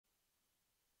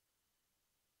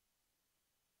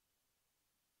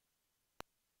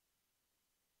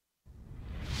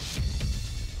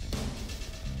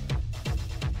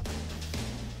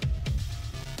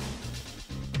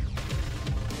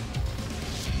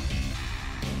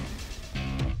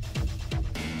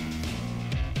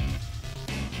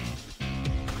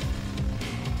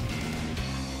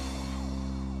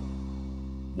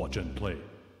Watch and Play.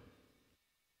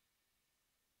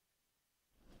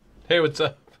 Hey, what's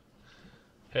up?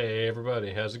 Hey,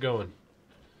 everybody, how's it going?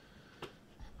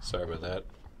 Sorry about that.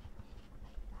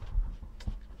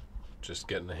 Just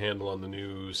getting a handle on the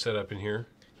new setup in here.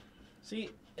 See,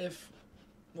 if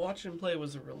Watch and Play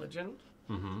was a religion,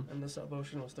 and the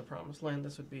sub-ocean was the promised land,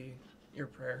 this would be your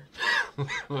prayer.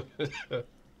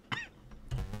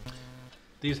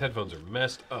 These headphones are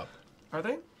messed up. Are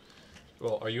they?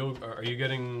 Well, are you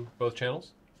getting both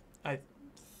channels? I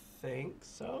think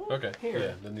so. Okay. Here.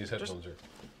 Yeah, then these headphones are.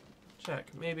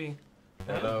 Check. Maybe.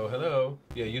 Hello, hello.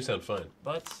 Yeah, you sound fine.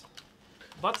 Butts,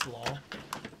 lol.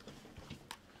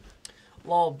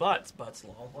 Lol, butts,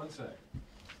 lol. One sec.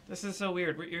 This is so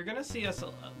weird. You're gonna see us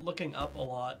looking up a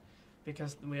lot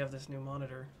because we have this new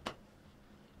monitor.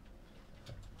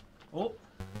 Oh,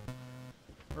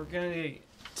 we're gonna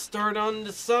start on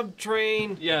the sub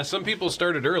train. Yeah, some people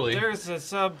started early. There's a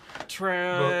sub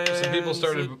train. Well, some people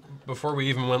started before we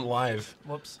even went live.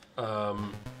 Whoops.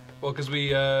 Well, because we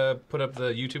put up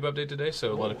the YouTube update today,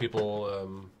 so a lot of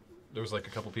people, there was like a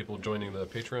couple people joining the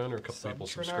Patreon or a couple people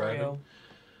subscribing.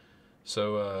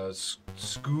 So,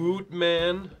 Scoot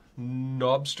Man,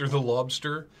 Knobster the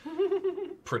Lobster,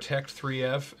 Protect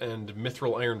 3F, and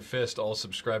Mithril Iron Fist all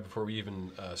subscribed before we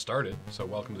even started. So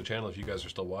welcome to the channel if you guys are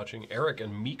still watching. Eric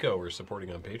and Miko are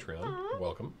supporting on Patreon.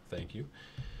 Welcome. Thank you.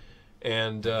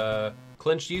 And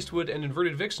Clenched Eastwood and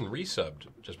Inverted Vixen resubbed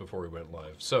just before we went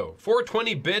live. So,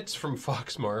 420 bits from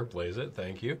Foxmar. Blaze it.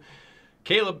 Thank you.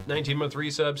 Caleb, 19-month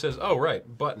resub, says, oh, right,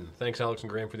 button. Thanks, Alex and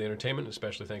Graham, for the entertainment.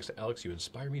 Especially thanks to Alex. You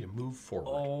inspire me to move forward.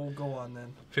 Oh, go on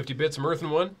then. 50 bits from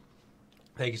Earthen1.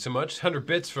 Thank you so much. 100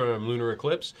 bits from Lunar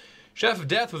Eclipse. Chef of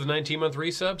Death with a 19-month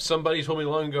resub. Somebody told me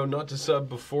long ago not to sub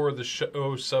before the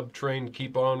show sub train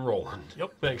keep on rolling.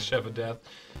 Yep. Thanks, Chef of Death.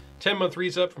 10-month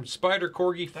resub from Spider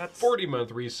Corgi. 40-month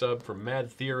resub from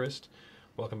Mad Theorist.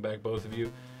 Welcome back, both of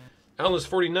you.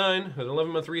 Alanless49 with an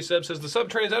 11-month resub says the sub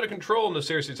train is out of control. No,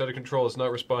 seriously, it's out of control. It's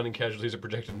not responding. Casualties are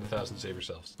projected in the thousands. Save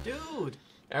yourselves. Dude.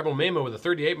 Admiral Mamo with a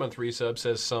 38-month resub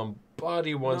says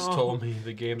somebody once told me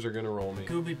the games are going to roll me.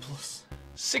 Gooby Plus.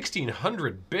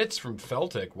 1,600 bits from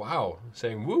Feltic. Wow.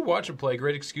 Saying, woo, watch and play.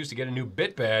 Great excuse to get a new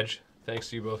bit badge. Thanks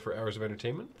to you both for hours of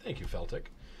entertainment. Thank you, Feltic.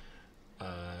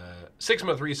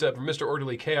 6-month resub from Mr.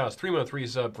 Orderly Chaos. 3-month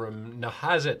resub from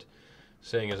Nahazit.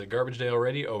 Saying, is it garbage day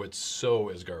already? Oh, it so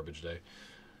is garbage day.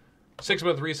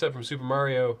 6-month resub from Super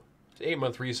Mario.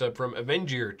 8-month resub from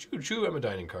Avenger. Choo choo, I'm a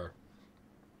dining car.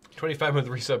 25-month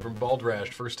resub from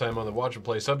Baldrash. First time on the Watch and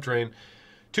Play subtrain.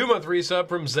 2-month resub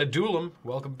from Zadulam.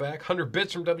 Welcome back. 100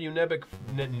 bits from W.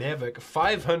 Nevik.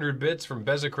 500 bits from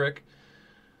Bezakrik.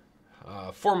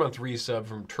 4-month resub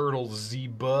from Turtle Z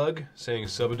Bug. Saying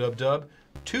sub-a-dub-dub.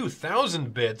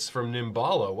 2,000 bits from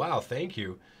Nimbalo. Wow, thank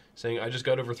you. Saying, I just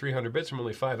got over 300 bits from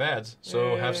only 5 ads,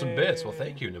 so have some bits. Well,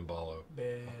 thank you, Nimbalo.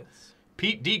 Bits.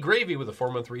 Pete D. Gravy with a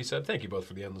 4-month resub. Thank you both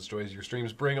for the endless joys your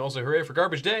streams bring. Also, hooray for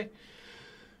Garbage Day.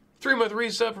 3-month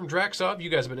resub from Draxov. You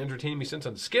guys have been entertaining me since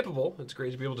Unskippable. It's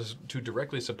great to be able to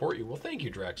directly support you. Well, thank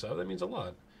you, Draxov. That means a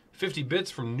lot. 50 bits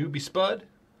from Newbie Spud.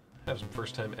 Have some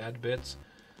first-time ad bits.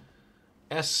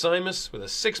 S. Simus with a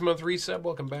 6-month resub.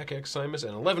 Welcome back, X Simus.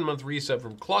 And 11-month resub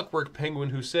from Clockwork Penguin,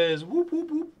 who says, whoop, whoop,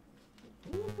 whoop.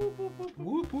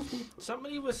 Whoop, whoop, whoop.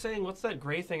 Somebody was saying, what's that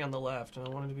gray thing on the left? And I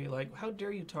wanted to be like, how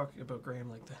dare you talk about Graham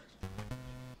like that?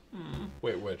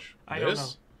 Wait, which? I this? don't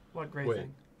know. What gray Wait,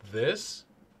 thing? this?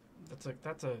 That's a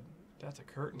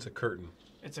curtain. It's a curtain.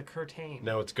 It's a curtain.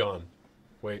 Now it's gone.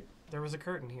 Wait. There was a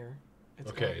curtain here. It's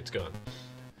okay, gone. it's gone.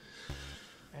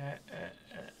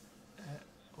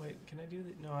 Wait, can I do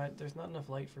the... No, there's not enough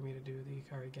light for me to do the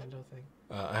Ikari Gendo thing.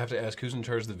 I have to ask, who's in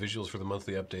charge of the visuals for the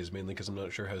monthly updates, mainly because I'm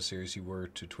not sure how serious you were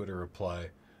to Twitter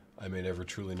reply. I may never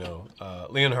truly know.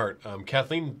 Leonhardt,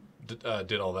 Kathleen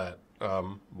did all that.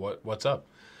 What's up?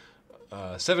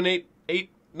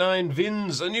 7889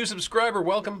 Vins, a new subscriber.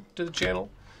 Welcome to the channel.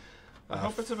 I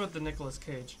hope it's about the Nicolas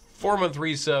Cage. 4-month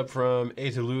resub from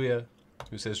Etaluia,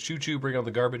 who says, choo choo, bring on the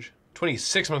garbage.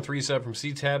 26-month resub from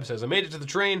C-Tab says, I made it to the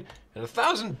train. And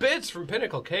 1,000 bits from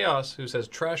Pinnacle Chaos, who says,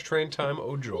 trash train time,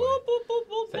 oh joy.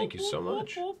 Thank you so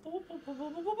much.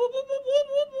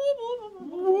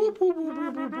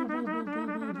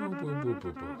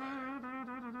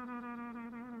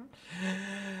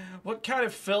 What kind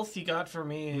of filth you got for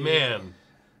me? Man.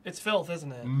 It's filth,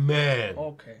 isn't it? Man.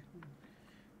 Okay.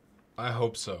 I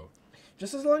hope so.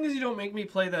 Just as long as you don't make me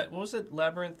play that, what was it,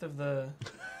 Labyrinth of the...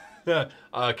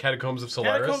 Catacombs of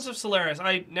Solaris. Catacombs of Solaris.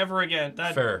 I never again.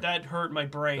 Fair. That hurt my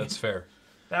brain. That's fair.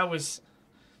 That was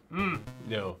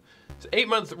No. It's an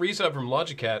 8-month resub from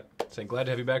Logicat saying, glad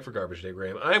to have you back for Garbage Day,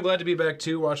 Graham. I'm glad to be back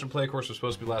too. Watch and Play, of course, was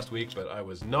supposed to be last week, but I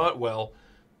was not well.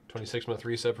 26-month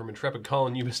resub from Intrepid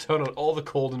Colin. You missed out on all the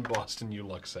cold in Boston, you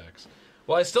luck sacks.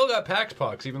 Well, I still got PAX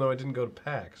Pox, even though I didn't go to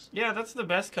PAX. Yeah, that's the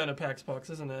best kind of PAX Pox,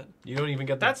 isn't it? You don't even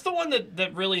get that. That's the one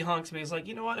that really honks me. It's like,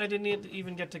 you know what? I didn't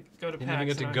even get to go to PAX. Didn't even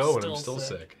get to go, and I'm still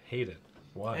sick. Hate it.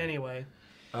 Why? Anyway.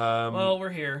 Well, we're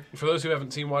here. For those who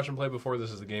haven't seen Watch and Play before,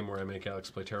 this is the game where I make Alex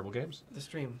play terrible games. The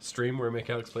stream. Stream where I make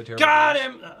Alex play terrible got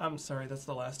games. Got him! I'm sorry, that's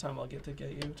the last time I'll get to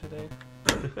get you today.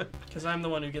 Because I'm the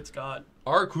one who gets got.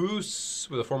 Arcus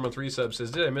with a 4-month resub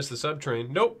says, did I miss the sub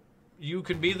train? Nope. You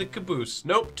can be the caboose.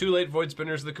 Nope. Too late. Void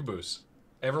Spinner's the caboose.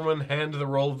 Everyone hand the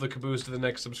role of the caboose to the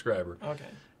next subscriber. Okay.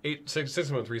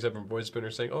 6-month resub from Void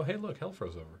Spinner saying, oh, hey, look, hell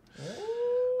froze over.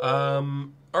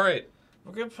 All right.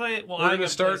 We're gonna play. Well, we're gonna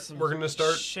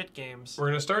start shit games. We're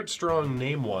gonna start strong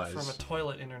name-wise from a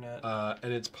toilet internet.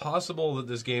 And it's possible that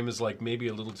this game is like maybe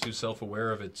a little too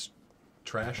self-aware of its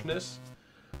trashness.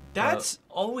 That's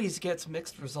always gets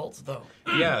mixed results though.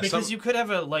 Yeah, because you could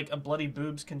have a bloody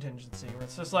boobs contingency where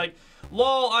it's just like,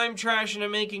 lol, I'm trash and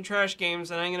I'm making trash games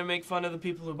and I'm gonna make fun of the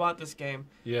people who bought this game.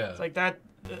 Yeah, it's like that.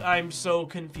 I'm so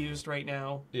confused right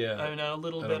now. Yeah, I'm a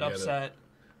little bit upset.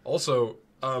 Also,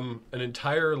 an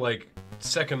entire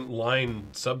second line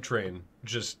subtrain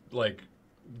just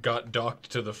got docked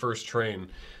to the first train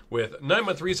with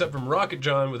 9-month resub from Rocket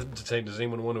John with saying, does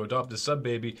anyone want to adopt a sub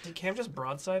baby? Did Cam just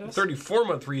broadside us?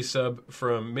 34-month resub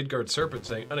from Midgard Serpent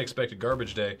saying unexpected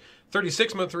garbage day.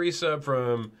 36-month resub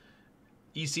from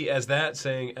EC as that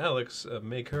saying, Alex,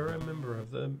 make her a member of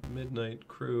the Midnight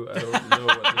Crew. I don't know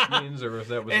what this means or if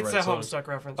that was the right song. It's a Homestuck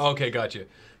reference. Okay, gotcha.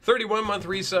 31-month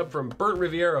resub from Burnt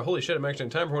Riviera. Holy shit, I'm actually in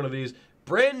time for one of these.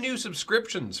 Brand new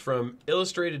subscriptions from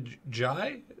Illustrated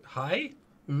Jai. Hi?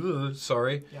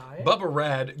 Sorry. Jai? Bubba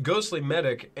Rad, Ghostly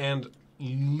Medic, and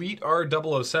Leet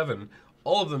R007.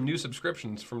 All of them new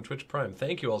subscriptions from Twitch Prime.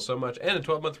 Thank you all so much. And a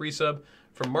 12-month resub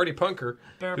from Marty Punker,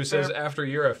 who says, after a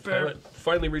year, I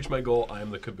finally reached my goal. I am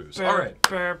the caboose. All right.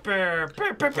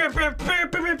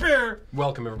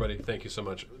 Welcome, everybody. Thank you so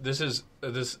much. This is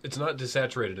it's not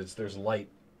desaturated. There's light.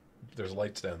 There's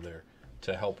lights down there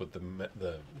to help with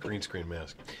the green screen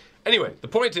mask. Anyway, the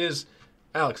point is,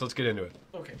 Alex, let's get into it.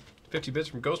 Okay. 50 bits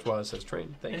from Ghostwise says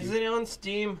train. Thank you. Is it on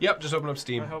Steam? Yep, just open up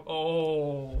Steam. I hope.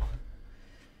 Oh.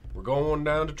 We're going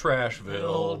down to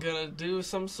Trashville. We're gonna do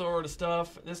some sort of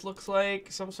stuff. This looks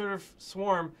like some sort of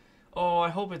swarm. Oh, I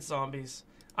hope it's zombies.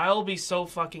 I'll be so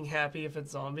fucking happy if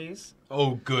it's zombies.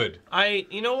 Oh, good.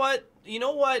 You know what? You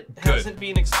know what hasn't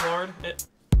been explored?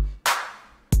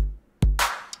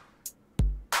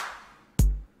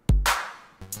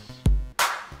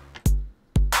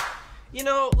 You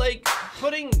know,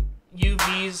 putting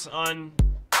UVs on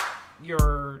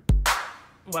your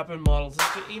weapon models,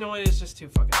 you know, it's just too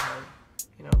fucking hard.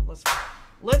 You know,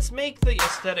 let's make the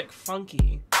aesthetic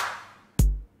funky.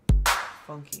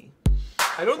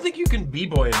 I don't think you can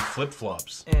b-boy in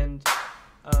flip-flops. And,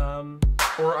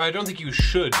 or I don't think you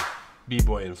should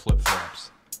b-boy in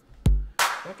flip-flops.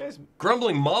 That guy's...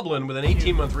 Grumbling Moblin with an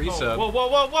 18-month resub.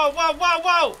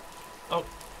 Whoa! Oh.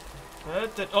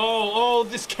 Oh,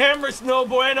 this camera's no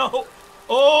bueno.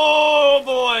 Oh,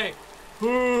 boy.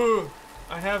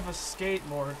 I have a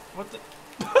skateboard. What the...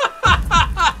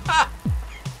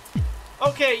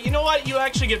 Okay, you know what? You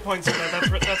actually get points for that.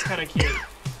 That's kind of cute.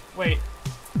 Wait.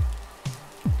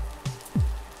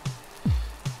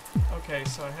 Okay,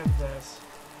 so I have this.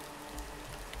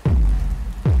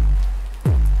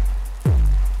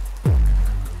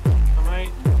 Am I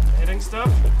hitting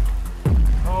stuff?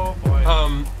 Oh, boy.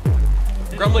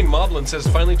 Grumbling Moblin says,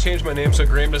 finally changed my name so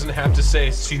Graham doesn't have to say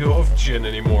Siovjin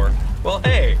anymore. Well,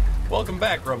 hey, welcome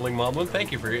back, Grumbling Moblin.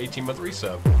 Thank you for your 18-month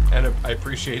resub. And I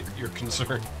appreciate your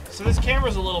concern. So this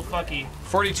camera's a little fucky.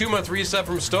 42-month resub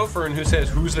from Stofern, who says,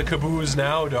 who's the caboose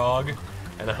now, dog?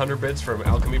 And 100 bits from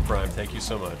Alchemy Prime. Thank you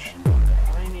so much.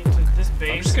 I need to... This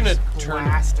bass is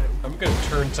blasted. I'm gonna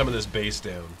turn some of this bass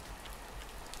down.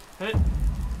 Am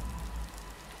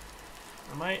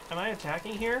I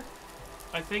attacking here?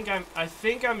 I think I'm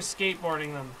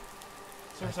skateboarding them.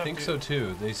 I think so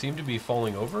too. They seem to be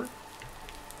falling over.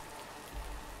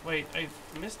 Wait, I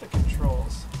missed the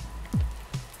controls.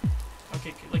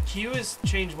 Okay, Q is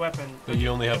change weapon. But you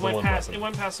only have the one weapon. It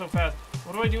went past so fast.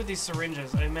 What do I do with these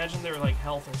syringes? I imagine they're like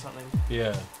health or something.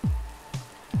 Yeah.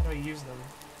 How do I use them?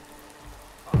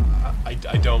 I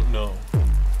don't know.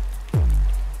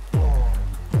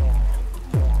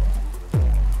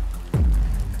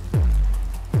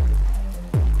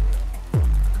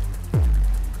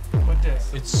 What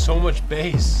this? It's so much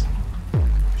bass.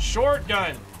 Short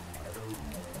gun.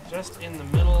 Just in the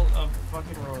middle of the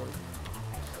fucking road.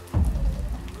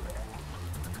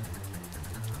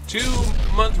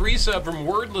 2-month resub from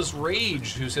Wordless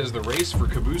Rage, who says the race for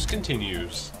Caboose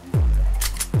continues.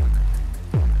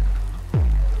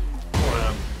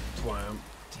 Twam.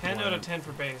 10 out of 10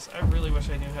 for base. I really wish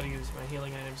I knew how to use my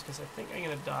healing items because I think I'm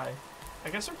gonna die. I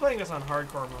guess we're playing this on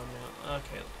hardcore mode now.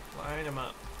 Okay, line them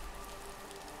up.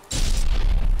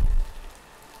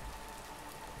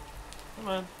 Come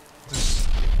on.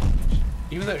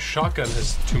 Even that shotgun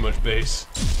has too much base.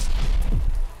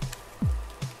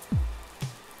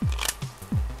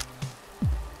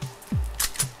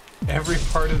 Every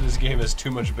part of this game has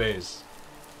too much base.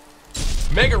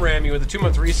 Mega Rammy with a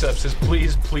 2-month resub says,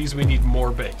 please, please, we need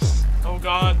more base. Oh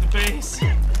god, the base.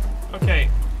 Okay,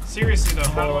 seriously though,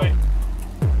 how do I...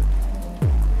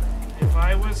 If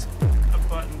I was a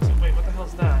button to... Wait, what the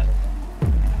hell's that?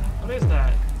 What is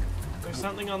that? There's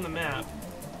something on the map.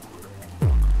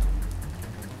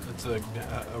 It's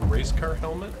a race car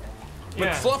helmet?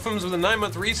 Yeah. McFluffums with a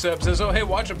 9-month resub says, oh hey,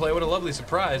 Watch+Play, what a lovely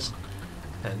surprise.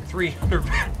 And 300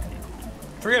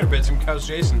 bits from Cows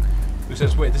Jason, who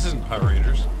says, wait, this isn't Power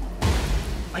Rangers.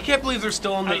 I can't believe they're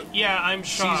still on the yeah, I'm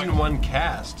shocked. Season 1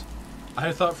 cast.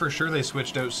 I thought for sure they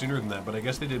switched out sooner than that, but I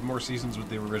guess they did more seasons with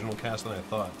the original cast than I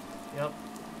thought. Yep.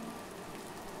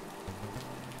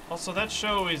 Also, that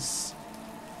show is...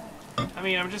 I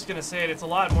mean, I'm just gonna say it, it's a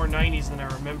lot more 90s than I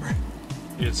remember.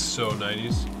 It's so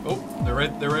 90s. Oh, they're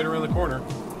right around the corner.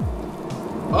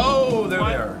 Oh, there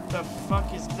they are. What the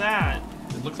fuck is that?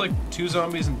 It looks like 2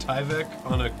 zombies and Tyvek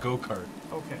on a go-kart.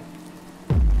 Okay.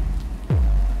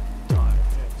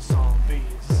 Tyvek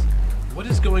zombies. What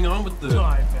is going on with the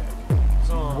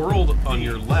world on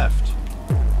your left?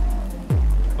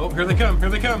 Oh, here they come, here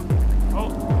they come. Oh.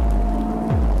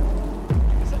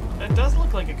 That does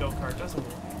look like a go-kart, doesn't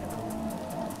it?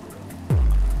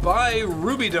 By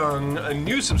Rubydung, a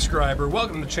new subscriber,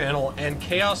 welcome to the channel, and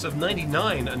Chaos of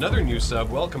 99, another new sub,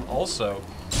 welcome also.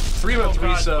 3-month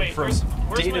resub from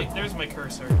Data. There's my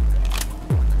cursor.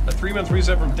 A 3-month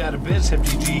resub from DataBiz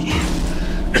MTG,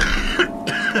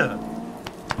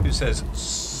 who says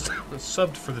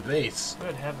subbed for the base.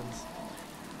 Good heavens.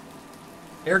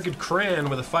 Ergid Cran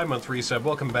with a 5-month resub,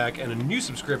 welcome back, and a new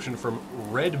subscription from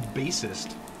Red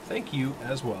Bassist. Thank you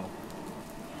as well.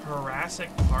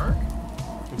 Jurassic Park?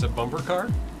 It's a bumper car?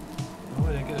 Oh,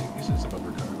 I guess it's a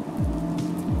bumper car.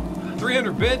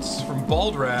 300 bits from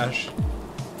Baldrash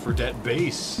for that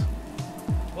base.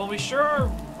 Well, we sure are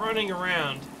running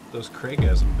around. Those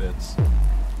Craigasm bits.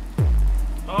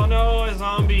 Oh no, a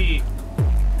zombie!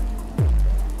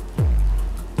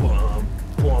 Bwomp,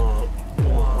 bwomp,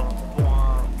 bwomp.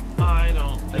 Womp. I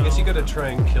don't know. I guess you gotta try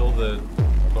and kill the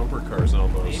bumper cars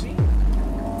almost. Maybe?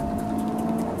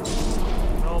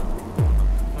 Nope.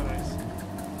 Oh,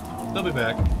 nice. They'll be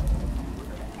back.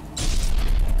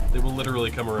 They will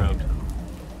literally come around.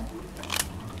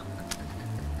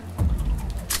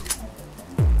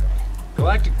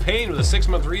 Galactic Pain with a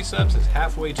 6-month resub says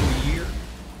halfway to a year.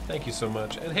 Thank you so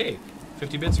much. And hey,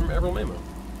 50 bits from Everil Memo.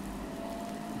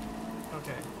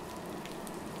 Okay.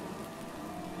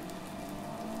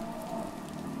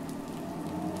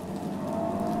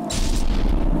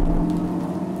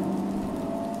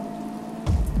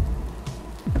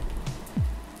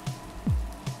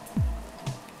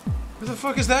 What the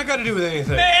fuck has that got to do with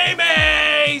anything?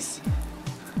 Maymays!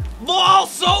 LOL,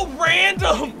 so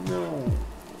random! No.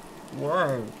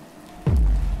 Why?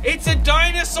 It's a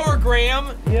dinosaur,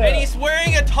 Graham! Yeah. And he's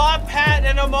wearing a top hat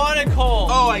and a monocle!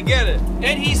 Oh, I get it.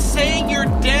 And he's saying you're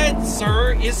dead,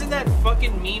 sir! Isn't that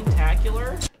fucking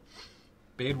meme-tacular?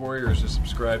 Bade Warrior is just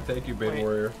subscribed. Thank you, Bade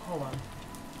Warrior. Hold on.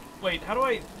 Wait, how do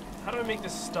I make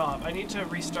this stop? I need to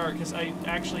restart because I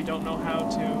actually don't know how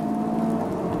to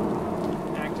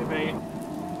activate.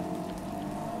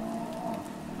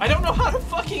 I don't know how to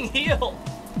fucking heal!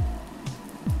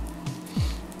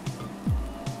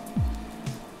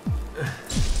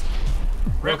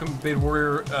 Welcome, Bade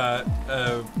Warrior.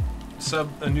 A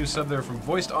new sub there from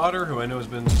Voiced Otter, who I know has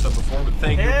been sub before, but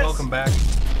thank you. Welcome back.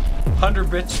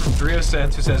 100 bits from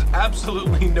Driosens, who says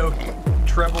absolutely no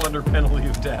treble under penalty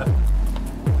of death.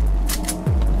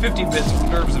 50 bits from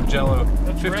Nerves of Jello.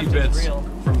 50 bits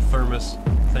from Thermos.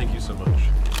 Thank you so much.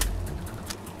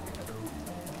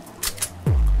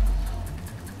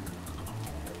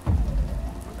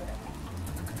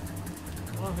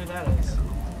 I don't know who that is.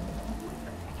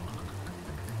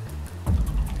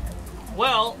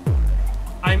 Well,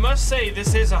 I must say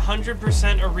this is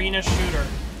 100% arena shooter.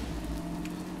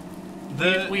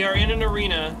 We are in an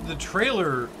arena. The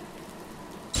trailer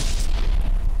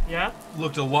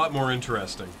looked a lot more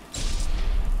interesting.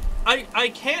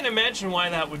 I can't imagine why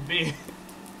that would be.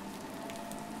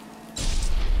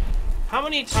 How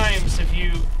many times have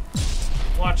you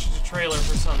watched a trailer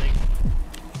for something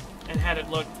and had it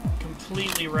look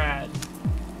completely rad,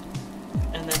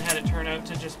 and then had it turn out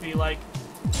to just be like,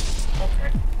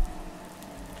 okay.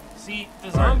 See,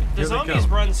 the zombies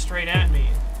run straight at me.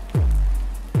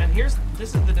 And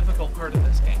this is the difficult part of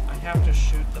this game. I have to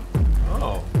shoot them.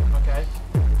 Oh. Okay.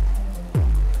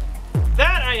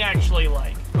 That I actually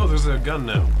like. Oh, there's a gun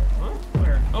now. Huh?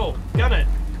 Where? Oh, gun it.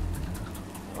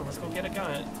 Oh, let's go get a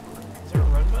gun it. Is there a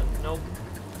run button? Nope.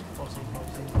 Posey,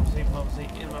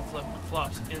 in my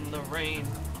flip-flops in the rain.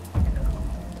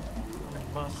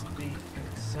 It must be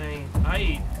insane.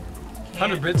 I can't...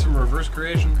 100 bits from Reverse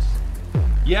Creations.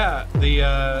 Yeah, the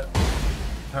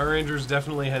Power Rangers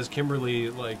definitely has Kimberly,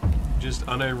 like, just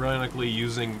unironically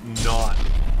using not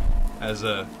as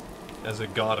a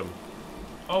got him.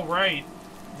 Oh, right.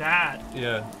 That.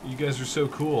 Yeah, you guys are so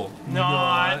cool.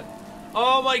 Not.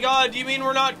 Oh my god, you mean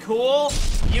we're not cool?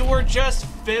 You were just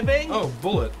fibbing? Oh,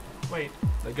 bullet. Wait.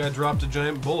 That guy dropped a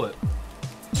giant bullet.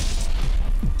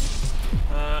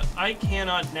 I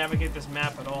cannot navigate this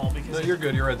map at all because... No, you're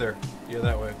good. You're right there. Yeah,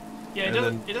 that way. Yeah,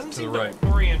 it doesn't seem right.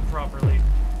 to orient properly.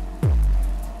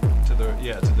 To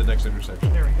the next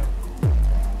intersection. There we go.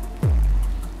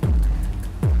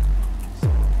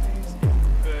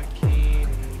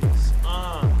 Bikinis.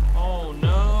 Oh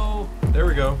no. There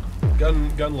we go.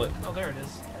 Gunlet. Oh, there it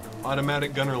is.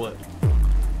 Automatic gunnerlet.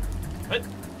 What?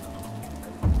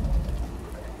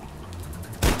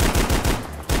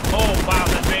 Oh wow,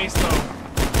 that bass though.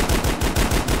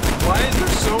 Why is there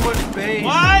so much bass?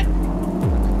 What?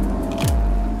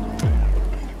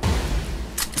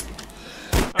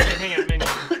 Okay, hang on, menu.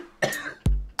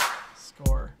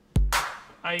 Score.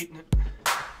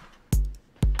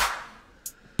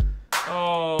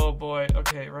 Oh boy.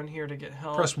 Okay, run here to get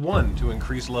help. Press 1 to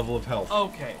increase level of health.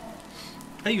 Okay.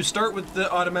 Hey, you start with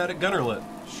the automatic gunnerlet.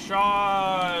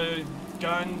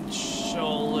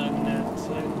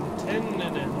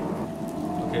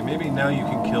 Okay, maybe now you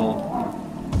can kill...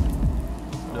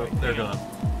 Nope, they're gone.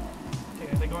 Okay,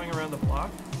 are they going around the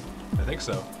block? I think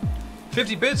so.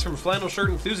 50 bits from Flannel Shirt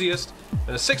Enthusiast,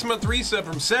 and a 6-month resub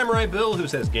from Samurai Bill, who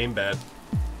says game bad.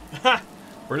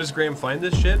 Where does Graham find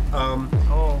this shit?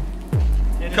 Oh.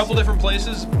 A couple different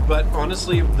places, but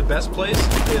honestly, the best place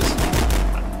is...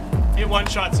 It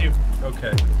one-shots you.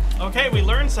 Okay. Okay, we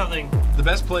learned something. The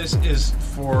best place is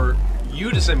for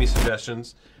you to send me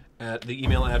suggestions at the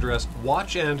email address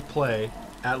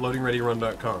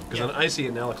watchandplay@loadingreadyrun.com, because then I see it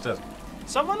and Alex doesn't.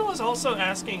 Someone was also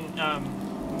asking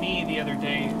me the other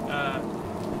day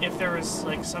if there was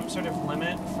like some sort of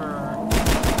limit for...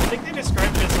 I think they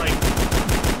described it as like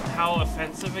how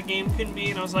offensive a game can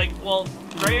be, and I was like, well,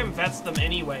 Graham vets them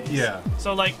anyways. Yeah.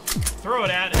 So like, throw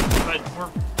it at him, but we're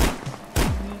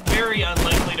very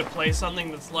unlikely to play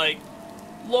something that's like,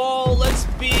 lol, let's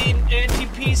be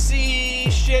anti-PC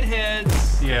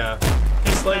shitheads. Yeah.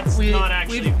 It's like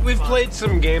we've played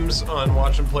some games on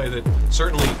Watch and Play that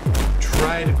certainly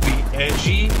try to be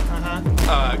edgy,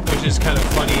 which is kind of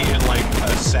funny in like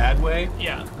a sad way.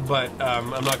 Yeah. But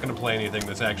I'm not going to play anything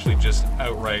that's actually just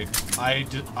outright. I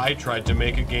tried to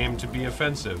make a game to be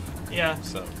offensive. Yeah.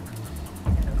 So.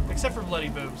 Except for bloody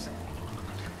boobs.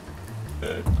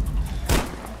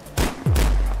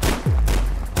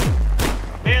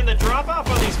 Man, the drop off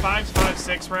on these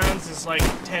 5.56 rounds is like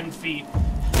 10 feet.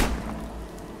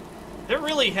 They're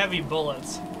really heavy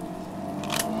bullets.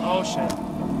 Oh shit.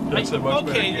 That's a much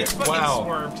better game. It fucking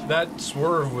swerved. That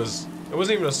swerve was... It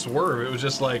wasn't even a swerve, it was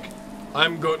just like,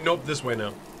 I'm going... Nope, this way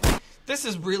now. This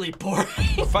is really boring.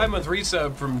 A 5-month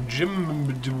resub from Jim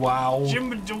Wow.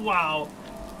 Jim Wow.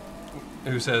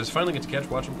 Who says, finally get to catch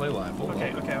Watch and Play live. Okay.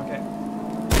 I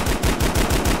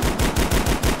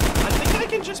think I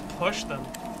can just push them.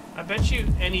 I bet you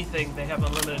anything they have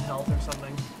unlimited health or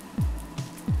something.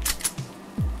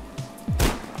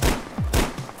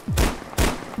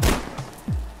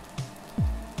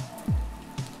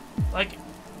 Like,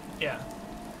 yeah.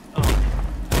 Oh.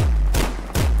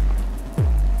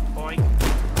 Boink.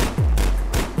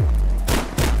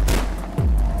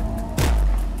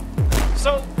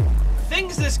 So,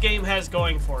 things this game has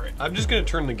going for it. I'm just gonna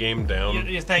turn the game down.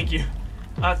 Yeah, thank you.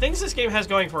 Things this game has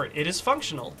going for it. It is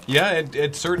functional. Yeah,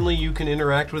 it certainly you can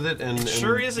interact with it and it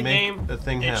sure is a game. A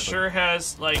thing happen. It sure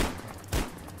has like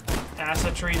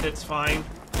assetry that's fine.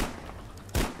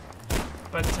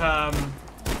 But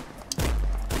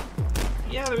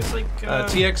yeah, there's like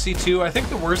TXC2. I think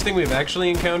the worst thing we've actually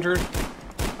encountered.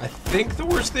 I think the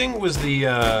worst thing was the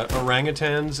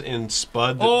orangutans in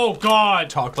Spud. Oh God!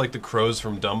 Talk like the crows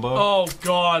from Dumbo. Oh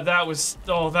God, that was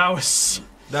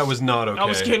That was not okay. I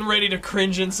was getting ready to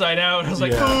cringe inside out. I was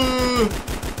like, yeah.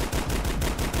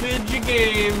 Video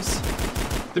games.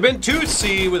 The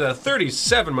Ben2C with a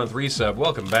 37-month resub.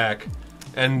 Welcome back.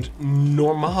 And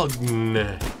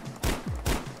Normagn,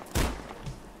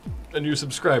 a new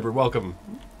subscriber. Welcome.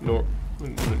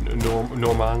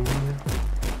 Normagn.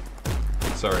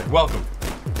 Sorry. Welcome.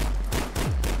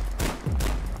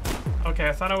 Okay,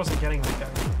 I thought I wasn't getting that guy.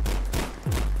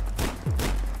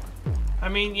 I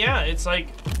mean, yeah, it's like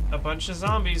a bunch of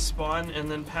zombies spawn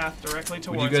and then path directly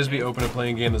towards me. Would you guys be open to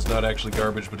playing a game that's not actually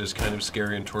garbage, but is kind of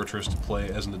scary and torturous to play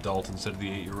as an adult instead of the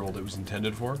 8-year-old it was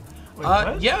intended for? Wait,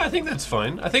 what? Yeah, I think that's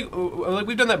fine. I think like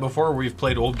we've done that before, where we've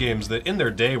played old games that in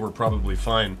their day were probably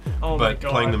fine, Oh but my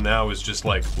God. playing them now is just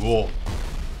like, whoa.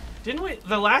 Didn't we?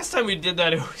 The last time we did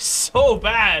that, it was so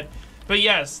bad. But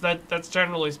yes, that's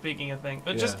generally speaking a thing.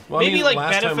 But Yeah. just Well, I maybe mean, like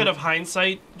last benefit time- of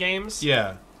hindsight games.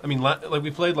 Yeah, I mean, like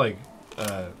we played like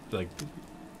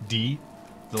D,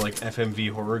 the like FMV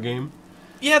horror game.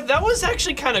 Yeah, that was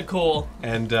actually kind of cool.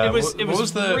 And It was really What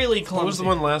was the clumsy.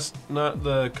 one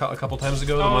a couple times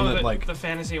ago? The one that like the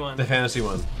fantasy one. the fantasy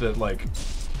one that like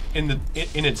in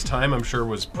its time I'm sure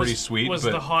was pretty sweet, Was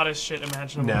but the hottest shit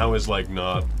imaginable. now is like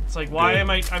not. It's like, why good. am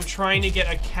I'm trying to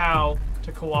get a cow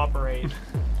to cooperate.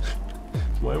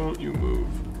 Why won't you move?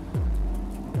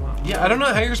 Yeah, I don't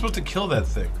know how you're supposed to kill that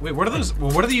thing. Wait, what are those?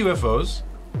 What are the UFOs?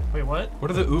 Wait, what? What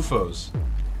are the UFOs?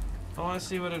 I want to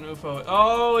see what an UFO is.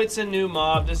 Oh, it's a new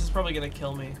mob. This is probably going to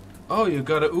kill me. Oh, you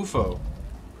got a UFO.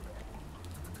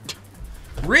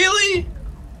 Really?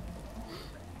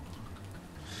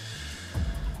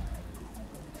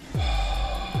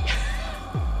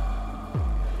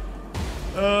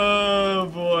 Oh,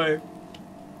 boy.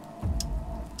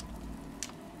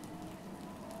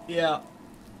 Yeah.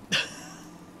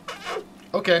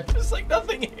 Okay. There's like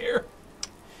nothing here.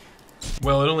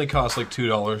 Well, it only costs like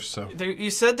 $2, so. You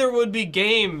said there would be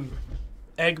game,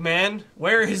 Eggman.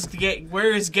 Where is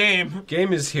game?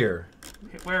 Game is here.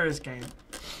 Where is game?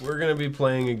 We're gonna be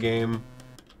playing a game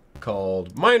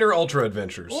called Minor Ultra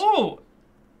Adventures. Oh!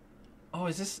 Oh,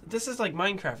 this is like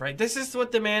Minecraft, right? This is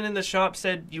what the man in the shop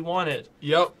said you wanted.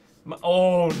 Yep.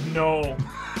 Oh, no.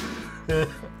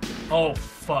 Oh,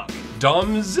 fuck.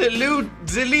 Dom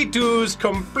Zelitus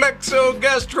Complexo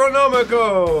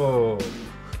Gastronomico.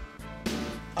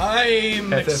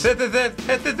 I'm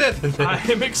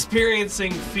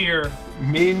experiencing fear.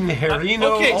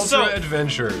 Minherino Okay, Ultra so-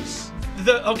 Adventures.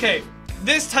 Okay,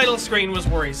 this title screen was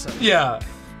worrisome. Yeah.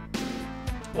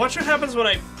 Watch what happens when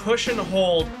I push and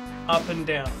hold up and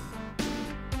down.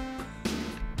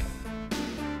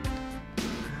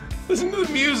 Listen to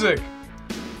the music.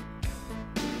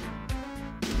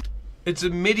 It's a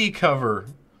MIDI cover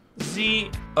Z.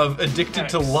 of Addicted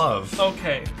to X. Love.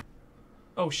 Okay.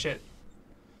 Oh shit.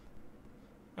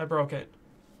 I broke it.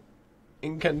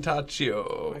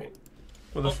 Incantatio. Wait.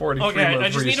 With a 43 Okay, month I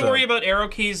just need to resub. worry about arrow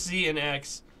keys Z and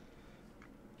X.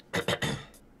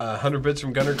 100 bits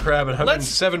from Gunner Crab and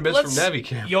 107 bits from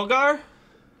Navicam. Yogar?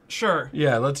 Sure.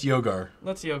 Yeah, let's Yogar.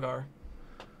 Let's Yogar.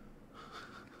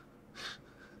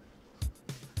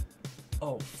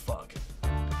 Oh, fuck.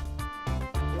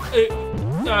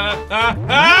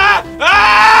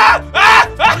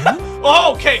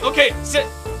 Oh, okay, sit.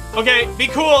 Okay, be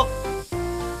cool.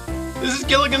 This is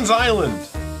Gilligan's Island.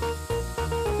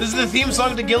 This is the theme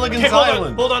song to Gilligan's Okay,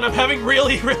 Island. hold on, I'm having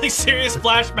really, really serious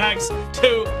flashbacks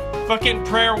to fucking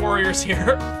Prayer Warriors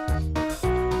here.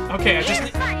 Okay,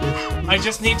 I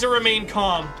just need to remain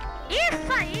calm.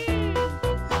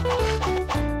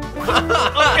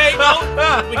 Okay, no.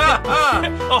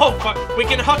 Oh, fuck. We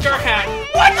can huck our hat.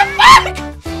 What the fuck?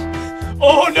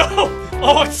 Oh, no.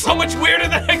 Oh, it's so much weirder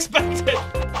than I expected.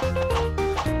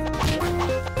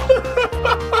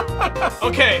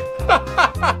 Okay.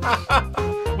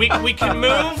 We can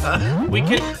move. We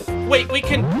can... Wait, we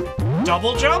can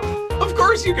double jump? Of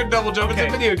course you can double jump. Okay.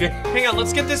 It's a video game. Hang on,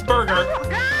 let's get this burger.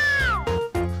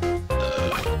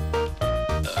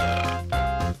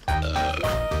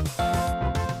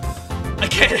 I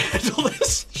can't handle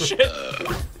this shit.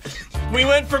 We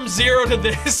went from 0 to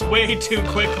this way too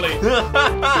quickly. Fuck!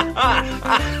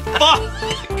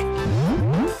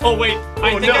 Oh wait,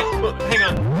 I think hang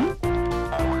on.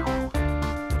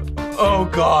 Oh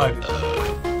god.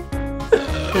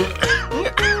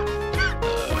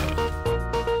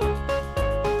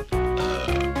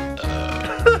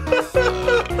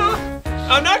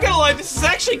 I'm not gonna lie, this is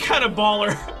actually kind of baller.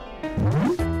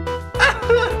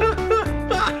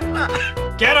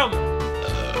 Get him!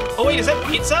 Oh wait, is that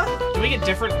pizza? Do we get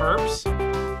different burps?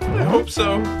 I hope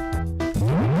so.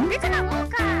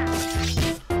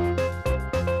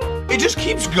 It just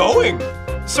keeps going.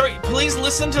 Sorry, please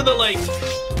listen to the like...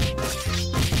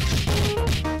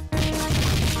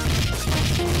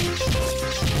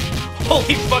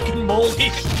 Holy fucking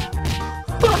moly.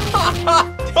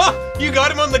 You got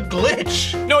him on the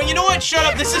glitch! No, you know what? Shut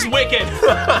up. This is wicked.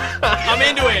 I'm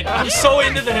into it. I'm so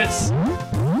into this.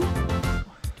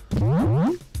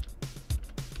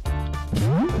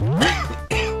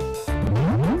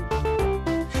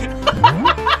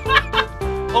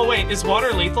 Oh, wait. Is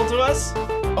water lethal to us?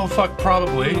 Oh, fuck,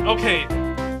 probably. Okay.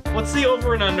 What's the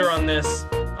over and under on this?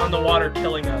 On the water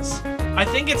killing us? I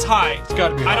think it's high. It's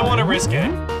gotta be high. I don't want to risk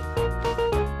it.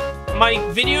 My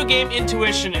video game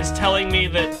intuition is telling me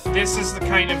that this is the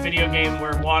kind of video game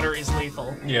where water is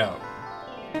lethal. Yeah.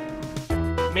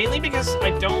 Mainly because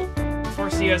I don't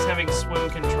foresee us having swim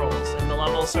controls, and the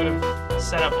level's sort of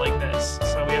set up like this,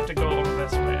 so we have to go over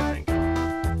this way, I think.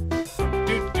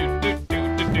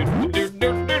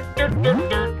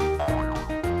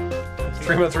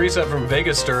 3-month reset from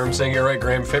Vegas Sturm saying you're right,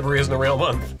 Graham. February isn't a real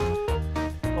month.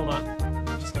 Hold on.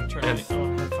 I'm just gonna turn the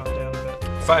headphone down a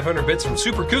bit. 500 bits from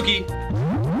Super Kooky.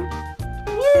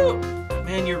 Woo!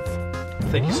 Man, you're...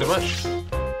 Thank you so much.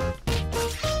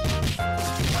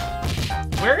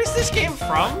 Where is this game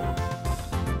from?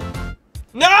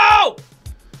 No!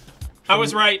 I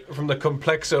was right. From the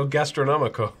Complexo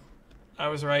Gastronomico. I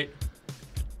was right.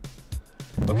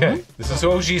 Okay, this is...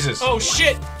 Oh, Jesus. Oh,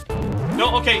 shit!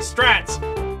 No, okay, strats.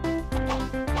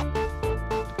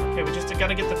 Okay, we just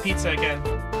gotta get the pizza again.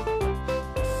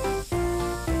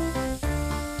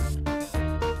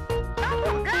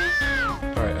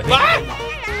 Alright, I think... Ah!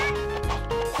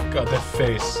 God, that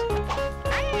face.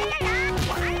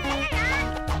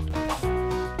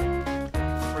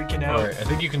 Freaking out. Alright, I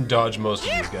think you can dodge most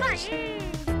of these guys.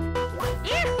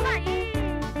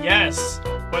 Yes!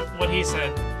 What he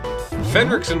said.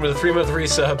 Fenrickson with a 3-month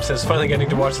resub says, finally getting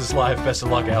to watch this live. Best of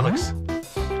luck, Alex.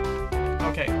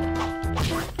 Okay.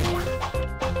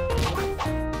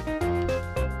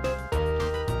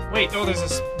 Wait, oh,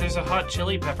 there's a hot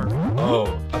chili pepper.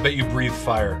 Oh, I bet you breathe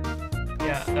fire.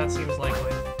 Yeah, that seems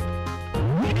likely.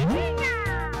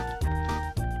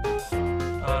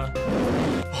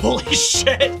 Holy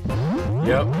shit!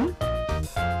 Yep.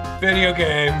 Video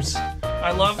games.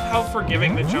 I love how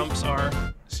forgiving the jumps are.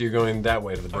 So you're going that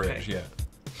way to the bridge, Okay. yeah.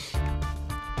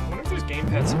 I wonder if there's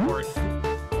gamepad support.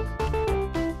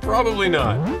 Probably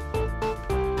not.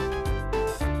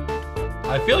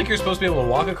 I feel like you're supposed to be able to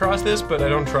walk across this, but I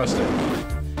don't trust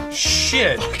it.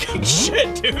 Shit! Fucking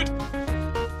shit, dude!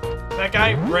 That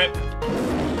guy, rip.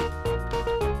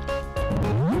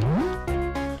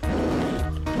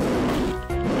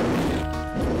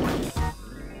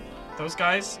 Those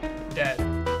guys, dead.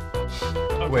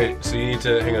 Okay. Wait, so you need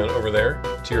to hang on over there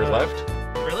to your left.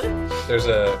 Really? There's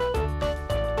a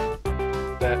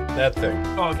that thing.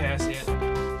 Oh, okay, I see it.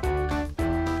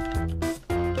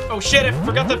 Oh shit! I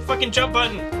forgot the fucking jump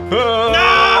button.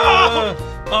 No!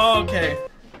 Oh, okay.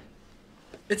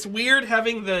 It's weird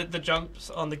having the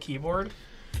jumps on the keyboard.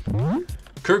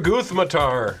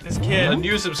 Kurguthmatar, This kid a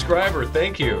new subscriber.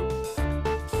 Thank you.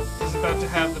 is about to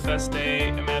have the best day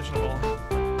imaginable.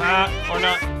 Or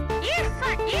not.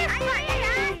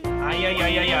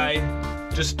 Ay.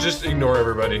 Just ignore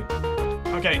everybody.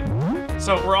 Okay,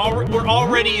 so we're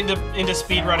already into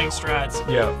speedrunning strats.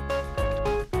 Yeah.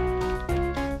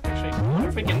 Actually, I wonder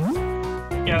if we can.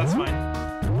 Yeah, that's fine.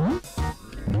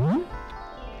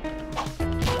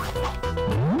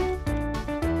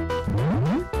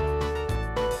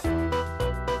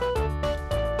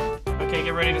 Okay,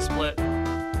 get ready to split.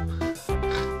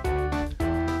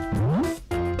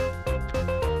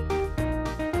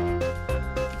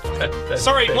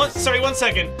 Sorry, one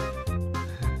second.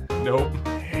 Nope.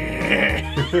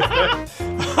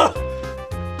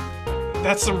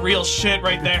 That's some real shit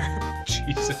right there.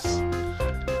 Jesus.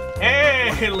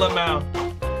 Hey, Lamau.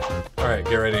 All right,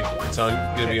 get ready. It's on.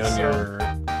 Gonna be on so- your.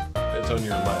 It's on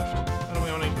your left. How do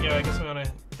we want to? Yeah, I guess we want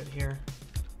to get here.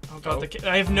 Oh god,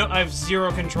 I have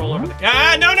zero control over the.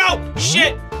 No!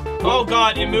 Shit! Oh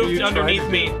god, it moved underneath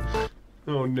me.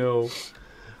 Oh no.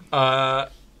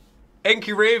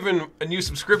 Enki Raven, a new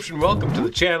subscription. Welcome to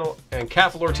the channel, and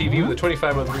Cafalor TV with a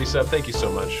 25-month resub. Thank you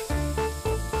so much.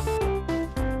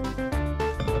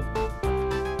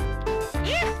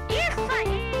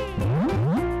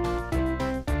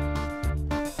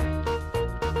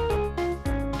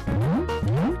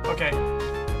 Okay.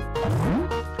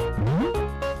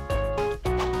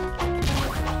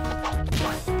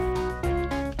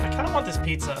 I kind of want this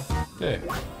pizza. Hey,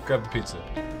 grab the pizza.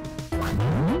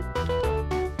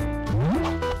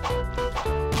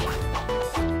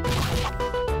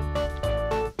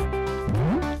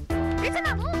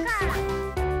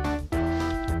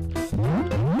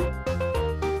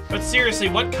 But seriously,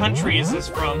 what country is this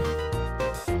from?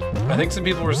 I think some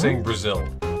people were saying Brazil.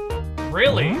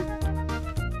 Really?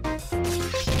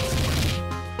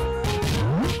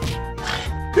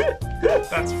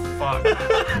 That's fucked.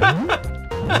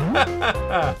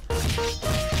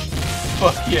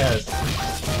 Fuck yes.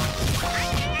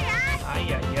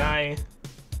 Ay, ay, ay.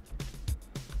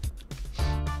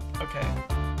 Okay.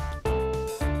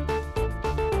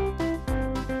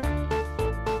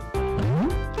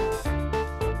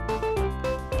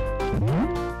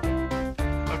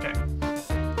 Okay.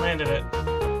 Landed it.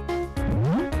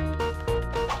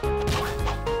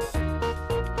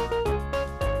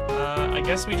 I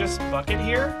guess we just bucket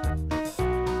here?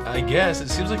 I guess. It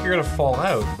seems like you're gonna fall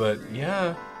out, but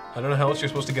yeah. I don't know how else you're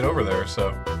supposed to get over there,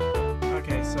 so...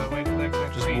 Okay, so wait for the next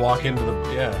Just walk into the...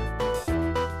 yeah.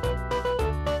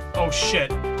 Oh,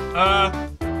 shit.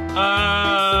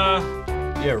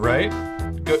 Yeah, right?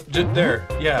 Go... there.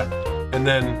 Yeah. And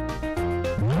then...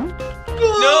 No!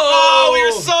 Oh, we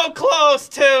were so close,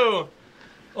 too!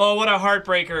 Oh, what a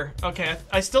heartbreaker. Okay,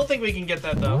 I still think we can get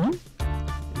that, though.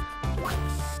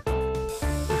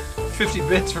 50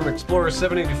 bits from Explorer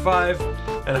 785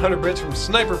 and 100 bits from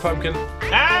Sniper Pumpkin.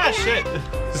 Ah, shit!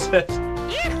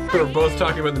 We're both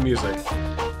talking about the music.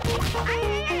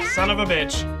 Son of a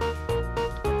bitch.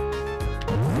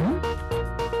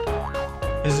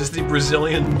 Is this the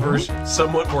Brazilian version,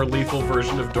 somewhat more lethal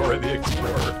version of Dora the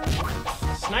Explorer?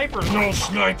 Sniper? No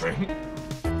sniping!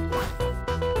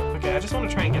 Okay, I just want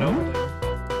to try and get over there.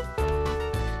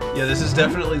 Yeah, this is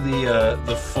definitely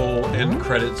the full end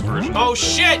credits version. Oh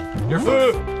shit! You're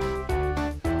fine.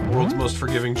 World's most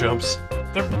forgiving jumps.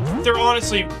 They're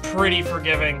honestly pretty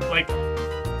forgiving. Like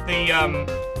the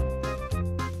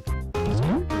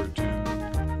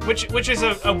which is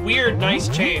a weird, nice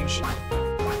change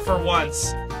for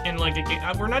once in like a game.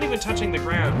 We're not even touching the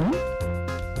ground.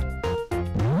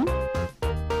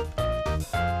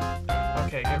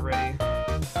 Okay, get ready.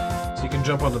 So you can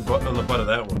jump on the butt of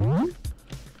that one.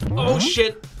 Oh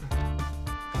shit!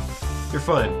 You're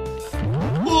fine.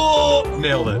 Oh,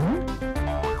 nailed it.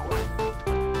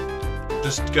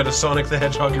 Just gotta Sonic the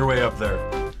Hedgehog your way up there.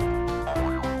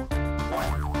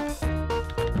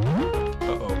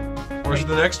 Uh-oh. Where's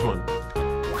the next one?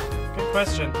 Good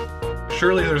question.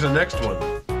 Surely there's a next one.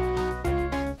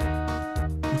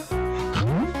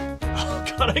 Oh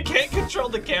god, I can't control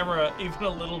the camera even a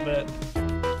little bit.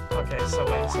 Okay, so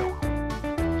wait a second.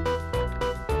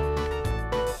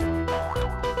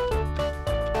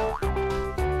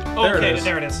 Okay,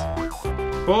 there it is.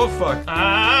 Oh fuck.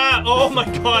 Ah! Oh my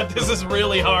god, this is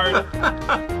really hard.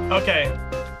 Okay.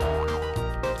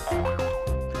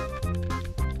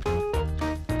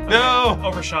 No!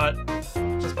 Overshot.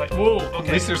 Just by. Whoa, okay.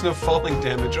 At least there's no falling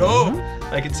damage. Oh!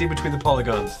 I can see between the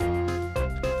polygons.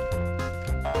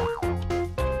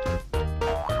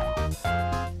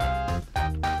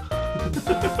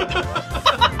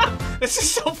 This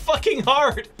is so fucking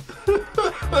hard!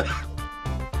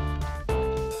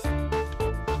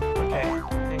 Okay,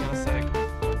 hang on a sec.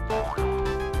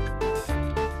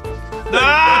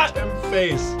 Ah!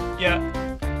 Face. Yeah.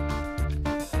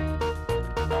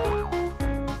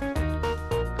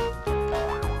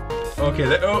 Okay,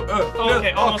 that,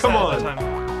 okay, no, almost come had on. it that time.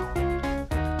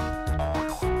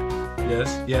 Yes,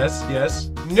 yes, yes.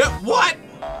 No, what?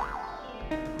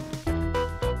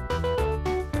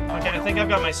 Okay, I think I've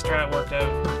got my strat worked out.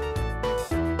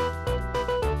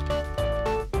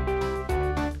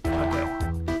 Okay.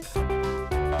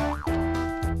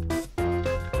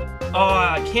 Oh,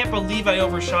 I can't believe I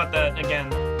overshot that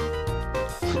again.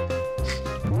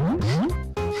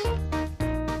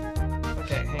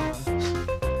 Okay, hang on.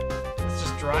 Let's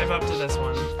just drive up to this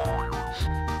one.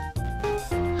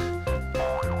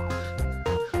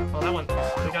 Oh, that one.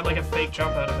 We got like a fake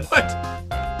jump out of it. What?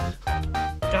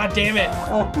 God damn it!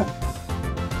 Oh.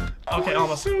 Okay,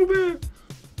 almost. So bad.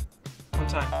 One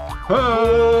time.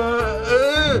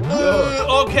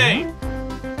 Okay!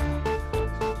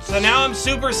 So now I'm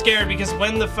super scared because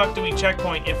when the fuck do we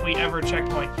checkpoint if we ever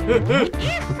checkpoint?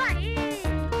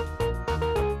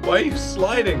 Why are you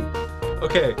sliding?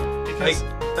 Okay, Because...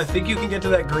 I think you can get to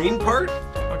that green part.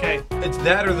 Okay. It's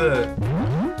that or the...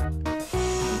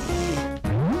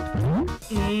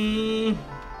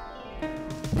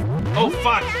 Oh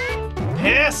fuck!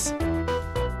 Piss!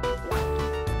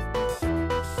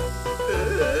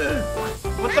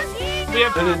 What the f- we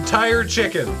have... An entire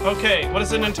chicken. Okay, what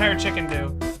does an entire chicken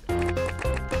do?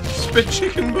 Spit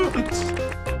chicken bones.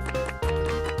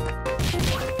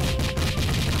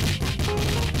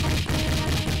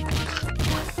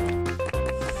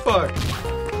 Fuck.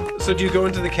 So do you go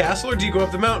into the castle or do you go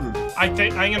up the mountain? I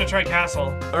think I'm gonna try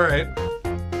castle. Alright.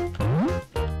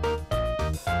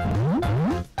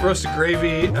 Roasted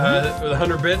Gravy with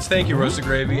 100 bits. Thank you, Roasted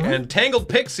Gravy. And Tangled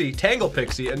Pixie,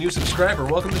 a new subscriber.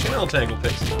 Welcome to the channel, Tangled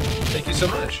Pixie. Thank you so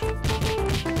much.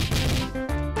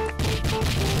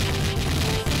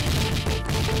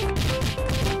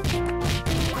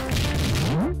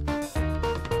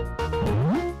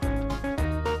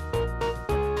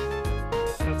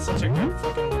 That's such a good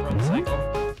fucking run cycle.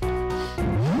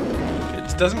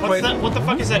 It doesn't quite. What the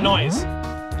fuck is that noise?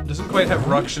 Doesn't quite have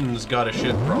Ruction's got a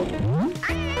shit problem.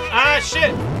 Ah,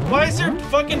 shit! Why is there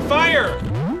fucking fire?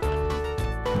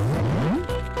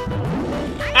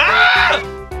 Ah!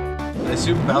 I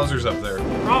assume Bowser's up there.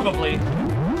 Probably.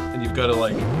 And you've got to,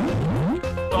 like...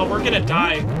 Oh, we're gonna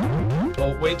die.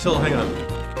 Well, wait till... Hang on.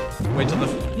 Wait till the...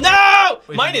 No!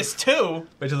 -2!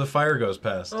 Wait till the fire goes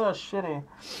past. Oh, shitty.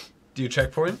 Do you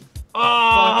checkpoint?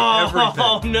 Oh, Fuck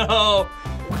everything. Oh, no!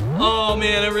 Oh,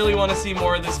 man, I really want to see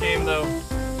more of this game, though.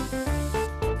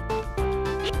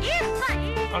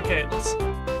 Okay,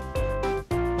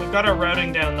 we've got our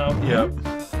routing down, though. Yep.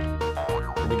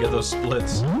 And you get those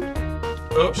splits.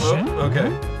 Oh, shit. Okay.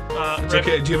 It's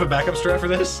okay. Do you have a backup strat for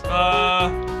this?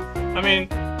 I mean,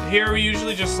 here we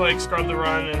usually just, like, scrub the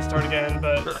run and start again,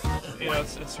 but, you know,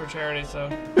 it's for charity, so...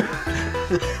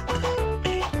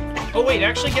 Oh, wait,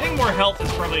 actually getting more health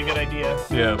is probably a good idea.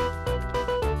 Yeah.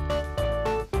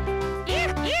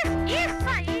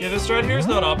 Yeah, this strat here is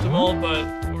not optimal, but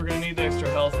we're gonna need the extra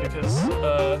health because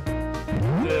the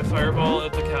fireball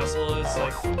at the castle is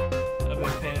like a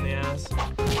big pain in the ass.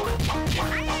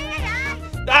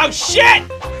 Oh shit!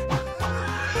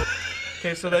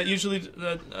 Okay, so that usually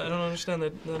I don't understand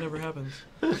that never happens.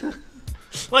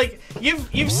 Like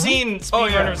you've seen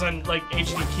speedrunners on like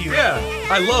HDQ. Yeah,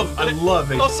 I love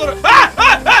HDQ. Oh, sort of.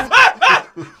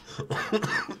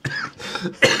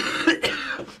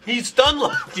 He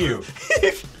stun-locked you.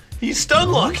 He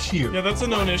stun-locked you. Yeah, that's a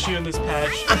known issue in this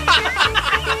patch.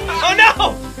 Oh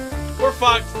no! We're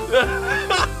fucked.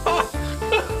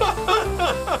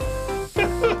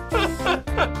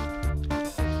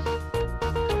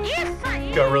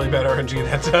 Got really bad RNG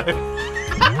that time.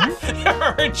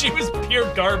 RNG was pure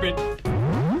garbage.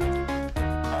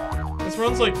 This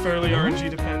run's like fairly RNG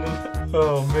dependent.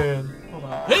 Oh man. Hold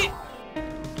on. Hey!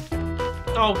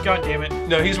 Oh, god damn it.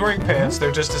 No, he's wearing pants.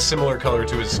 They're just a similar color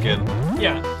to his skin.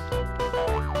 Yeah.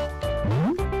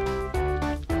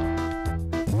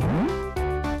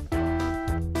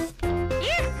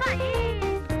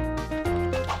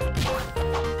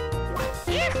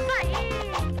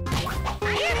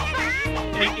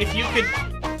 Hey, if you could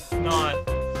not.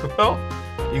 Well,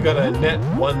 you got a net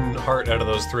 1 heart out of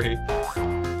those 3.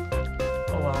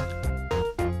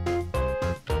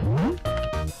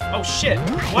 Oh shit!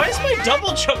 Why is my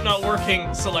double jump not working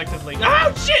selectively?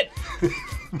 Oh shit!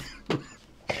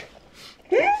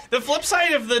 The flip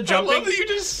side of the jumping. I love that you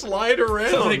just slide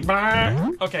around. Like,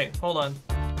 okay, hold on.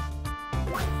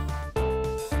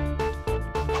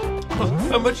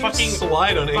 How much you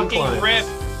slide on incline? Fucking rip.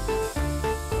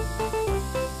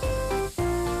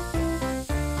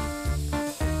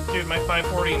 Dude, my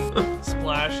 540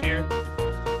 splash here.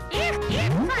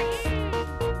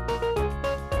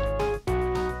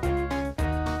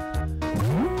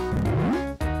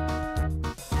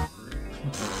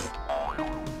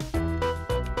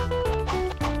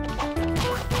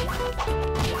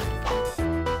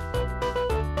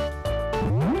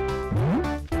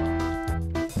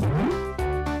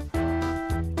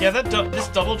 Yeah, this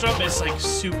double jump is like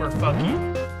super fucky.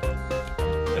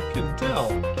 I can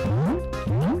tell.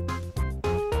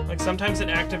 Like sometimes it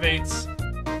activates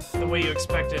the way you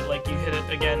expect it, like you hit it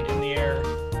again in the air.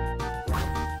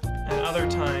 And other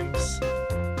times...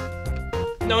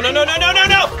 No!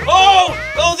 Oh!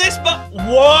 Oh, this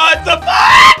what the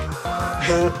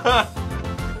fuck?!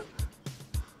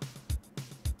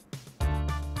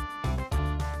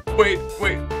 Wait.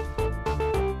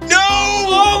 No!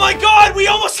 Oh my god, we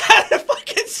almost had a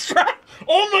fucking strike!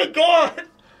 Oh my god!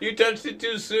 You touched it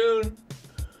too soon.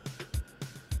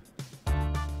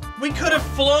 We could have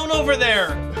flown over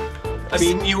there! I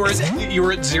mean, you were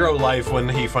at 0 life when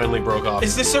he finally broke off.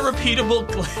 Is this a repeatable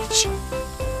glitch?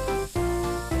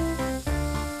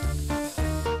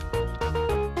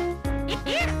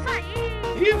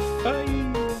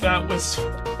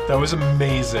 That was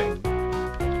amazing.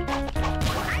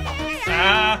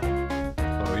 Ah!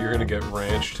 Oh, you're gonna get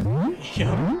ranched.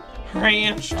 Yep.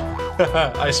 Ranched.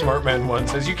 I Smartman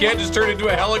once says you can't just turn into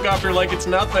a helicopter like it's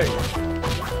nothing.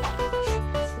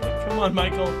 Come on,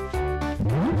 Michael.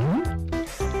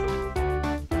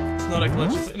 It's not a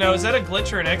glitch. Now, is that a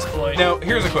glitch or an exploit? Now,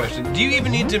 here's a question. Do you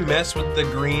even need to mess with the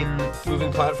green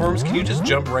moving platforms? Can you just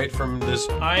jump right from this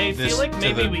I feel like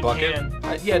maybe we bucket? can.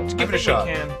 Yeah, give it a shot.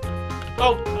 We can.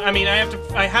 Oh, I mean, I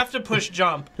have to push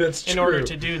jump in order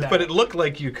to do that. But it looked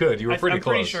like you could. You were pretty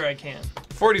close. I'm pretty sure I can.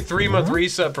 43-month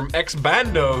resub from X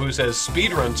Bando, who says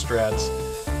speedrun strats.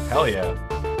 Hell yeah.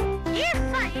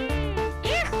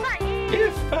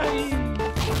 If I...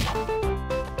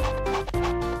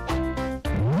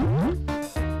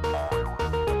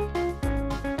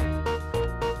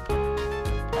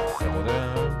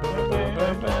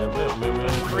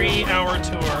 Three-hour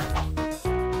tour.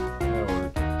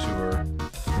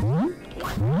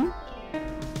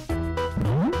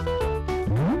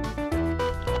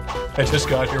 I just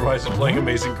got here. Why is it playing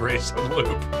Amazing Grace on loop?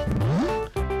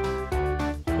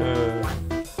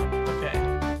 Okay.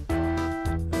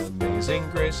 Amazing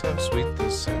Grace, how sweet the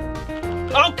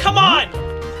sound. Oh, come on!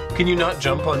 Can you not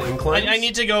jump on inclines? I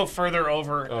need to go further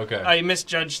over. Okay. I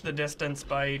misjudged the distance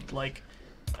by, like,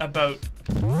 about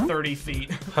 30 feet.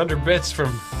 100 bits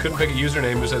from couldn't pick a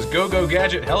username who says Go Go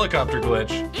Gadget helicopter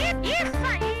glitch.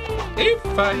 If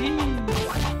I...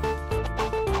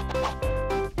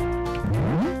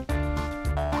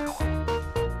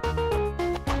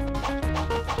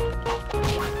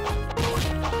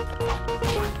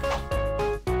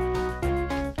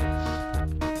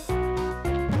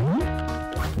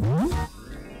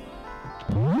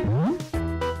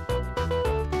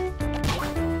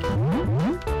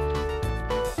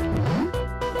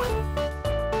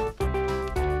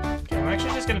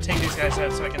 Take these guys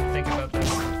out so I can think about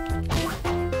this.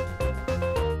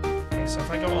 Okay, so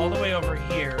if I go all the way over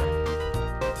here...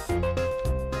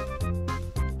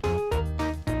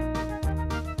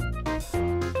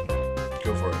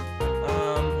 Go for it.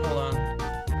 Hold on.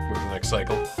 Move to the next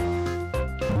cycle.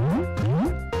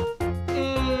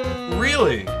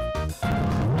 Really?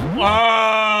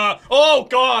 Oh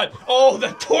god! Oh,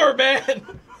 the poor man!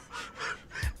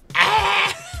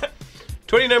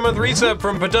 29-month resub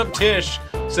from Badump Tish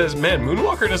says, man,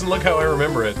 Moonwalker doesn't look how I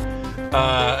remember it.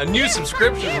 A new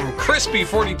subscription from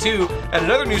Crispy42 and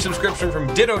another new subscription from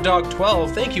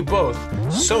DittoDog12. Thank you both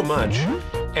so much.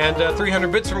 And 300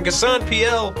 bits from Gassan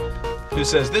PL, who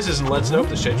says, this isn't Let's Nope,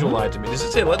 the schedule lied to me. Does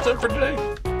it say Let's Nope for today?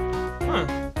 Huh.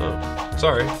 Oh,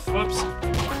 sorry. Whoops.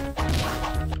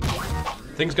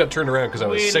 Things got turned around because I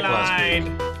was sick last week.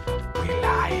 We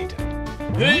lied.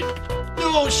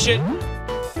 Oh, shit.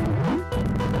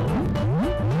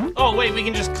 Oh, wait, we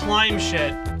can just climb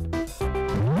shit.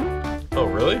 Oh,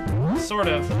 really? Sort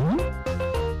of.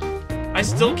 I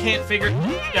still can't figure...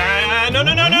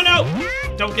 no!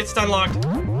 Don't get stun locked.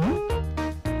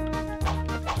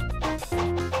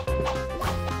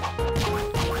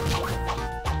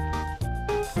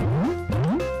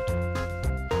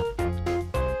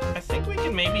 I think we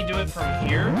can maybe do it from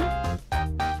here.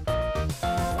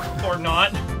 Or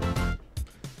not.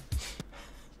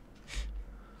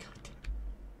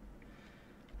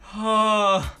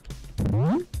 I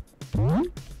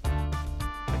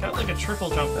got like a triple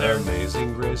jump there.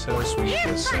 Amazing Grace, how sweet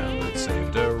the sound that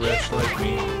saved a wretch like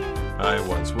me. I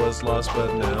once was lost,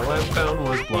 but now I'm found.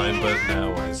 Was blind, but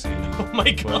now I see. Oh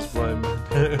my god. Was blind,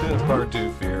 hard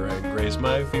to fear, and grace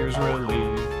my fears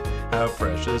relieve. How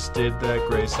precious did that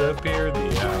grace appear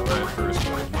the hour I first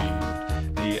believed.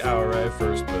 The hour I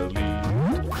first believed.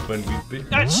 When we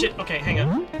Ah, shit. Okay, hang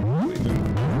on.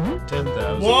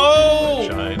 10,000 Whoa!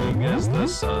 shining as the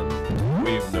sun.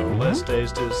 We've no less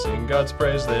days to sing God's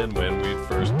praise than when we'd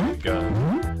first begun.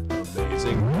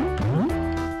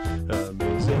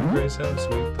 Amazing grace, how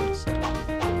sweet the sound.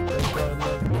 Thank God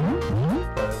loved me.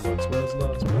 I once was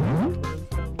lost, but now I'm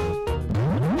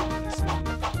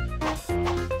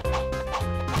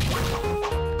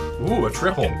found. Ooh, a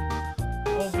triple.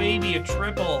 Oh baby, a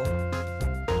triple.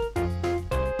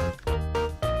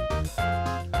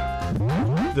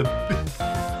 The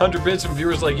 100 bits from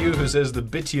viewers like you who says the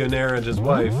Bitionaire and his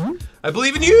wife. I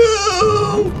believe in you!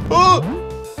 Oh!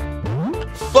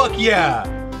 Fuck yeah!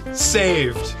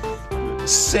 Saved.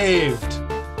 Saved.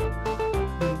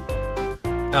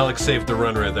 Alex saved the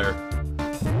run right there.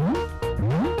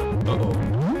 Uh-oh.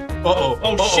 Uh-oh.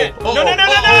 Oh shit. Uh-oh. No!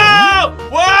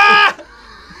 What?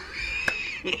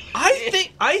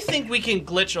 I think we can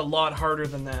glitch a lot harder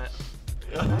than that.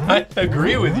 I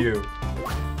agree with you.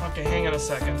 Okay, hang on a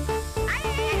second.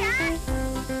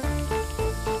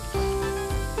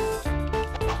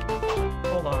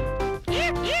 Hold on.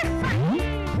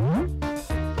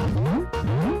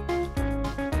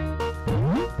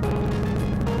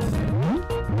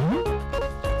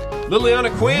 Liliana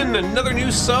Quinn, another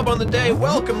new sub on the day.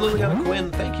 Welcome, Liliana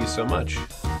Quinn. Thank you so much.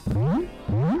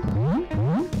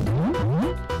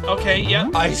 Okay, yeah.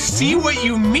 I see what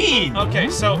you mean. Okay,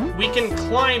 so we can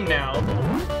climb now,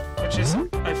 which is,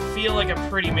 I feel like a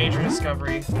pretty major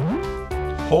discovery.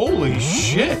 Holy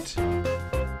shit.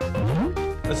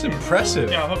 That's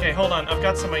impressive. Yeah, okay, hold on. I've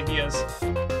got some ideas.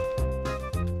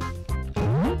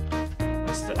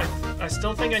 I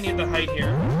still think I need the height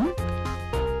here.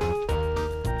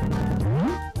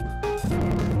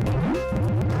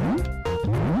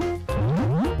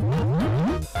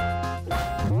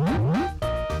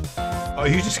 Oh,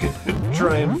 you just gonna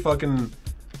try and fucking...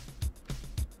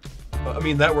 I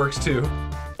mean, that works too.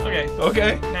 Okay.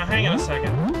 Okay. Now hang on a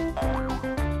second.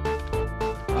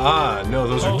 Ah, no,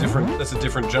 those are different. That's a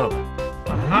different jump.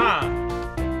 Aha!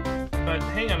 But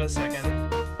hang on a second.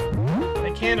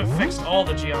 I can't have fixed all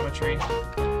the geometry.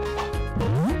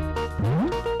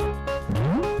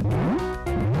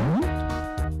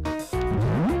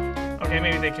 Okay,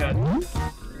 maybe they could.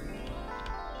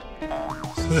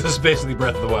 So this is basically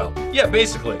Breath of the Wild. Yeah,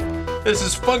 basically. This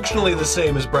is functionally the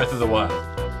same as Breath of the Wild.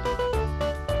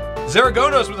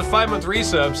 Zaragonos with a 5-month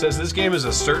resub says this game is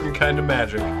a certain kind of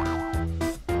magic.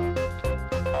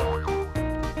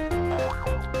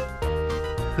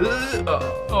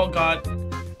 Oh god.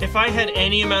 If I had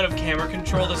any amount of camera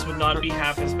control, this would not be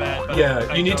half as bad. But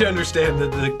Yeah, you need to understand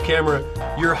that the camera,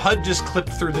 your HUD just clipped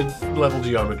through the level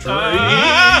geometry.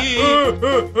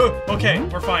 Okay,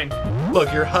 we're fine.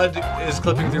 Look, your HUD is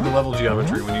clipping through the level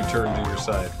geometry when you turn to your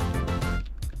side.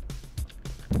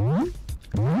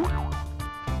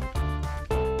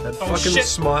 That fucking shit.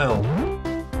 smile.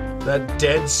 That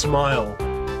dead smile.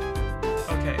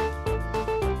 Okay.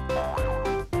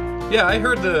 Yeah, I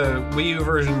heard the Wii U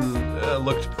version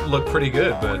looked pretty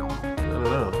good, but I don't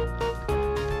know.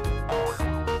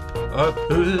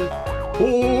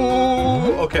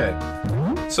 Oh, okay.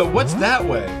 So what's that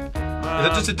way? Is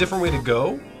that just a different way to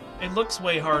go? It looks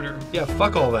way harder. Yeah,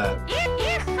 fuck all that.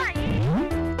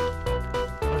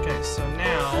 Okay, so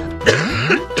now...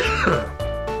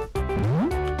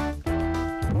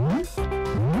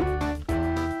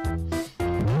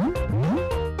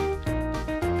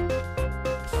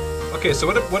 Okay, so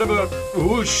what about...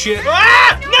 Ooh, shit.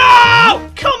 Ah! No!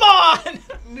 Come on!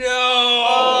 No!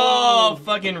 Oh,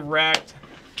 fucking wrecked.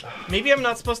 Maybe I'm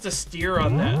not supposed to steer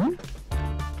on that.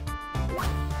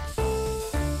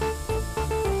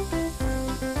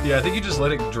 Yeah, I think you just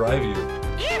let it drive you.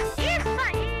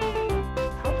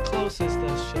 How close is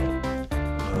this shit?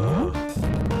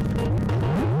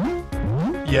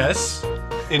 Yes.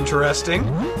 Interesting.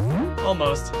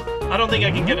 Almost. I don't think I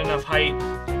can get enough height.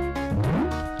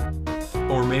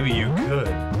 Or maybe you could.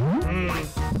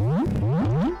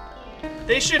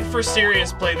 They should, for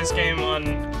serious, play this game on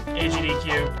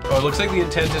AGDQ. Oh, it looks like the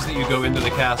intent is that you go into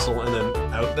the castle and then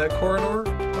out that corridor?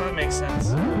 Oh, that makes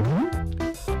sense.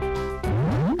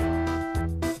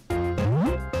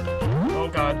 Oh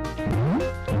god.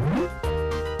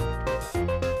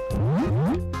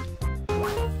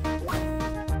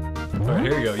 Alright,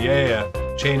 here you go. Yeah.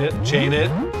 Chain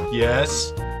it.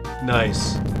 Yes.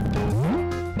 Nice.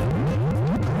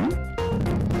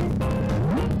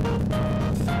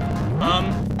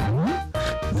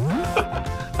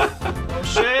 Oh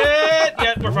shit!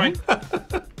 Yeah, we're fine.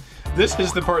 This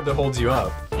is the part that holds you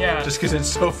up. Yeah. Just because it's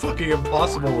so fucking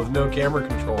impossible with no camera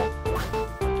control.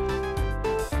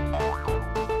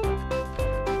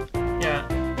 Yeah.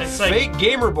 It's like... Fake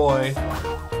Gamer Boy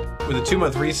with a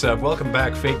 2-month resub. Welcome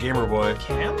back, Fake Gamer Boy.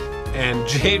 Cam? And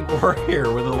Jade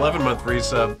Warrior with an 11-month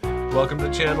resub. Welcome to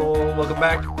the channel. Welcome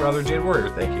back, rather, Jade Warrior.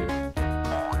 Thank you.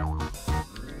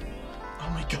 Oh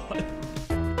my god.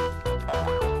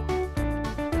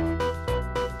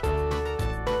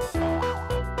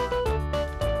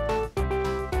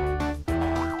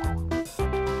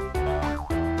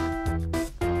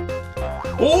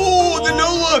 Oh, the no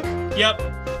look! Yep.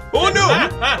 Oh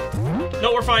no!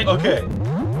 No, we're fine. Okay.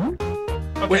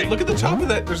 Okay. Wait, look at the top of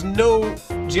that. There's no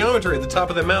geometry at the top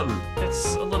of that mountain.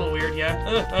 It's a little weird,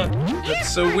 yeah.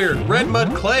 That's so weird. Red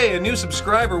Mud Clay, a new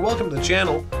subscriber. Welcome to the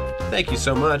channel. Thank you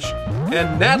so much.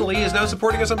 And Natalie is now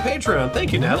supporting us on Patreon.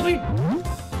 Thank you, Natalie.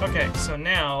 Okay, so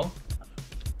now...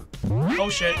 Oh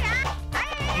shit.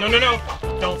 No, no, no!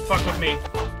 Don't fuck with me.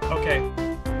 Okay.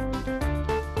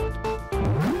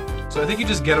 So I think you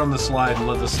just get on the slide and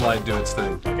let the slide do its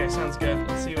thing. Okay, sounds good.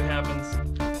 Let's see what happens.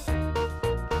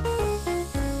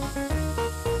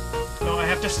 No, I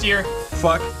have to steer.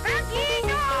 Fuck.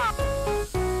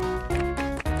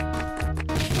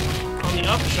 On the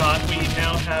upshot, we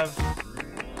now have...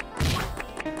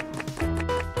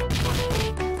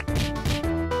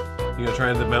 You gonna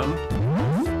try the mountain?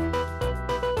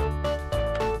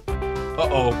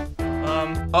 Uh-oh.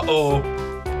 Uh-oh.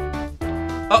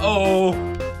 Uh-oh.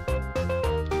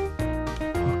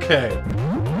 Okay.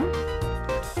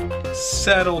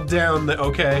 Settle down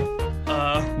okay.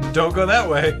 Don't go that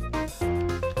way.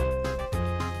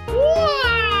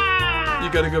 You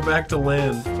gotta go back to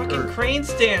land. Fucking crane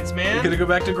stance, man. You're gonna go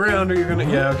back to ground, or you're gonna.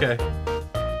 Yeah, okay.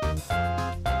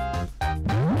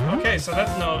 Okay, so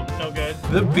that's no good.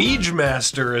 The Beach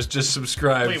Master has just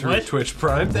subscribed through what? Twitch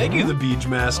Prime. Thank you, the Beach I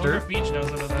Master. wonder if Beach knows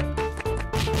about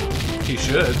that. He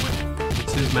should.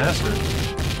 It's his master.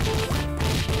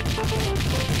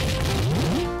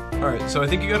 Alright, so I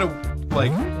think you gotta,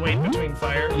 like... Wait between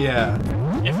fire? Yeah.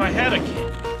 If I had a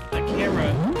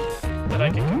camera that I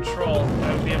could control,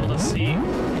 I would be able to see.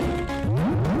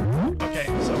 Okay,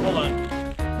 so hold on.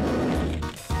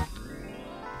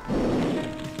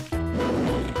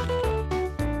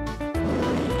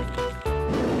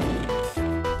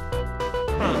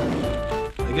 Huh.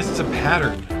 I guess it's a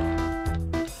pattern.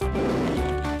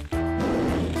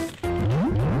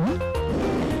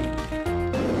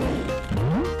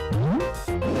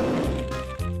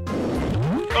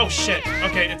 Oh shit.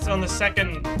 Okay, it's on the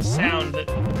second sound that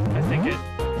I think it...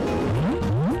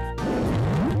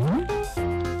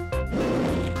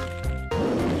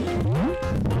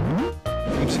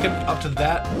 You just get up to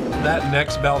that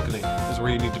next balcony is where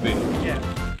you need to be. Yeah.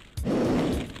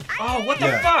 Oh, what the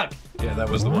Yeah. fuck? Yeah, that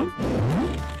was the one.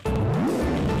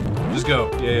 Just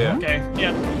go. Yeah. Okay,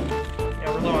 yeah.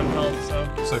 Yeah, we're low on health, so...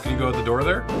 So can you go out the door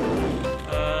there?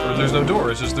 Or there's no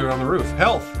door, it's just there on the roof.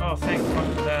 Health! Oh, thank fuck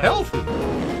for that. Healthy!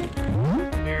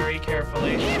 Very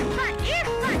carefully. Can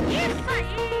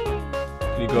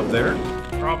you go up there?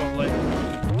 Probably.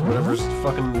 To whatever's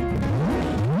fucking...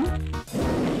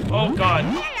 Oh god.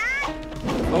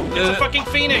 Oh, It's a fucking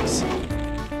phoenix!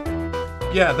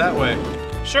 yeah, that way.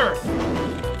 Sure.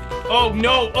 Oh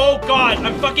no, oh god,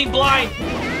 I'm fucking blind!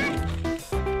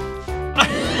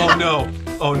 Oh no.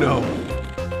 Oh no.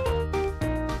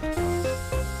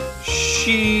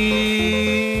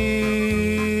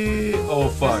 Oh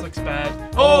fuck. This looks bad.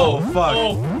 Oh fuck.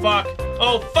 Oh fuck.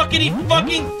 Oh fuckity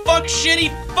fucking fuck shitty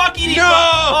fuckity No!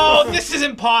 fuck. Oh, this is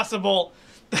impossible.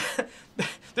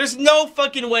 There's no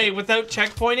fucking way without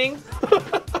checkpointing.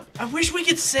 I wish we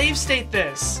could save state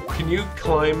this. Can you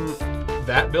climb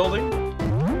that building?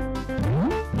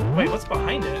 Wait, what's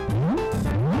behind it?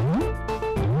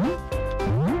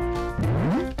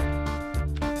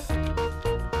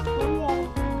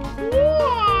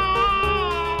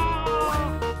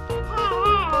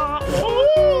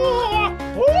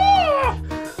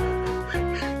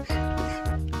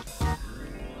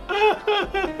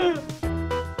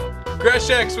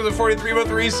 Greshx with a 43-month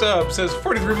resub says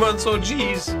 43 months, oh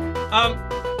geez.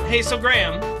 Hey, so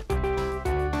Graham,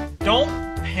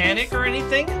 don't panic or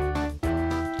anything,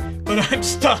 but I'm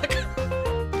stuck.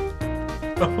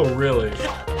 Oh really?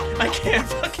 I can't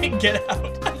fucking get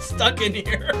out. I'm stuck in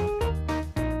here.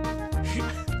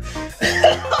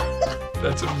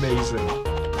 That's amazing.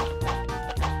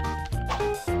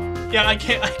 Yeah, I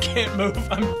can't move.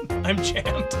 I'm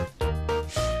jammed.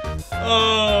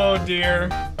 Oh dear.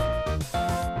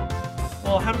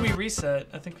 Well, how do we reset?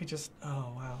 I think we just...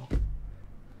 Oh, wow.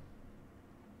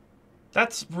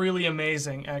 That's really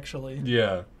amazing, actually.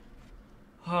 Yeah.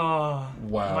 Oh,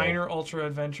 Wow. Minor Ultra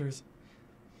Adventures.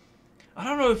 I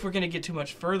don't know if we're going to get too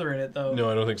much further in it, though. No,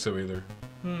 I don't think so either.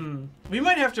 We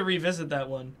might have to revisit that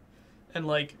one and,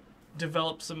 like,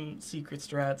 develop some secret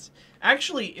strats.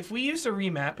 Actually, if we used a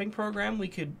remapping program, we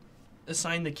could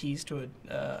assign the keys to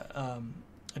a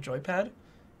joypad.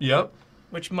 Yep.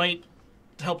 Which might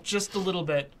help just a little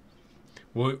bit.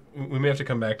 Well, we may have to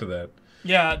come back to that.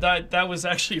 Yeah, that was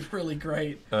actually really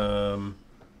great. All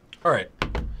right.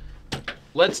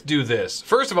 Let's do this.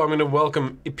 First of all, I'm going to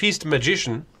welcome Episte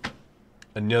Magician,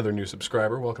 another new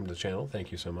subscriber. Welcome to the channel.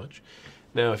 Thank you so much.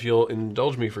 Now, if you'll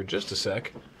indulge me for just a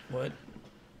sec. What?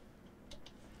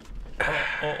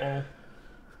 Uh-oh.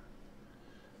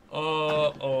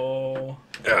 Uh-oh.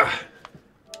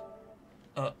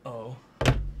 Uh-oh.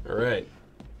 All right.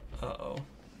 Uh-oh.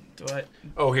 Do I...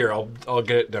 Oh, here. I'll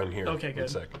get it down here. Okay, good. 1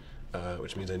 sec.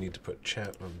 Which means I need to put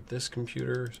chat on this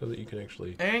computer so that you can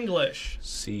actually... English.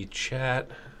 See chat.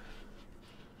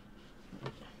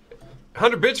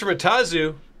 100 bits from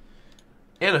Atazu.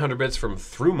 And 100 bits from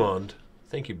Thrumond.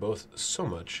 Thank you both so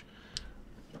much.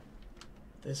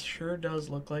 This sure does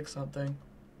look like something.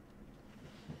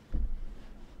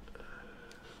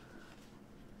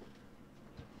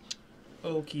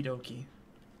 Okie dokie.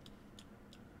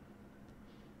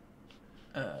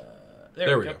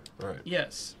 There we go. All right.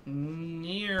 Yes.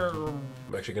 Near... I'm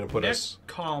actually going to put us...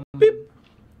 Neckcom. Beep.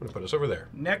 I'm going to put us over there.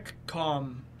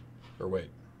 Neckcom. Or wait.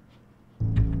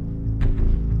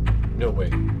 No,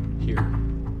 wait. Here.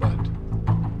 But...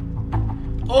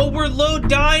 Oh, we're low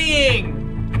dying!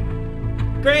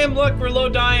 Graham, look, we're low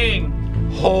dying.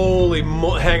 Holy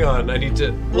mo... Hang on. I need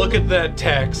to look at that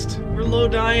text. We're low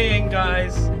dying,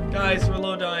 guys. Guys, we're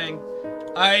low dying.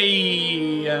 I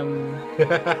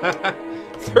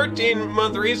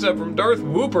 13-month resub from Darth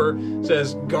Whooper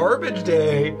says, garbage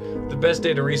day. The best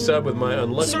day to resub with my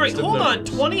unlucky. Sorry, hold on.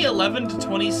 2011 to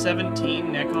 2017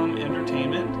 Necom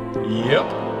Entertainment? Yep.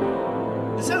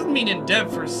 This hasn't been in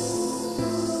dev for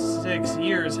 6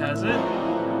 years, has it?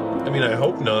 I mean, I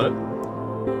hope not.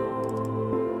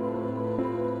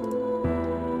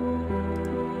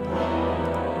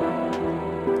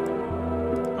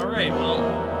 Alright, well...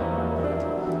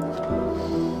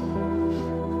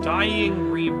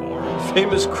 Dying Reborn.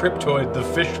 Famous cryptoid, the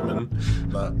Fishman.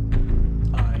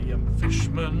 I am a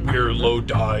fishman. We're low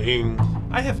dying.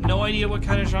 I have no idea what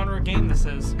kind of genre game this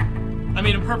is. I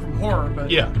mean, apart from horror, but...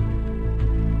 Yeah.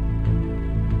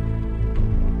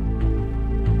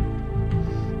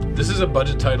 This is a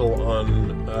budget title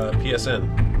on PSN.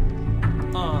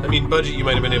 I mean, budget you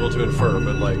might have been able to infer,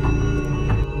 but like...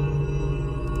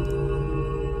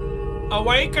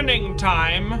 Awakening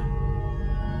time.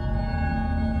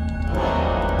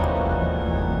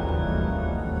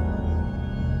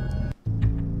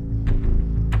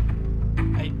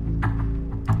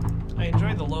 I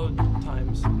enjoy the load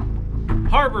times.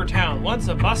 Harbor Town, once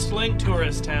a bustling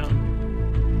tourist town.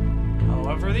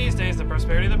 However, these days, the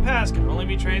prosperity of the past can only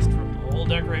be traced from old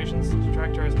decorations to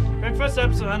attract tourists. Quick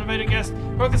footsteps of uninvited guests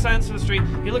broke the silence of the street.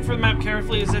 He looked for the map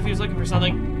carefully as if he was looking for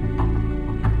something.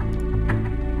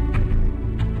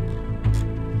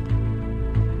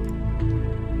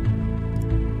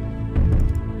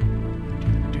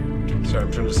 Sorry,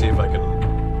 I'm trying to see if I can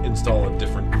install a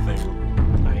different thing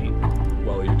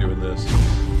while you're doing this.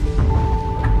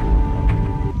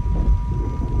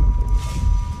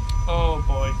 Oh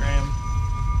boy, Graham.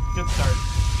 Good start.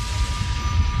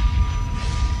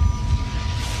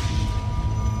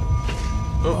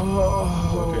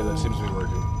 Oh, okay, that seems to be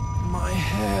working. My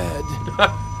head.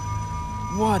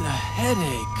 What a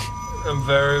headache. I'm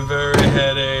very, very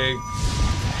headache.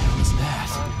 What was that?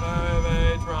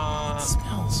 It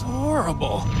smells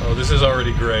horrible. Oh, this is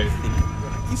already great.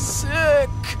 He's sick.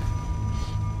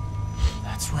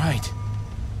 That's right.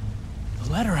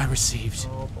 The letter I received.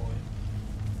 Oh boy.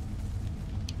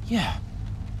 Yeah.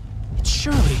 It's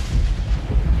Shirley.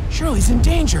 Shirley's in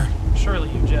danger. Surely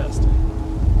you jest.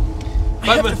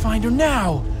 I have to find her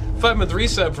now. 5-month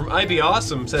resub from IB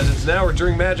Awesome says it's now or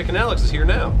during Magic and Alex is here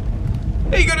now.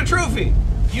 Hey, you got a trophy!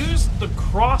 Use the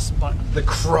cross button. The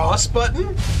cross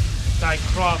button? Die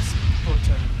cross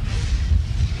button.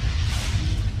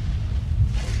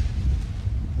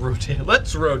 Rotate.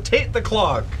 Let's rotate the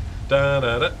clock. Da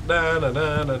da da da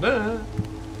da da da.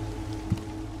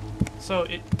 So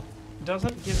it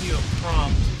doesn't give you a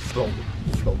prompt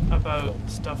about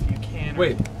stuff you can.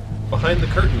 Wait, behind the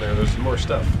curtain there's some more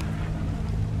stuff.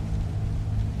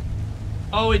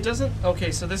 Oh, it doesn't.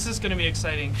 Okay, so this is going to be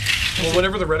exciting. Well,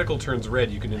 whenever the reticle turns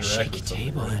red, you can interact Shake a with something.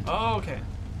 table and Oh, okay.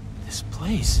 this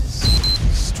place is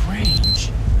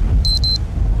strange.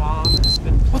 Bomb has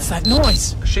been. What's that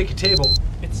noise? A shaky table.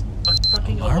 It's a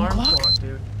fucking Alarm alarm clock? clock,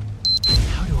 dude.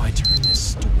 How do I turn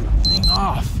this stupid thing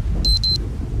off?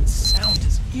 The sound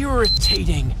is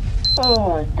irritating. Oh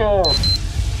my god.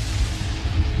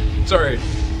 Sorry,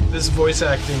 this voice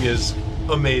acting is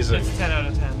amazing. It's 10 out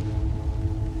of 10.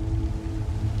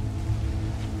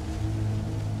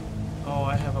 Oh,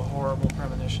 I have a horrible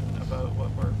premonition about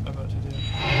what we're about to do.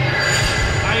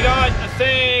 I got a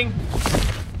thing!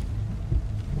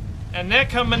 A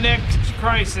necomanic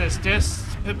crisis.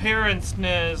 Disappearance.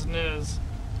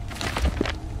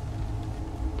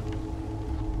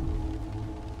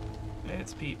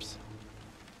 It's Peeps.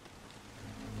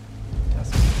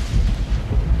 Testing.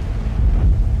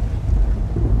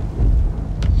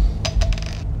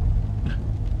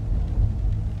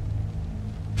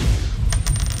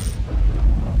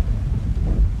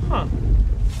 Huh.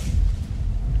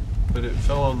 But it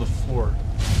fell on the floor.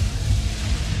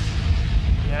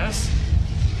 Yes?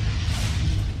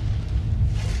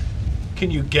 Can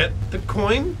you get the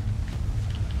coin?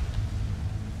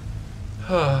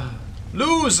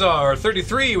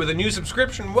 Luzar33 with a new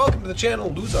subscription. Welcome to the channel,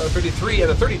 Luzar33,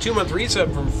 and a 32-month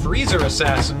resub from Freezer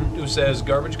Assassin, who says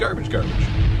garbage, garbage, garbage.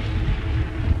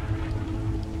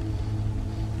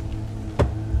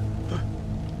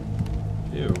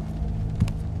 Ew.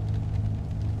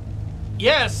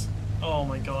 Yes! Oh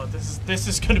my god, this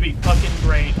is gonna be fucking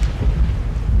great.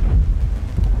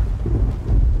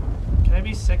 Can I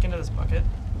be sick into this bucket?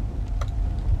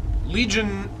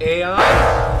 Legion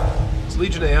AI? It's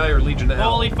Legion AI or Legion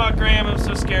L? Holy fuck, Graham, I'm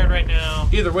so scared right now.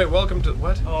 Either way, welcome to...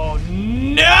 What? Oh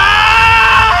no!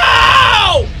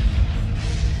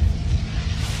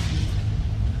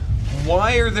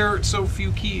 Why are there so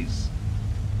few keys?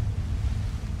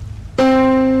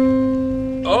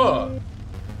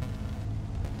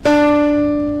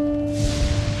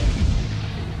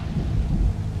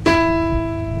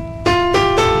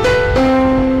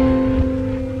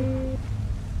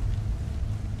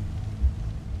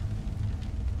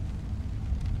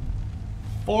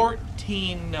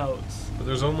 14 notes. But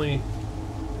there's only...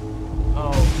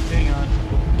 Oh, hang on.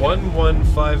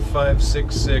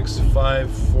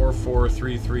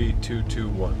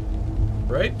 11556654433221.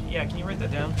 Right? Yeah, can you write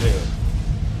that down? Yeah.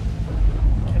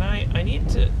 Can I need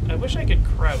to... I wish I could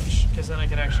crouch, because then I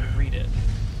could actually read it.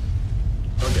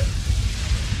 Okay.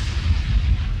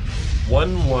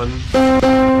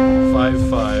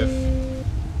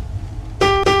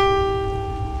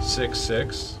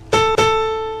 115566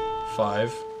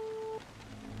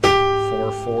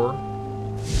 544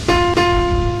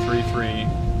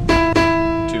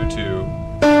 332221.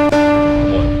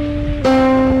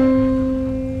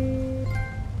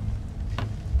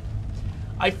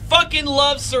 I fucking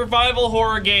love survival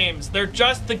horror games. They're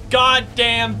just the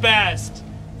goddamn best.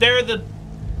 They're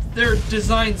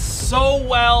designed so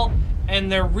well,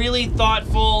 and they're really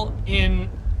thoughtful in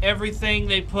everything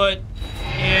they put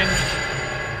in,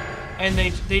 and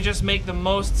they just make the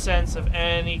most sense of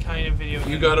any kind of video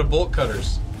game. You got a bolt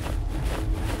cutters.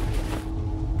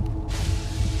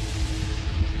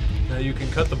 Now you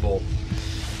can cut the bolt.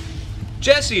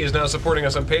 Jesse is now supporting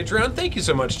us on Patreon. Thank you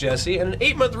so much, Jesse. And an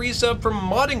 8-month resub from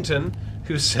Moddington,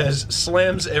 who says,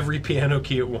 slams every piano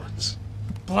key at once.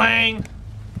 Blang!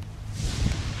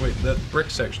 Wait, that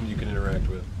brick section you can interact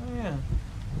with. Oh, yeah.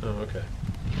 Oh, okay.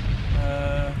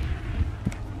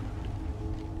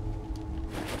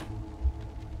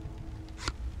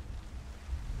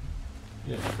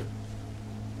 Yeah.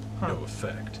 Huh. No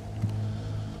effect.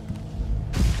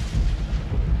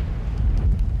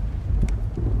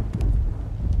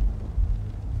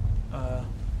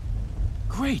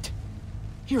 Great.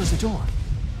 Here's a door.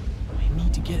 I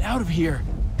need to get out of here.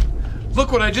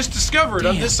 Look what I just discovered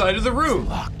on this side of the room. It's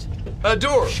locked. A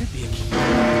door. Should be a key.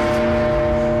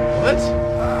 What?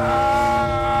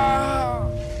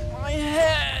 My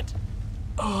head.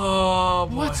 Oh,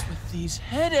 boy. What's with these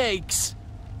headaches?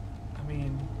 I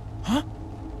mean... Huh?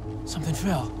 Something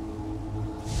fell.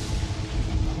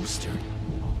 Poster.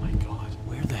 Oh my god.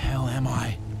 Where the hell am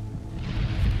I?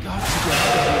 Got to get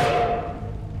out of here.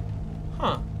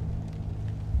 Huh.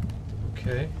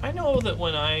 Okay. I know that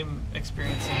when I'm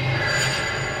experiencing the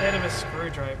head of a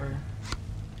screwdriver...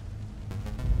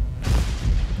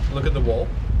 Look at the wall.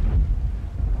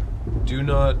 Do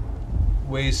not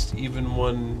waste even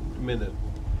 1 minute.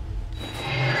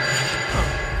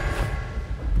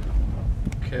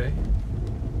 Okay.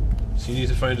 So you need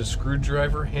to find a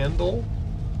screwdriver handle.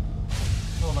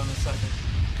 Hold on a second.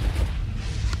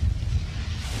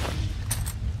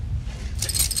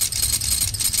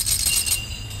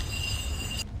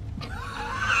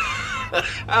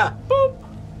 Boop!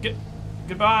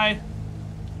 Goodbye.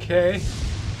 Okay.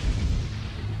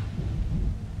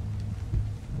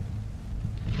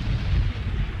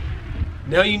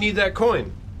 Now you need that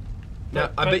coin.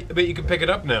 Now, I bet you can pick it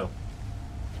up now.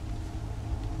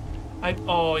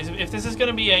 If this is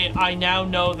gonna be a, I now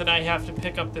know that I have to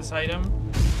pick up this item.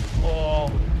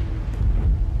 Oh.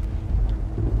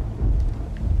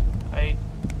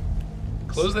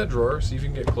 Close that drawer, see if you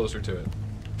can get closer to it.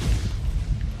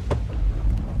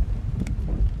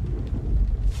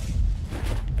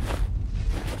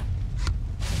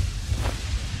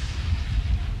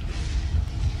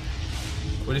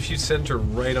 What if you center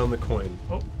right on the coin?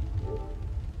 Oh.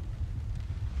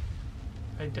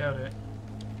 I doubt it.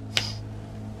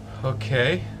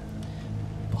 Okay.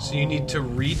 So you need to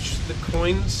reach the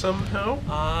coin somehow?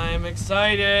 I'm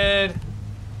excited.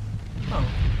 Oh.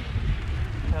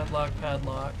 Padlock,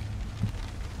 padlock.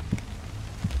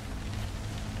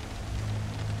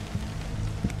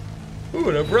 Ooh,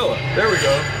 an umbrella. There we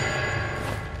go.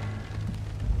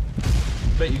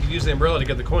 Bet you could use the umbrella to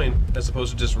get the coin, as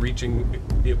opposed to just reaching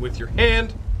it with your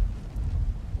hand.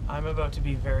 I'm about to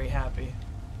be very happy.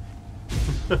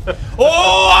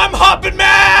 Oh, I'm hopping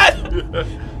mad!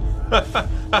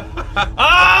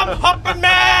 I'm hopping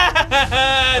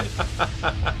mad!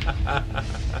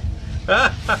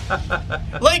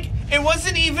 Like, it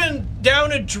wasn't even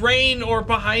down a drain or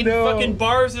behind fucking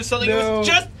bars or something. No. It was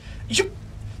just...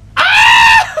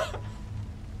 Ah!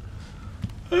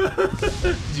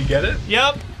 Did you get it?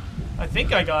 Yep. I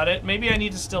think I got it. Maybe I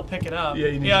need to still pick it up. Yeah,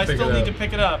 you need to pick it up. I still need to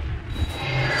pick it up.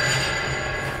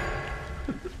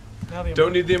 Now the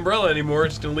Don't need the umbrella anymore.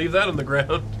 Just gonna leave that on the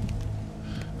ground.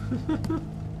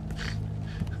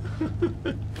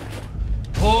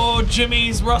 Oh,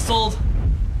 Jimmy's rustled.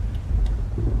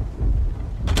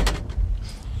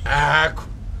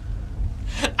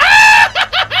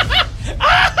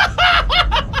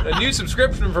 A new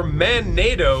subscription from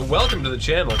Manado. Welcome to the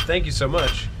channel. Thank you so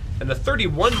much. And a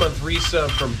 31-month resub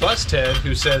from Busthead,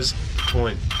 who says,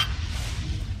 coin.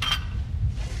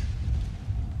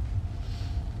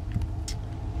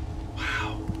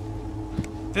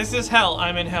 This is hell.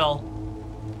 I'm in hell.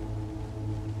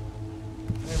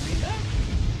 Can I read that?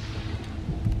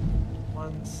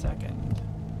 1 second.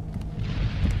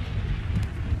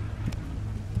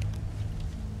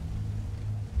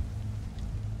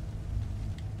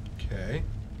 Okay.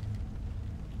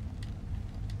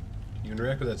 You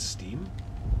interact with that steam?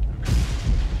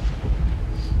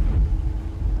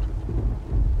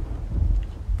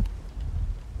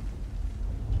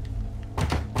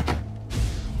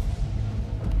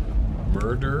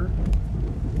 Murder.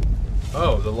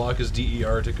 Oh, the lock is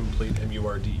DER to complete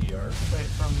MURDER. Wait,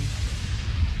 from...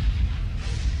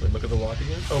 Wait, look at the lock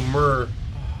again. Oh, mur.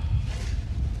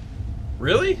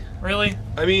 Really? Really?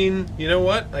 I mean, you know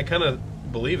what? I kind of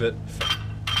believe it.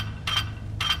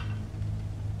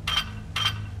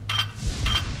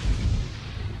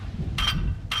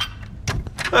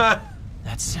 That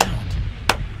sound.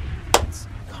 It's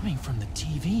coming from the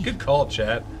TV. Good call,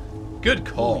 chat. Good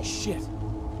call. Holy shit.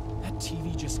 That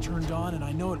TV just turned on and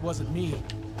I know it wasn't me.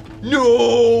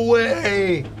 No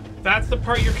way! That's the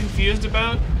part you're confused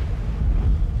about?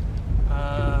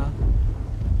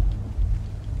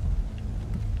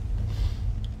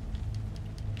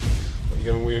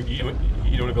 You don't want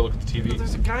to go look at the TV?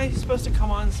 There's a guy who's supposed to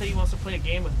come on and say he wants to play a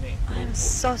game with me. I'm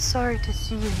so sorry to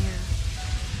see you here.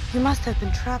 You must have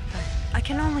been trapped by it. I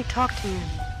can only talk to you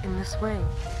in this way,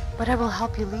 but I will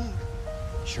help you leave.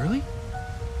 Shirley?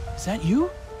 Is that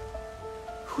you?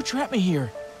 Who trapped me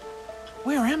here?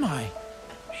 Where am I?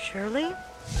 Shirley?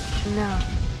 No,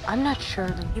 I'm not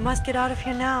Shirley. You must get out of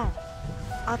here now.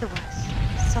 Otherwise,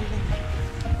 something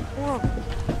horrible.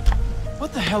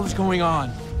 What the hell is going on?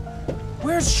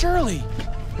 Where's Shirley?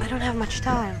 I don't have much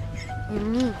time. You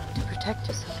need to protect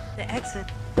yourself. The exit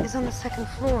is on the 2nd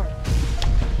floor.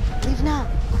 Leave now,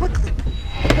 quickly.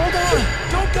 Hold on!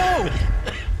 Don't go!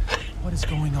 What is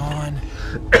going on?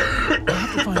 I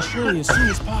have to find Shirley as soon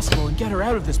as possible and get her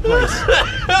out of this place.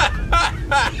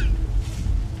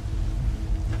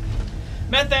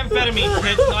 Methamphetamine,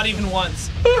 kid, not even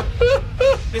once.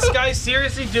 This guy's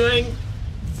seriously doing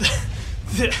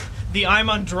the I'm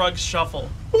on drugs shuffle.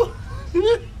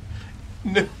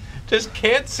 No, just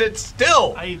can't sit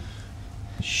still.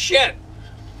 Shit.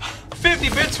 50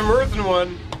 bits from Earth and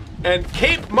One and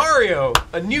Cape Mario,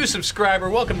 a new subscriber.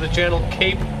 Welcome to the channel,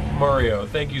 Cape Mario.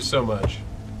 Thank you so much.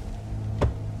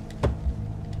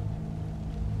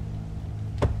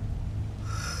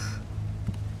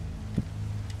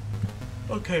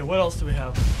 Okay, what else do we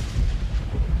have?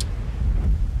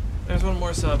 There's one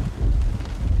more sub.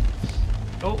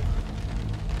 Oh.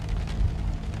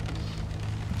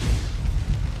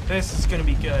 This is gonna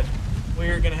be good.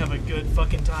 We're gonna have a good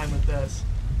fucking time with this.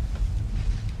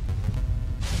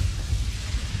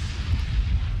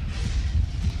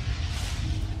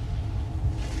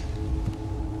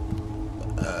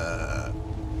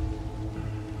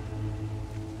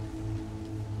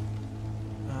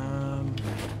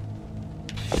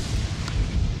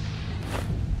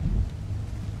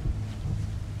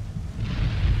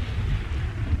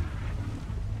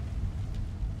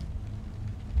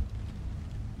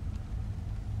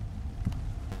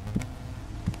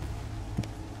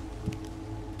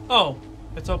 Oh,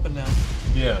 it's open now.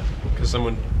 Yeah, because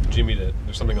someone jimmied it.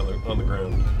 There's something on the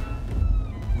ground.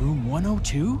 Room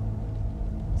 102?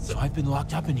 So I've been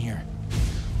locked up in here.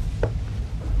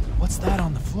 What's that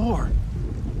on the floor?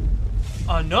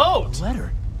 A note! A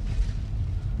letter?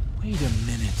 Wait a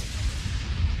minute.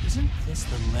 Isn't this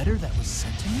the letter that was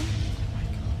sent to me? Oh my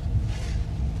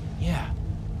God. Yeah.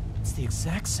 It's the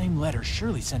exact same letter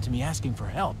Shirley sent to me asking for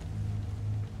help.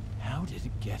 How did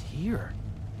it get here?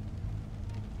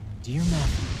 Dear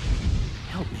Matthew,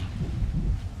 help me.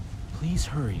 Please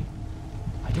hurry.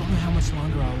 I don't know how much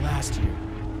longer I'll last here.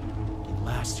 In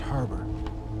Last Harbor.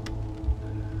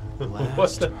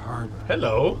 Last Harbor.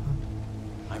 Hello.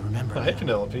 I remember Hi, now.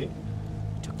 Penelope.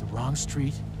 I took the wrong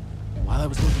street while I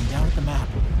was looking down at the map.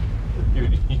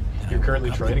 You're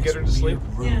currently trying to get her to sleep?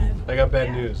 Yeah. I got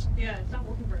bad news. Yeah, it's not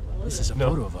working very well. This is a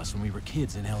photo of us when we were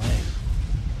kids in LA.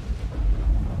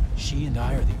 She and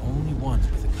I are the only ones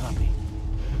with a copy.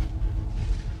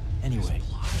 Anyway,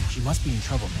 she must be in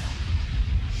trouble now.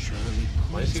 Shirley,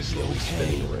 Why is he please be slowly okay.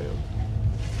 spinning around?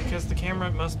 Because the camera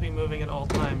must be moving at all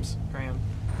times, Graham.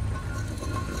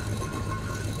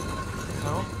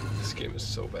 No? This game is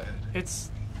so bad.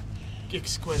 It's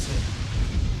exquisite.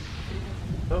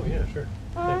 Oh yeah, sure.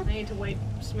 I need to wipe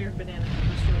smeared banana.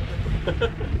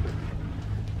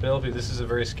 Penelope, this is a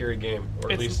very scary game,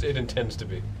 or at least it intends to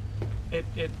be. It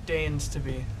deigns to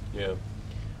be. Yeah.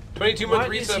 22-month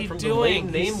What is resub he from doing? the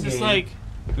Lame Name He's just Game, like...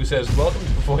 who says, "Welcome to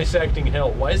voice acting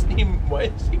hell." Why is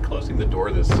he closing the door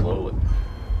this slowly?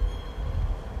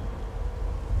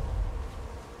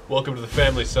 Welcome to the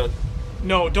family, son.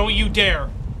 No, don't you dare.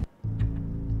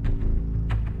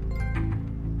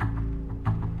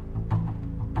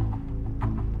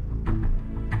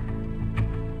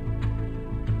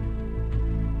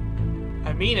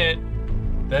 I mean it.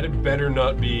 That had better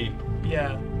not be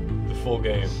Yeah. the full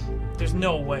game. There's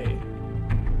no way.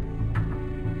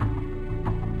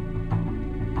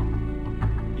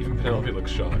 Even Penelope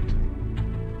looks shocked.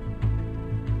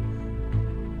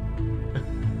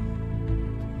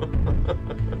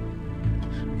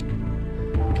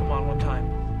 Come on, one time.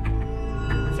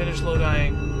 Finish low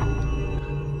dying.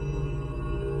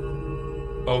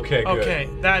 Okay, good. Okay,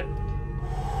 that.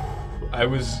 I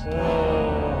was...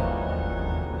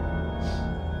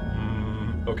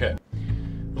 okay.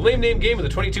 The lame name game with a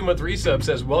 22-month resub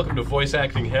says, welcome to voice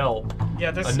acting hell.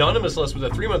 Yeah, this. Anonymous List with a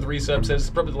 3-month resub says, it's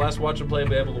probably the last Watch and Play I'll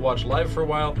be able to watch live for a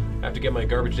while. I have to get my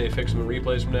garbage day fixed and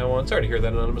replays from now on. Sorry to hear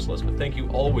that, Anonymous List, but thank you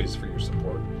always for your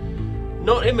support.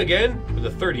 Not him again with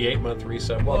a 38-month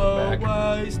resub. Welcome back.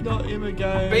 Why not him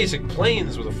again? Basic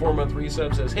Planes with a 4-month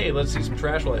resub says, hey, let's see some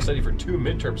trash while I study for 2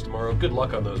 midterms tomorrow. Good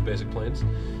luck on those, Basic Planes.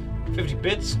 50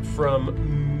 bits from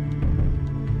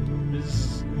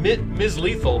Ms.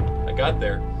 Lethal. I got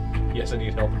there. Yes, I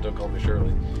need help, and don't call me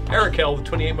Shirley. Erikel with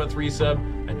 28-month resub,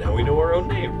 and now we know our own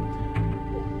name.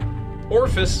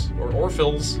 Orphis, or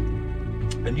Orphils,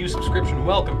 a new subscription.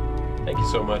 Welcome. Thank you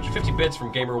so much. 50 bits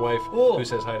from Gamer Wife, who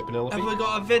says hi to Penelope. Have we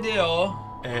got a video?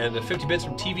 And 50 bits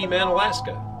from TV Man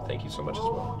Alaska. Thank you so much as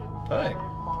well. Hi.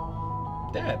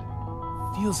 Dad.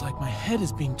 Feels like my head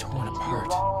is being torn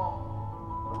apart.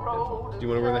 Headphones. Do you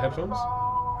want to wear the headphones?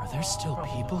 Are there still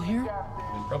people here?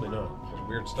 I mean, probably not. There's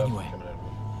weird stuff Anyway. coming out of them.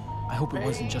 I hope it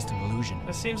wasn't just an illusion.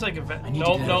 This seems like a. I need to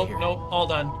Nope, get out of nope, here. nope. All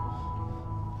done.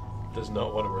 Does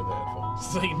not want to wear the headphones.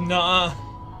 It's like nah.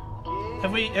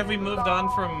 Have we moved on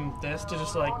from this to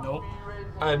just like nope?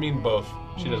 I mean both.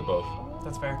 She does both.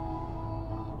 That's fair.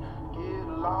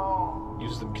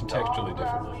 Uses them contextually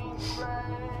differently.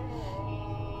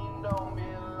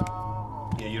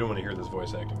 Yeah, you don't want to hear this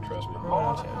voice acting, trust me.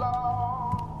 Oh,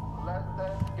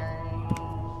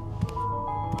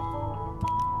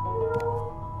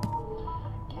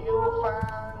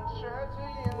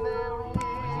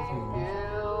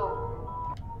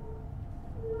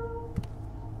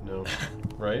 No.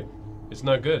 Right? It's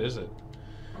not good, is it?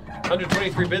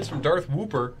 123 bits from Darth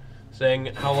Whooper saying,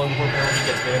 how long before Penelope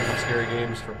gets banned from scary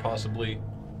games for possibly...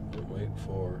 Wait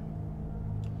for...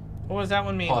 What does that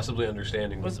one mean? Possibly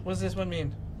understanding. What's this one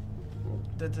mean?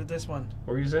 This one.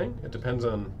 What were you saying? It depends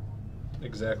on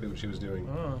exactly what she was doing.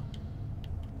 Oh.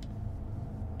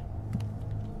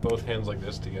 Both hands like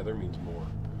this together means more.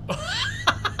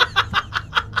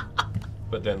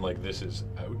 But then like this is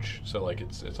ouch, so like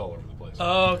it's all over the place.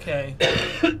 Okay.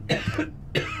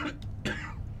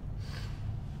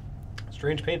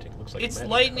 Strange painting. Looks like It's magic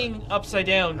lightning cards. upside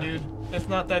down, dude. It's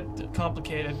not that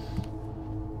complicated.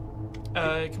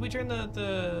 Can we turn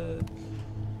the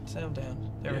sound down?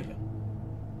 There we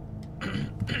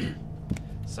go.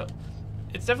 So,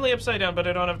 it's definitely upside down, but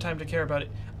I don't have time to care about it.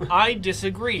 I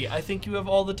disagree. I think you have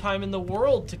all the time in the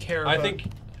world to care about.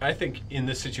 I think in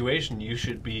this situation you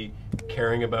should be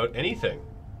caring about anything.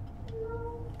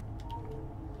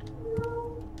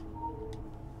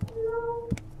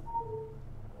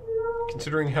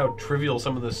 Considering how trivial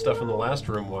some of the stuff in the last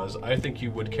room was, I think you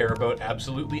would care about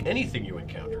absolutely anything you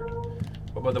encountered.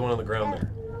 What about the one on the ground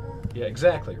there? Yeah,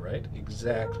 exactly, right?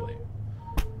 Exactly.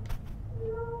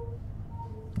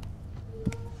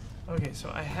 Okay,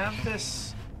 so I have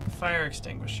this fire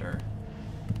extinguisher,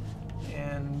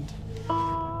 and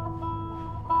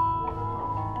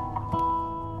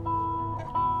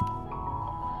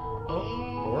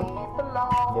More?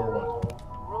 More what?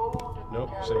 Nope,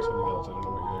 you're saying something else. I don't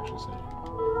know what you're actually saying.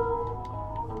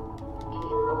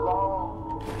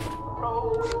 Oh,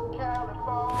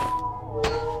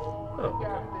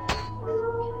 okay.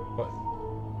 What?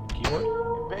 Keyboard?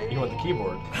 You want the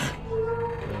keyboard?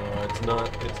 No, it's not.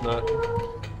 It's not.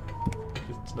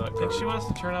 It's not I think garbage. she wants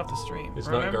to turn off the stream. It's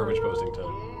not garbage posting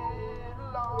time.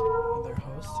 Are there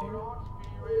hosts here?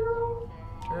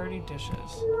 Dirty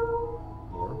dishes.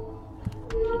 More?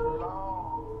 Keyboard.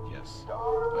 Yes.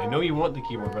 I know you want the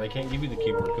keyboard, but I can't give you the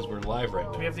keyboard because we're live right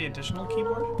now. Do we have the additional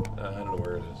keyboard? I don't know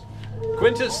where it is.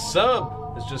 Quintus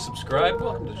Sub has just subscribed.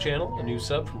 Welcome to the channel. A new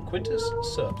sub from Quintus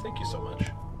Sub. Thank you so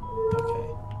much. Okay.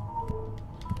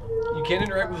 You can't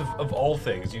interact with, of all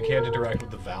things, you can't interact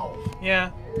with the valve.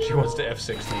 Yeah. She wants to F6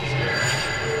 this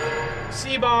game.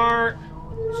 C-bar!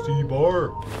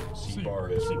 C-bar. C-bar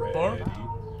is C-bar? ready.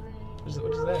 What is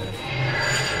that?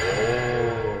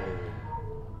 Oh.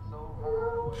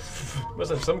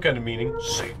 Must have some kind of meaning.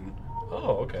 Satan.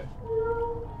 Oh, okay.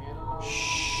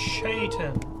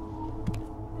 Chayton.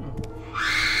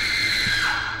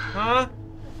 Huh?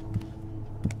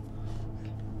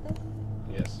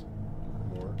 Yes.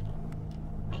 More.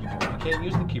 You can't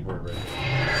use the keyboard right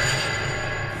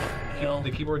now.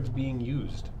 The keyboard's being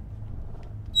used.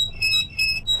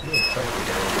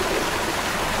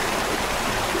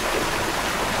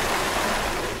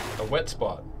 A wet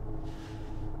spot.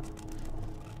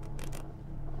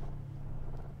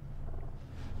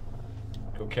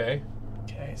 Okay.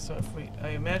 Okay, so if I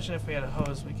imagine if we had a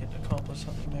hose, we could accomplish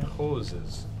something there.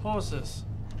 Hoses. Hoses.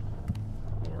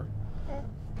 More.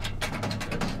 Put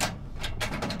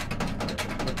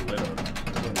the lid on.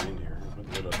 There's nothing in here. Put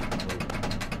the lid on.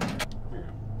 Here you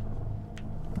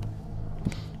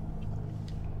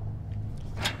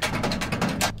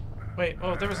go. Wait,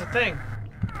 oh, there was a thing.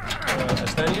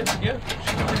 Estania? Yeah,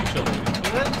 she's a pretty chill lady.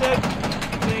 Was that dead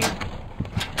thing?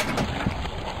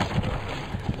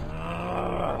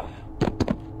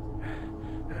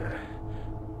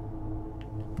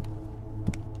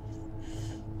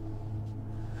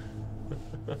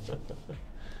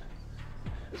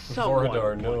 Someone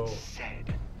Voradar, no. once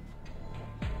said,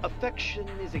 affection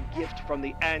is a gift from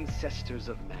the ancestors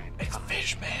of mankind. It's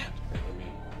Fish Man.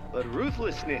 But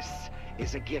ruthlessness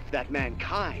is a gift that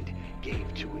mankind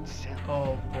gave to itself.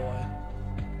 Oh boy.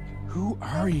 Who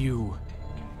are you?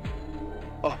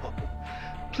 Oh,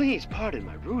 please pardon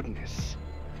my rudeness.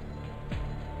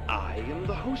 I am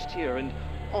the host here, and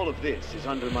all of this is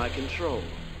under my control.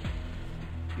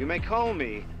 You may call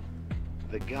me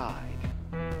the guide.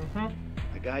 Mm-hmm.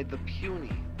 I guide the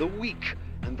puny, the weak,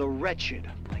 and the wretched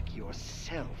like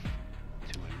yourself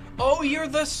to a... Oh, you're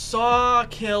the Saw Are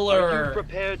Killer. you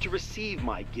prepared to receive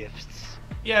my gifts?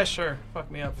 Yeah, sure. Fuck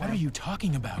me up. What are you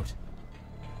talking about?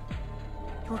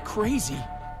 You're crazy.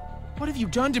 What have you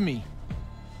done to me?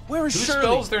 Where is Who Shirley?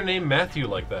 spells their name Matthew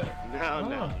like that?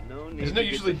 No need. Isn't to it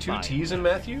get usually two defiant. T's in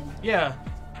Matthew? Yeah.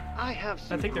 I have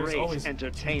some think there's great always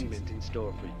entertainment in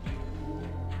store for you.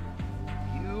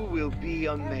 You will be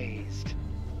amazed.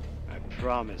 I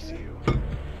promise you.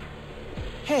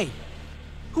 Hey,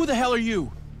 who the hell are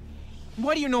you?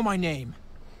 Why do you know my name?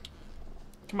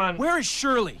 Come on. Where is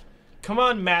Shirley? Come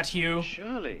on, Matthew.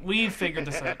 Surely. We figured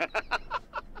this out.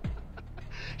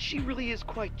 She really is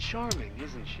quite charming,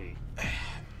 isn't she?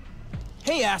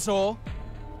 Hey, asshole!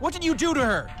 What did you do to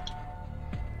her?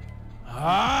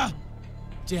 Ah!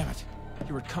 Damn it.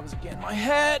 Here it comes again. My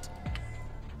head!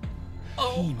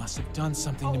 Oh. He must have done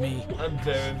something to me. I'm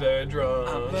very, very drunk.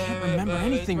 I can't remember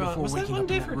anything before Was that waking one up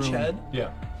day in for that room. Ched?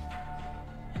 Yeah.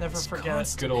 Never This forget.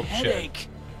 constant Good old Ched. headache.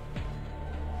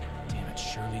 Damn it,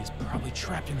 Shirley is probably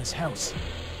trapped in this house.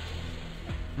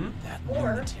 That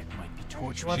lunatic might be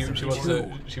torturing She me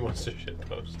wants too. to shit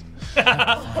post.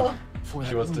 Before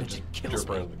She that wants to lunatic just kills derp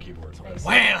me. around the keyboard.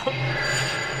 Wham!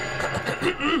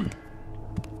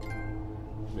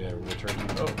 Yeah, return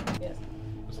to... Oh. Yes.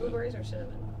 What's that? Blueberries or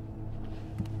cinnamon?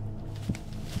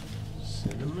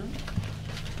 Cinnamon?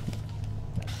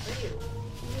 For you.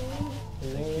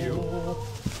 Thank you.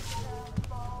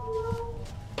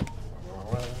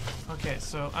 Okay,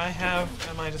 so I have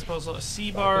at my disposal a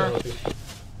C-bar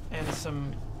and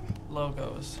some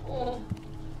logos. Oh.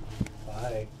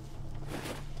 Bye.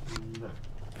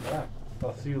 Ah,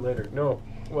 I'll see you later. No.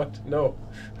 What? No.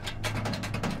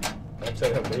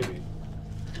 Upside down baby.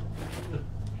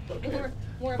 Okay.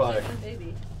 More Bye. upset than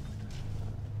baby.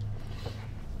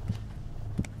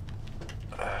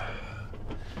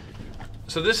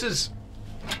 So this is...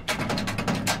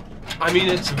 I mean,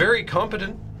 it's very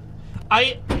competent.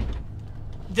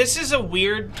 This is a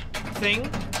weird thing,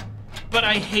 but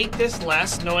I hate this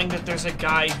less knowing that there's a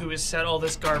guy who has set all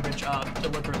this garbage up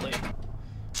deliberately.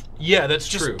 Yeah, that's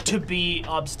Just true. to be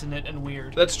obstinate and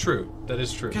weird. That's true. That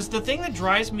is true. Because the thing that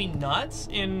drives me nuts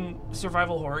in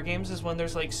survival horror games is when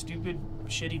there's like stupid,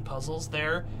 shitty puzzles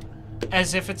there,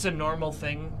 as if it's a normal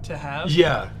thing to have.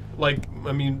 Yeah. Like,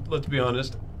 I mean, let's be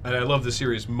honest. And I love the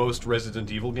series most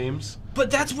Resident Evil games.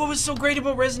 But that's what was so great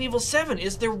about Resident Evil 7,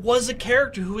 is there was a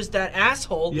character who was that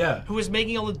asshole who was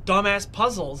making all the dumbass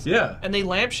puzzles. Yeah. And they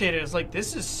lampshaded it. It's like,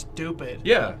 this is stupid.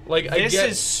 Yeah. Like, This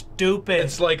is stupid.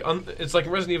 It's like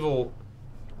Resident Evil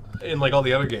in like all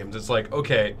the other games. It's like,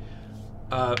 okay,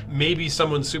 maybe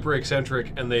someone's super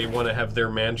eccentric and they want to have their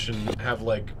mansion have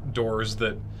like doors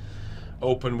that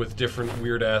open with different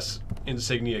weird ass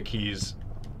insignia keys,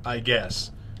 I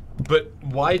guess. But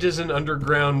why does an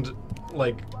underground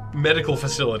like medical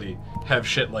facility have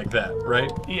shit like that,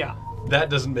 right? Yeah. That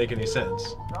doesn't make any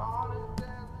sense.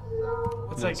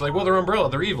 It's like, well, they're Umbrella,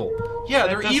 they're evil. Yeah,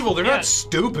 they're evil, they're not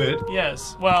stupid.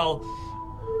 Yes, well...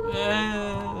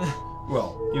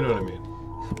 Well, you know what I mean.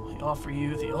 I offer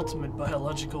you the ultimate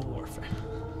biological warfare.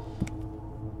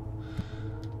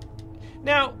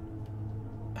 Now,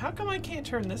 how come I can't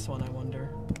turn this one, I wonder?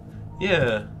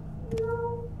 Yeah.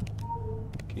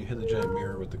 Can you hit the giant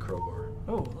mirror with the crowbar?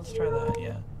 Oh, let's try that,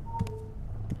 yeah.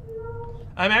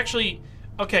 I'm actually...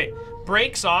 Okay,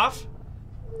 breaks off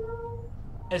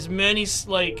as many,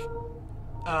 like,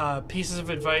 pieces of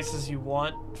advice as you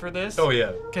want for this. Oh,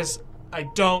 yeah. Because I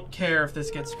don't care if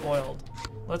this gets spoiled.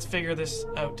 Let's figure this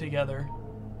out together.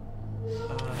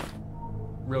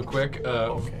 Real quick,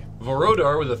 okay.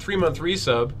 Vorodar with a 3-month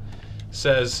resub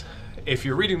says, if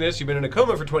you're reading this, you've been in a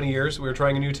coma for 20 years. We're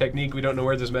trying a new technique. We don't know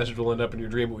where this message will end up in your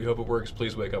dream, but we hope it works.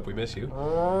 Please wake up. We miss you.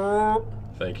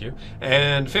 Thank you.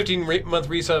 And 15-month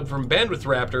resub from Bandwidth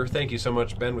Raptor. Thank you so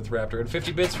much, Bandwidth Raptor. And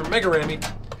 50 bits from Mega Rami.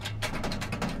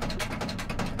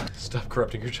 Stop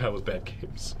corrupting your child with bad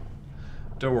games.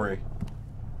 Don't worry.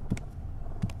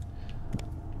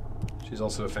 She's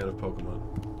also a fan of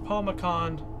Pokemon. Paul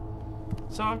McCon.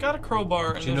 So I've got a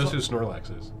crowbar. And She knows who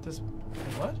Snorlax is. This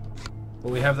what?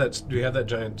 Well, we have that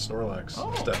giant Snorlax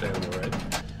stuffed animal,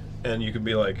 right? And you can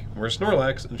be like, "Where's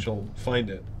Snorlax?" and she'll find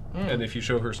it. And if you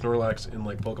show her Snorlax in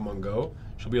like Pokemon Go,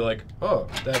 she'll be like, "Oh,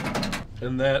 that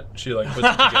and that." She like puts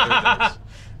it together.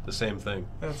 It's the same thing.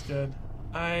 That's good.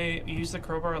 I use the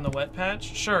crowbar on the wet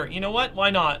patch. Sure. You know what? Why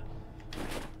not?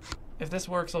 If this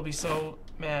works, I'll be so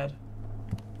mad.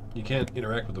 You can't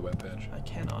interact with the wet patch. I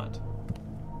cannot.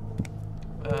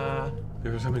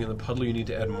 There's something in the puddle. You need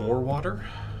to add more water.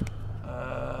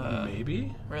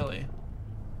 Maybe. Really?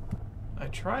 I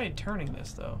tried turning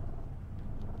this though.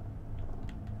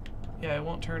 Yeah, it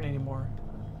won't turn anymore.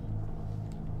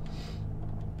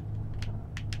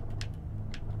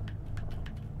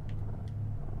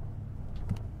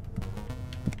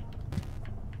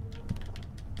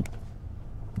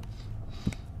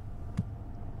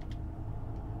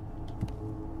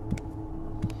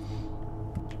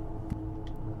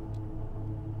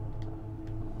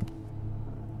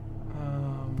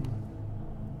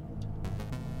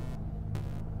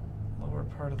 Lower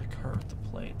part of the car with the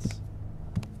plates.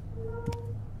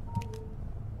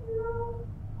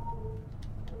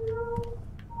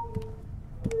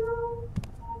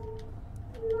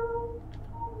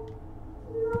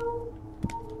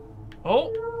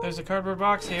 Oh, there's a cardboard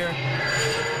box here.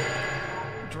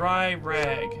 Dry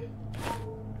rag.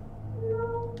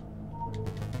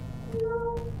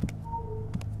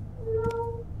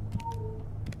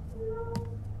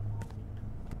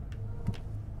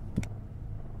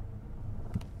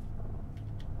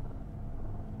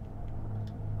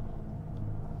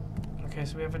 Okay,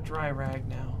 so we have a dry rag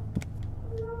now.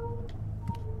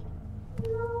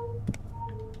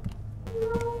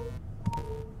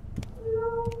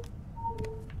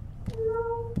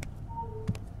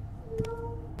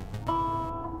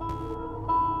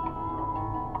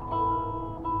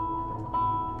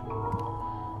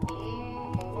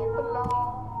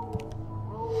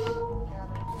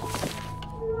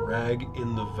 Rag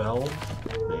in the valve,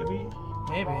 maybe?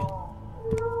 Maybe.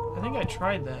 I think I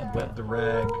tried that, Wet but the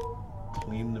rag,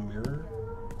 clean the mirror?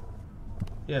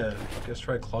 Yeah, I guess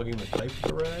try clogging the pipe with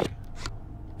the rag?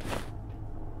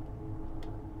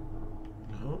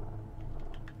 No?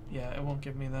 yeah, it won't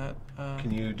give me that.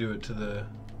 Can you do it to the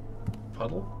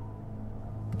puddle?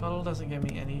 Puddle doesn't give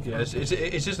me any. Yeah, it's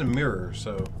just a mirror,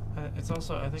 so It's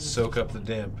also, I think. It's soak up the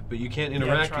damp. But you can't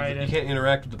interact with tried you can't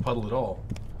interact with the puddle at all.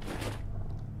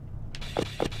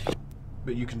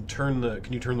 But you can turn the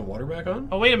can you turn the water back on?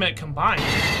 Oh, wait a minute, combined.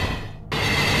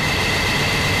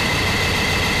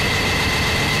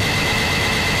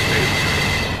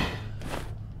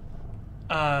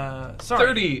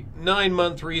 Sorry.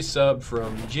 39-month resub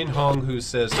from Jin Hong, who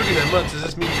says 39 months. Does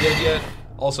this mean dead yet?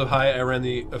 Also, hi, I ran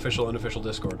the official unofficial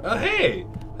Discord. Hey,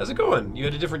 how's it going? You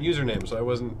had a different username, so I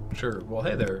wasn't sure. Well,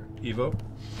 hey there, Evo.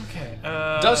 Okay.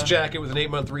 Dust Jacket with an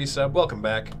 8-month resub. Welcome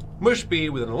back. Mushby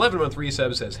with an 11-month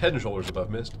resub says head and shoulders above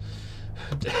mist.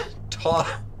 Todd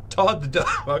the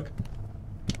dog.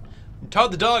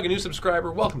 Todd the dog, a new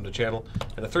subscriber. Welcome to the channel.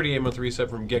 And a 38-month resub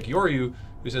from Gekyoryu,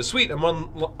 who says, sweet, I'm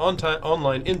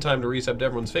online in time to resub to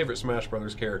everyone's favorite Smash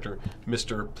Brothers character,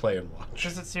 Mr. Play and Watch.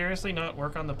 Does it seriously not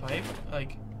work on the pipe?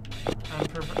 Like, I'm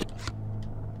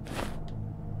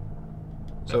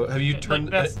So have you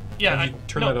turned have you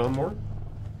turned that on more?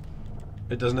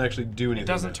 It doesn't actually do anything. It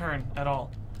doesn't now. turn at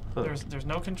all. Huh. There's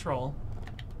no control.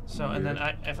 So Weird. and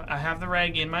then if I have the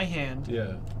rag in my hand,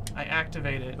 Yeah. I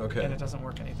activate it, Okay. and it doesn't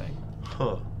work anything.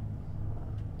 Huh.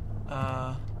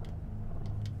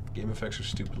 Game effects are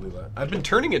stupidly loud. I've been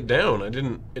turning it down.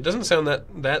 It doesn't sound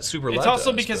that super loud. It's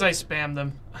also to us, because but- I spam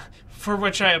them, for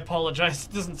which I apologize.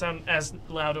 It doesn't sound as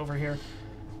loud over here.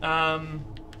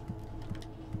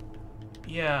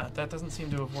 Yeah, that doesn't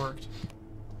seem to have worked.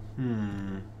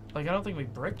 Like, I don't think we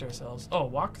bricked ourselves. Oh,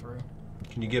 walkthrough.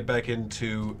 Can you get back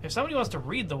into If somebody wants to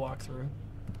read the walkthrough.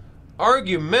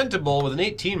 Argumentable with an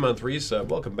 18-month resub?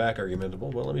 Welcome back,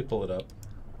 Argumentable. Well, let me pull it up.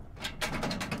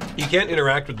 You can't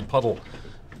interact with the puddle,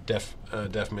 Def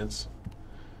Mints.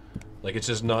 Like, it's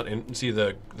just not in. See,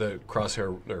 the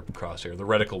crosshair, the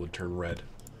reticle would turn red.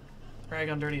 Rag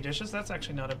on dirty dishes? That's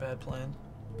actually not a bad plan.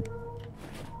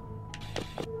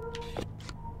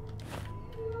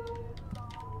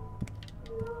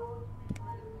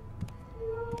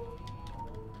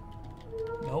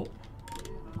 Nope.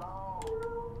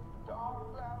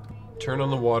 Turn on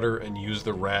the water and use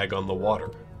the rag on the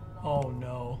water. Oh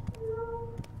no.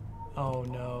 Oh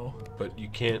no. But you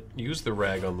can't use the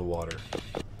rag on the water.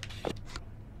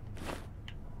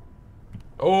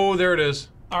 Oh, there it is.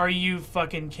 Are you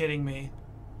fucking kidding me?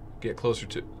 Get closer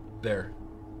to... There.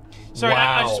 Sorry,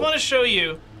 wow. I just want to show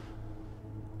you.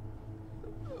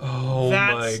 Oh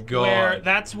my god.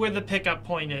 That's where the pickup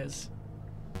point is.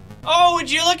 Oh,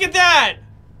 would you look at that?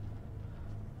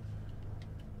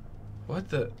 What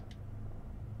the...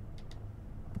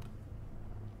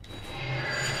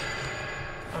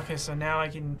 Okay, so now I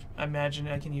can imagine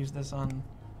I can use this on...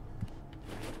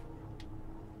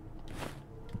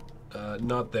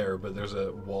 not there, but there's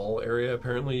a wall area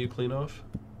apparently you clean off.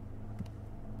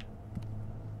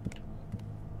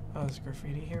 Oh, there's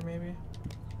graffiti here maybe?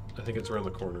 I think it's around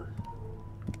the corner.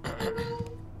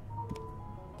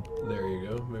 There you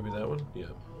go. Maybe that one? Yeah.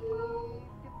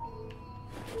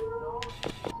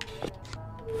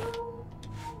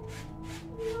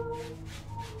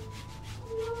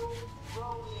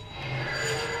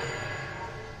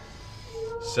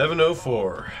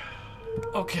 $704.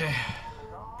 Okay.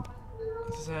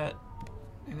 Is that...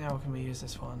 And now can we use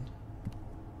this one?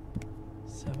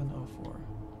 704.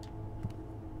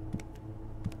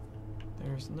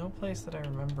 There's no place that I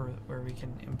remember where we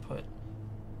can input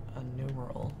a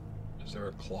numeral. Is there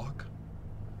a clock?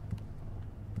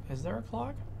 Is there a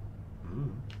clock?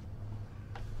 Mm.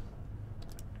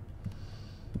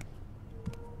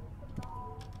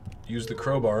 Use the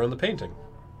crowbar on the painting.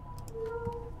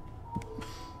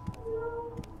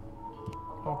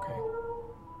 Okay.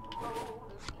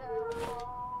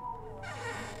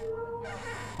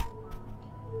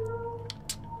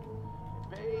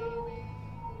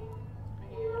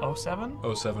 Oh, 07?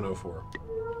 0704.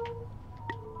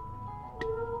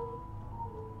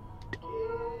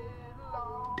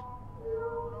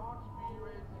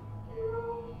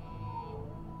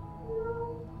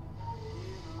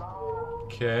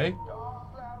 Okay.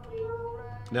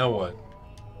 Now what?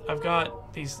 I've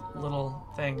got these little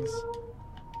things.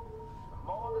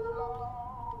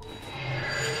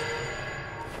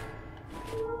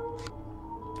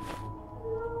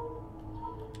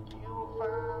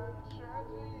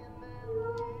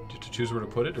 Do you have to choose where to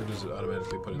put it, or does it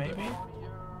automatically put it Maybe? there?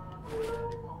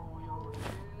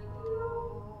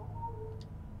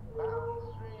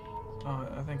 Oh,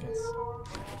 I think it's...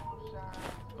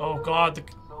 Oh god, the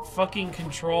fucking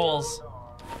controls.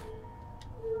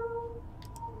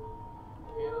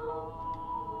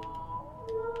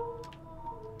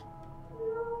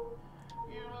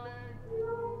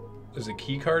 There's a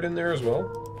key card in there as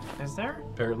well, Is there?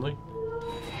 apparently.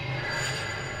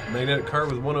 Magnetic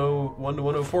card with 101 to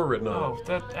 104 written on Oh,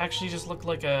 that actually just looked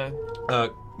like a...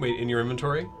 it. Wait, in your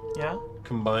inventory, Yeah?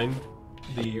 combine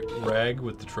the rag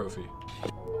with the trophy.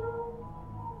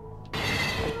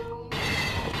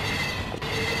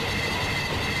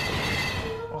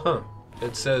 Huh.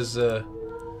 It says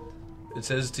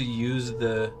to use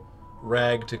the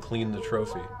rag to clean the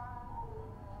trophy.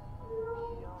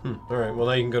 Alright, well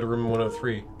now you can go to room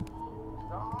 103.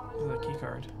 The key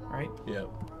card, right? Yeah.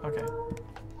 Okay.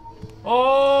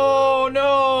 Oh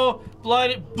no!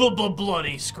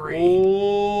 Bloody scream.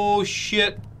 Oh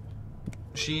shit!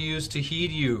 She used to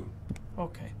heed you.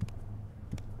 Okay.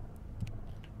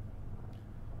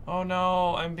 Oh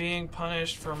no, I'm being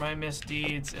punished for my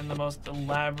misdeeds in the most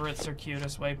elaborate,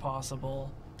 circuitous way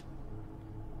possible.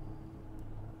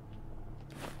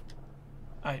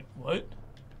 What?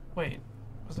 Wait,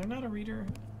 was there not a reader?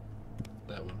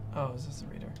 That one. Oh, is this a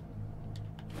reader?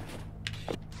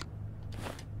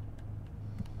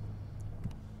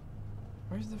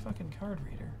 Where's the fucking card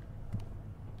reader?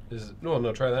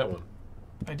 No, try that one.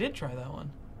 I did try that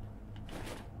one.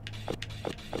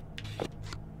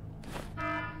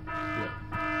 Yeah.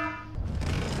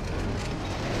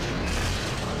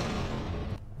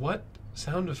 What?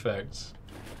 Sound effects?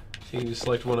 So you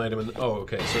select one item and... Oh,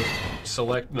 okay, so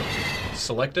select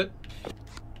it,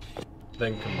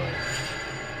 then combine.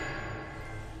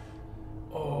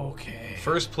 Okay.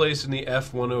 First place in the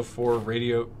F-104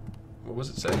 radio What was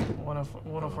it say?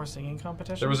 104 singing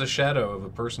competition? There was a shadow of a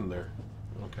person there.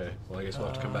 Okay, well, I guess we'll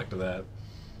have to come back to that.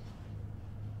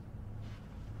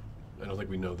 I don't think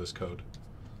we know this code.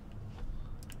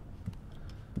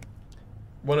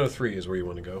 103 is where you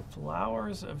want to go.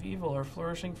 Flowers of evil are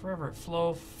flourishing forever.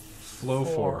 Flow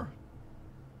 4.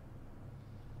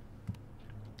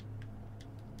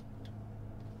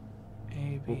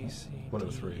 A, B, C,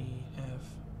 103. D, E, F,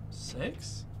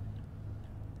 6?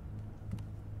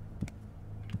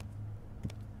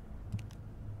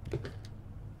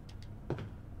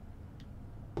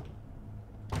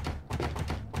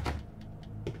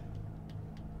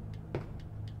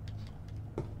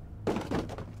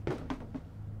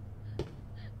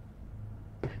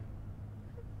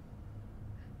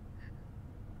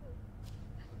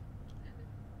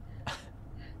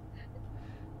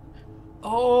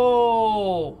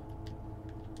 Oh!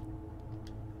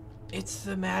 It's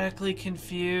thematically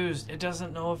confused. It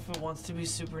doesn't know if it wants to be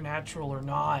supernatural or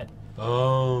not.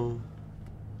 Oh.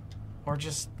 Or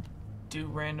just do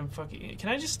random fucking... Can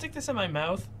I just stick this in my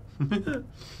mouth?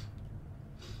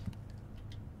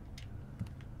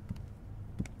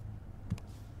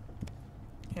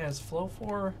 Yeah, it's flow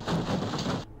 4.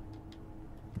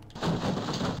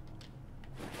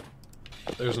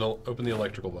 There's an... Open the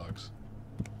electrical box.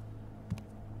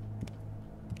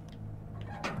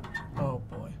 Oh,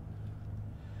 boy.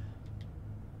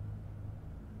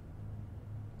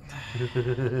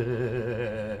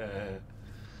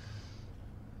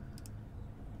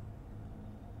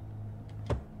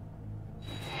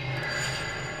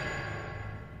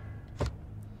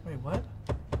 Wait, what?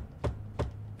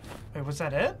 Wait, was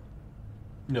that it?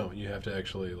 No, you have to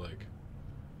actually, like,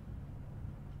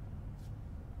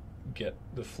 get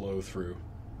the flow through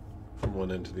from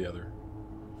one end to the other.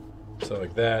 So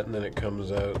like that, and then it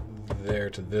comes out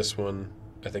there to this one.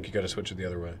 I think you got to switch it the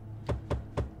other way.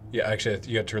 Yeah, actually,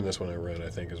 you got to turn this one around, I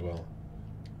think, as well.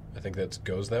 I think that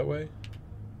goes that way.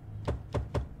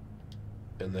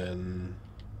 And then...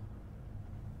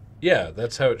 Yeah,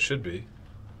 that's how it should be.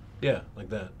 Yeah, like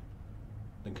that.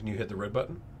 Then can you hit the red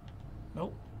button?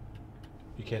 Nope.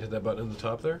 You can't hit that button in the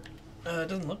top there? It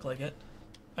doesn't look like it.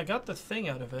 I got the thing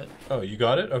out of it. Oh, you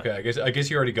got it? Okay, I guess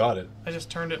you already got it. I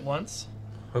just turned it once.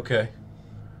 Okay.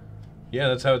 Yeah,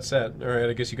 that's how it's set. Alright,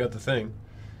 I guess you got the thing.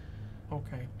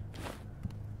 Okay.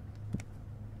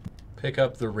 Pick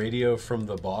up the radio from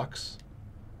the box.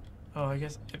 Oh, I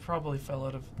guess it probably fell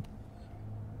out of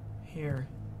here.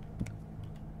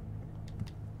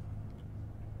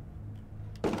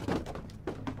 And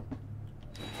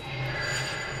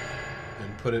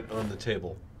put it on the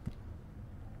table.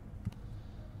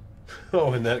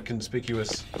 Oh, in that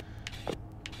conspicuous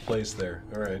place there.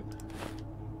 Alright.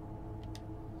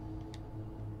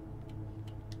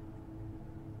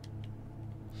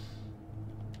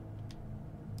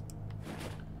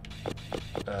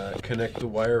 Connect the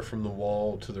wire from the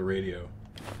wall to the radio.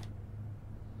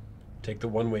 Take the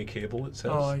one-way cable, it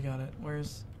says. Oh, I got it.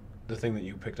 Where's... The thing that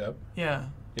you picked up? Yeah.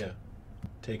 Yeah.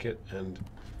 Take it and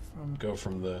go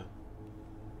from the...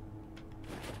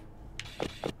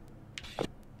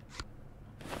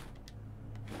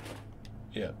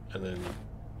 Yeah, and then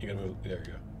you gotta move... There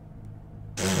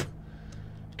you go.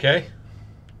 Okay?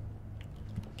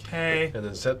 Okay. And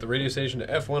then set the radio station to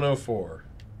F104.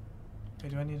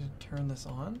 Wait, do I need to turn this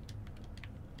on?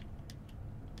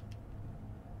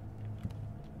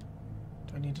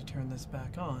 Do I need to turn this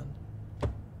back on?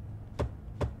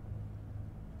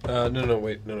 No,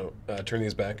 wait, no. Turn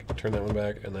these back. Turn that one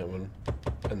back, and that one.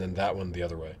 And then that one the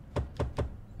other way.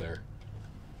 There.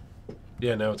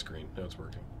 Yeah, now it's green. Now it's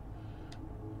working.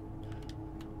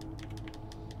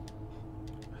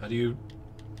 How do you...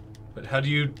 But how do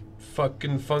you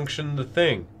fucking function the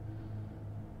thing?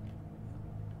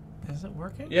 Is it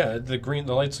working? Yeah,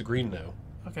 the light's green now.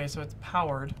 Okay, so it's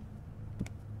powered.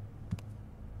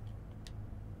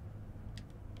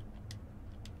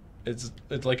 It's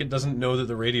like it doesn't know that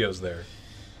the radio's there.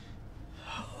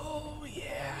 Oh,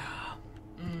 yeah.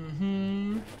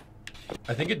 Mm-hmm.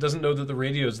 I think it doesn't know that the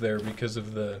radio's there because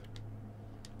of the...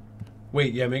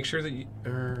 Wait, yeah, make sure that you...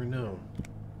 no.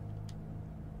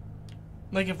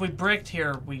 Like, if we bricked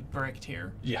here, we bricked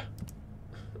here. Yeah.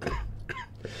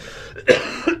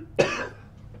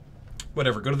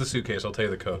 Whatever, go to the suitcase, I'll tell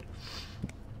you the code.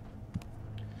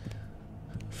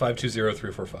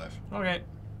 520345. Okay.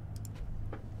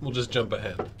 We'll just jump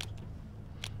ahead.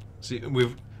 See,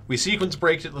 we sequence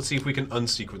braked it, let's see if we can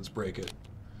unsequence break it.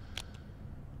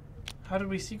 How did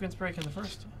we sequence break in the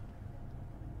first?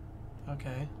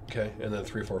 Okay. Okay, and then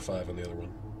 345 on the other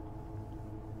one.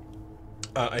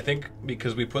 I think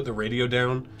because we put the radio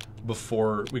down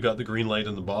before we got the green light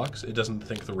in the box, it doesn't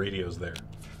think the radio's there.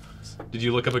 Did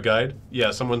you look up a guide?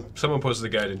 Yeah, someone posted a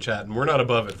guide in chat, and we're not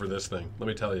above it for this thing. Let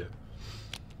me tell you.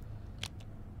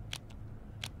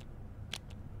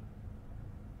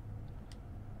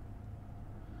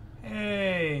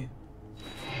 Hey.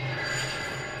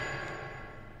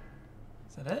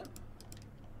 Is that it?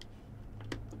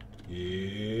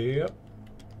 Yep.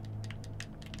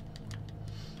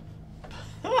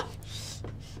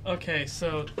 Okay,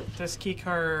 so this key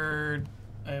card,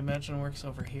 I imagine, works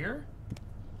over here.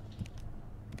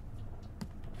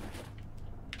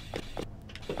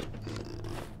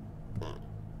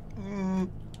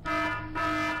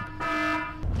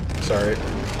 Sorry.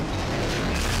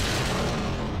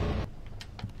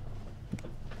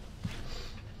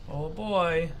 Oh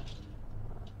boy.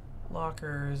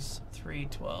 Lockers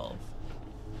 312.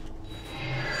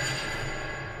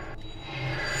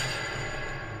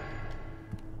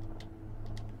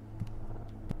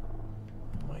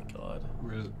 Oh my god.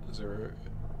 Where is there?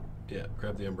 Yeah,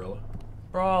 grab the umbrella.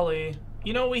 Brawly.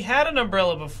 You know, we had an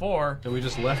umbrella before. And we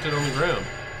just left it on the ground.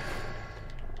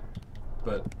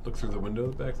 But look through the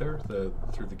window back there,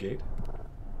 through the gate.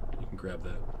 You can grab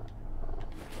that.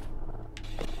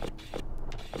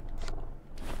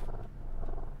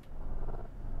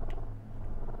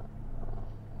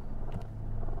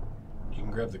 You can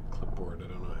grab the clipboard. I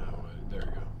don't know how. There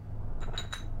you go.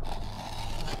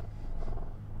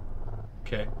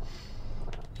 Okay.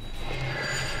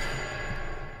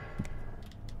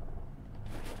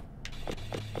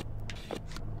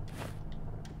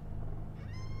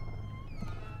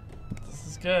 This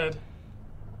is good.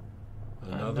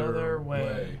 Another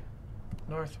way.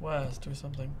 Northwest or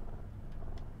something.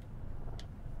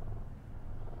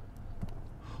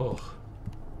 Oh.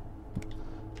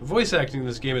 The voice acting in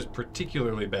this game is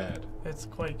particularly bad. It's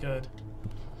quite good.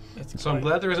 So I'm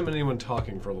glad there hasn't been anyone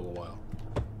talking for a little while.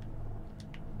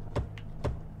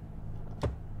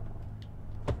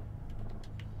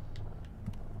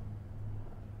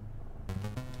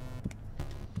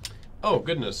 Oh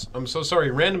goodness, I'm so sorry.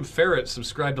 Random Ferret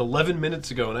subscribed 11 minutes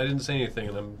ago and I didn't say anything,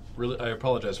 and I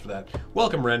apologize for that.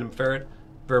 Welcome, Random Ferret.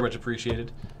 Very much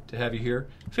appreciated to have you here.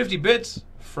 50 bits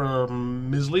from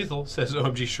Ms. Lethal says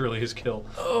OMG Shirley his kill.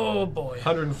 Oh boy.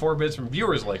 104 bits from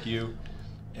viewers like you.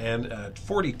 And a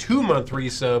 42-month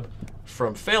resub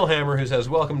from Failhammer, who says,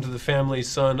 welcome to the family,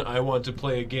 son. I want to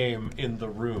play a game in the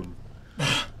room.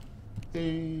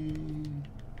 Come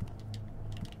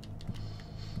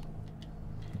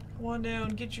on down,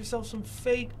 get yourself some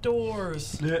fake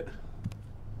doors. Yeah.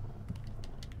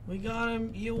 We got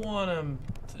them, you want them.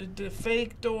 The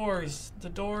fake doors. The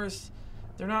doors,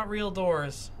 they're not real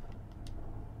doors.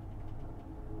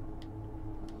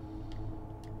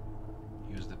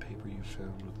 Use the paper you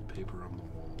found with the paper on the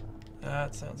wall.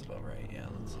 That sounds about right, yeah.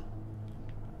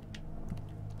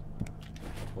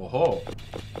 Oh-ho.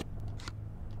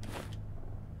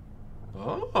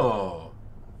 Oh.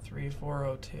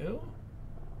 3402?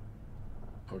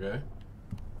 Okay.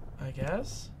 I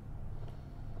guess?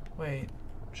 Wait.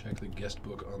 Check the guest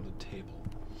book on the table.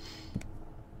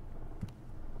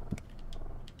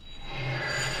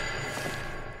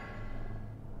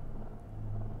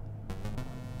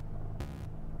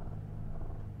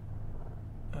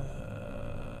 I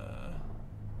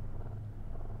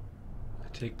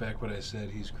take back what I said.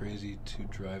 He's crazy to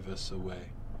drive us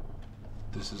away.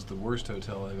 This is the worst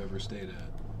hotel I've ever stayed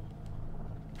at.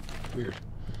 Weird.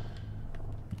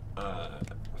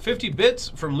 50 bits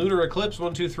from Lunar Eclipse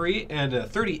 123 and a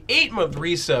 38-month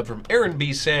resub from Aaron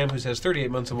B. Sam, who says 38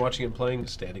 months of watching and playing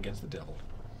Stand Against the Devil.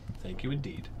 Thank you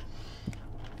indeed.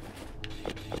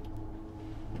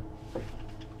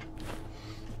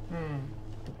 Hmm.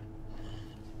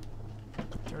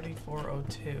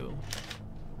 3402.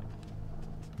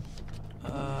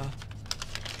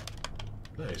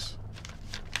 Nice.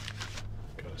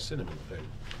 Got a cinnamon thing.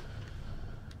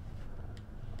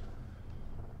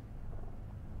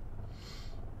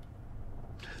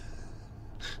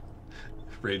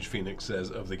 Rage Phoenix says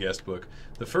of the guest book,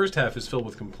 the first half is filled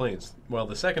with complaints, while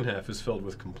the second half is filled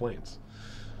with complaints.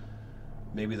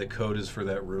 Maybe the code is for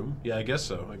that room? Yeah, I guess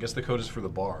so. I guess the code is for the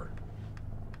bar.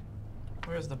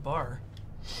 Where's the bar?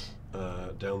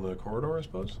 Down the corridor, I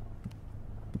suppose?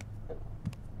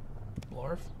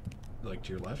 Blorf? Like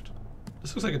to your left?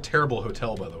 This looks like a terrible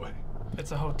hotel, by the way.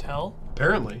 It's a hotel?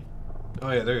 Apparently.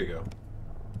 Oh yeah, there you go.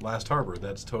 Last Harbor,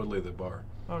 that's totally the bar.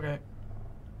 Okay.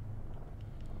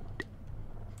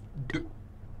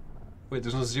 Wait,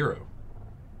 there's no zero.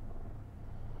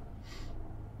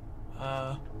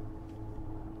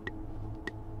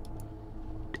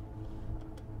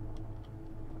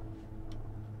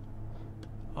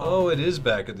 Oh, it is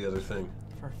back at the other thing.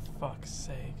 For fuck's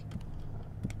sake.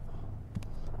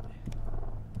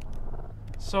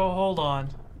 So, hold on.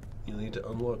 You'll need to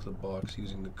unlock the box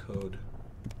using the code.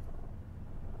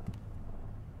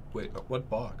 Wait, what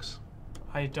box?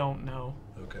 I don't know.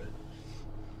 Okay.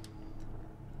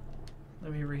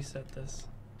 Let me reset this.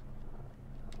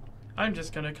 I'm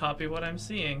just gonna copy what I'm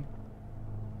seeing.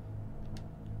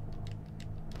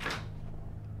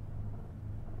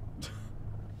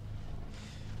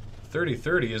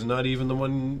 $3030 is not even the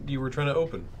one you were trying to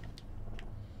open.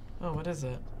 Oh, what is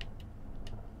it?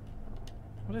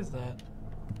 What is that?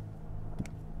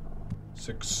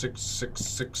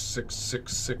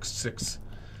 666666666.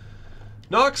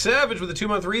 Knock Savage with a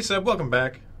 2-month resub. Welcome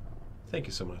back. Thank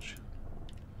you so much.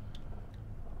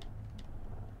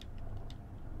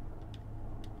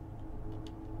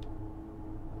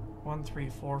 One, 3,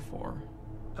 4, 4.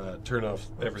 Turn off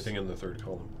everything in the third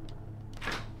column.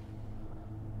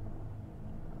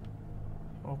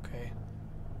 Okay.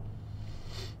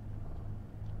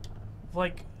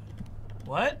 Like,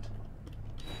 what?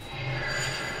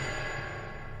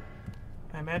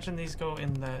 I imagine these go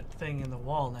in that thing in the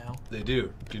wall now. They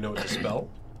do. Do you know what to spell?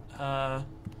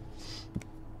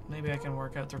 Maybe I can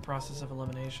work out their process of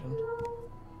elimination.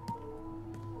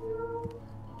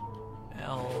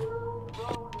 L.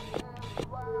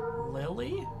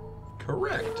 Lily?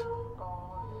 Correct.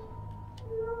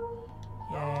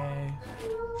 Yay.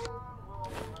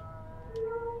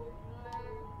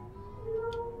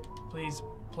 Please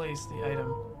place the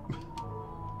item.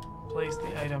 Place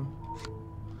the item.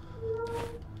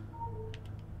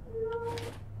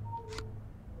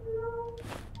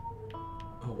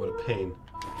 Oh, what a pain.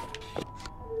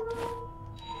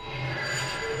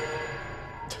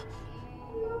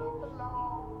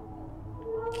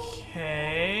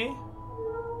 Okay.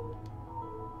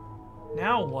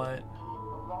 Now what?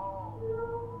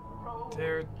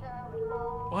 There.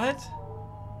 What?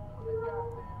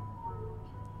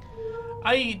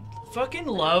 I fucking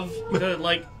love the,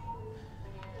 like,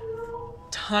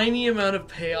 tiny amount of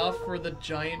payoff for the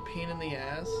giant pain in the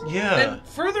ass. Yeah. And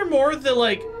furthermore, the,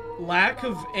 like, lack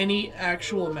of any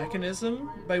actual mechanism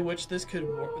by which this could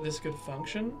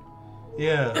function.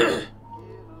 Yeah.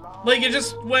 Like, it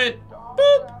just went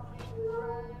boop.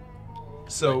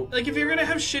 So, Like, if you're gonna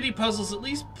have shitty puzzles, at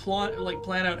least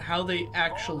plan out how they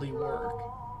actually work.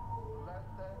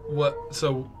 what?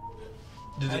 So,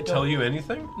 did I it tell don't- you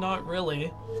anything? Not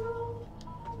really.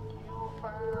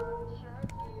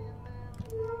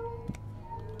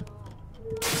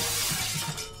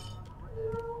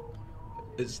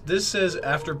 This says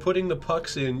after putting the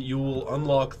pucks in, you will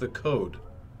unlock the code.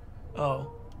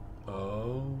 Oh.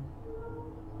 Oh.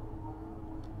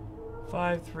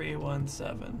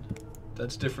 5317.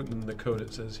 That's different than the code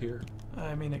it says here.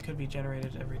 I mean, it could be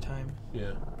generated every time.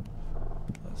 Yeah.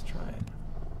 Let's try it.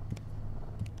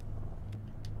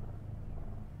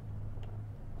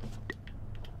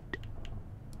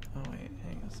 Oh wait,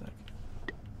 hang on a sec.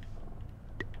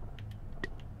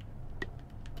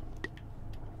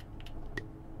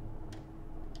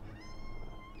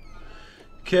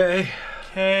 Okay.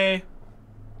 Okay.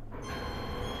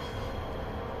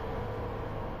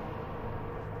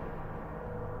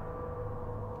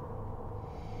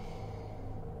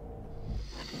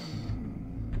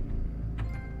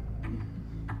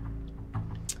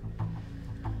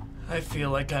 I feel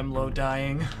like I'm low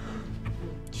dying.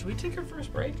 Should we take our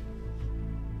first break?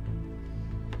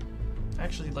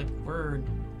 Actually, like,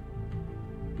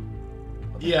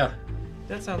 Yeah.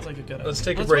 that sounds like a good idea. Let's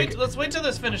take a break. Let's wait till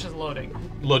this finishes loading.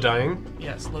 Low dying.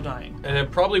 Yes, low dying. And then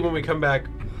probably when we come back,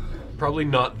 probably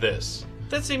not this.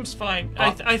 That seems fine.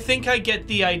 I think I get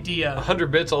the idea.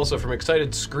 100 bits also from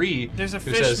Excited Scree. There's a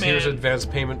who fish says, here's man. advance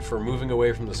payment for moving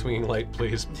away from the swinging light,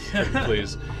 please.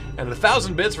 Please. And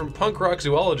 1,000 bits from Punk Rock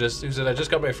Zoologist, who said, I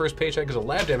just got my first paycheck as a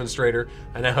lab demonstrator.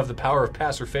 I now have the power of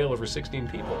pass or fail over 16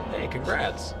 people. Hey,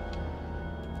 congrats.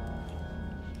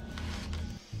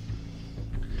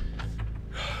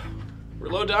 We're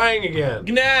low dying again.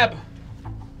 Gnab!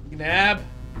 Gnab!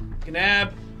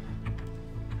 Gnab!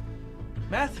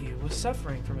 Matthew was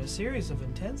suffering from a series of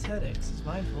intense headaches, his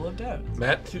mind full of doubt.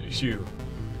 Matthew.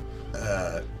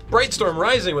 Brightstorm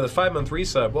Rising with a 5-month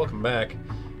resub. Welcome back.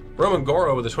 Roman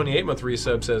Goro with a 28-month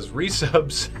resub says,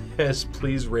 resub says,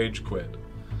 please rage quit.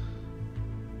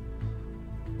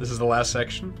 This is the last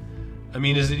section? I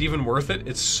mean, is it even worth it?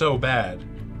 It's so bad.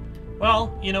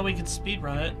 Well, you know, we could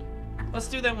speedrun it. Let's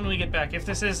do that when we get back. If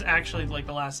this is actually like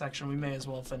the last section, we may as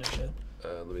well finish it.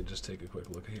 Let me just take a quick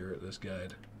look here at this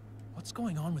guide. What's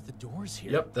going on with the doors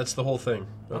here? Yep, that's the whole thing.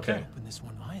 Okay. Can't open this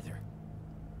one either.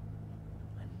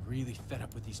 I'm really fed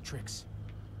up with these tricks.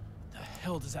 The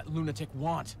hell does that lunatic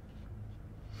want?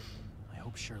 I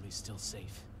hope Shirley's still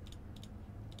safe.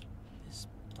 This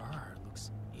bar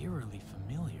looks eerily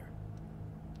familiar.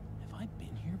 Have I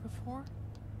been here before?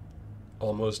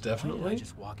 Almost Why definitely. did I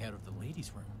just walk out of the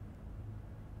ladies' room?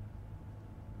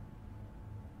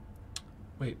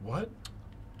 Wait, what?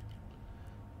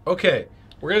 Okay,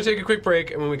 we're gonna take a quick break,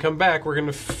 and when we come back, we're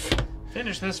gonna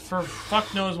Finish this for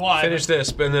fuck knows why. finish this,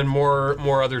 and then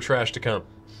more other trash to come.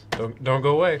 Don't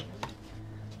go away.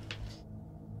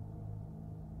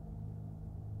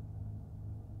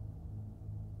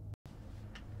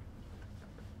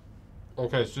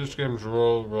 Okay, so this game's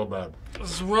real bad.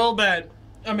 This is real bad.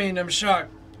 I mean, I'm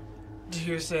shocked to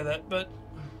hear you say that, but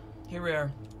here we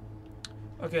are.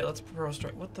 Okay, let's pro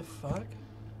strike. What the fuck?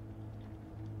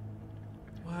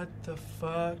 What the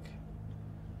fuck?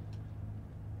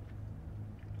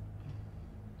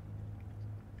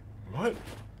 What?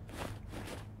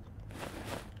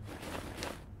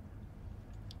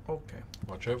 Okay.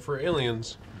 Watch out for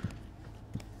aliens.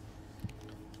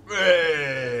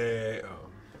 Hey! Oh.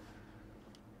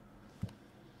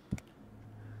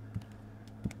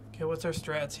 Okay, what's our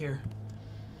strats here?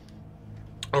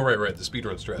 Oh, right, the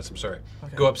speedrun strats, I'm sorry.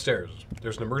 Okay. Go upstairs.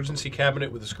 There's an emergency cabinet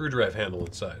with a screwdriver handle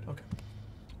inside. Okay.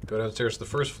 Go downstairs to the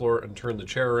first floor and turn the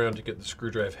chair around to get the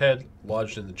screwdriver head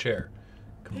lodged in the chair.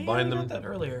 Combine Hey, I them got that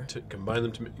earlier. Combine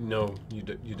them to... No,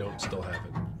 you don't still have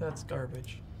it. That's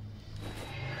garbage.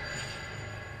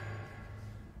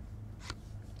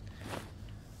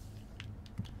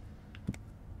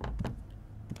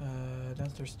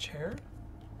 Downstairs chair?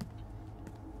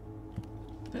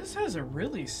 This has a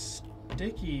really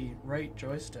sticky right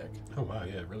joystick. Oh, wow,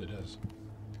 yeah, it really does.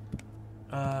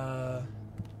 Uh,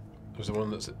 There's the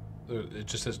one that's... It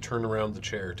just says turn around the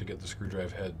chair to get the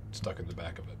screwdriver head stuck in the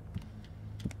back of it.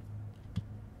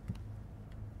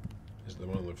 Is it the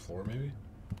one on the floor, maybe?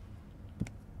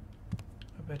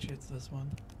 I bet you it's this one.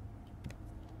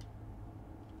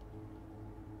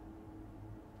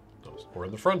 No, or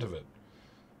in the front of it.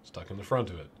 Stuck in the front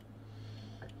of it.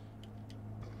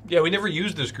 Yeah, we never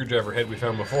used the screwdriver head we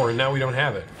found before, and now we don't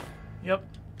have it. Yep.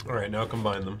 Alright, now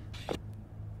combine them.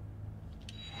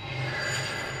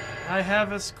 I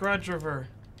have a screwdriver.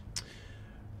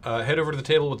 Head over to the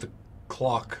table with the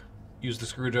clock. Use the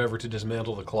screwdriver to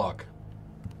dismantle the clock.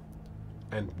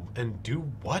 And do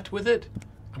what with it?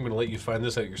 I'm going to let you find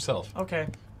this out yourself. Okay.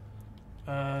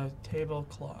 Table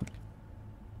clock.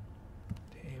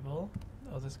 Table.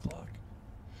 Oh, this clock.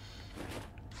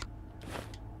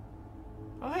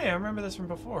 Oh, hey, I remember this from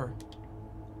before.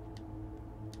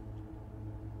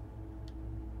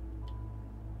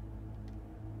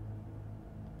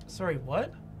 Sorry,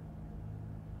 what?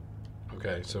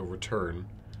 Okay, so return.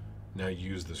 Now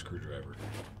use the screwdriver.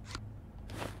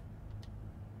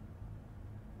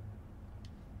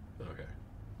 Okay.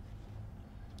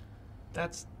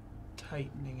 That's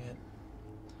tightening it.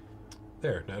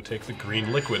 There, now take the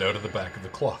green liquid out of the back of the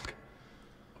clock.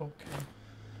 Okay.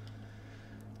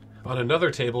 On another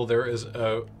table, there is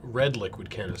a red liquid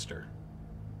canister.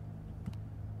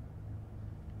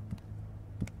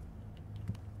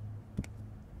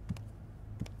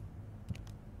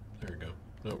 There you go.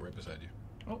 No, right beside you.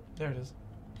 Oh, there it is.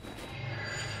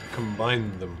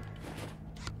 Combine them.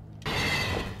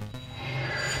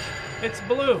 It's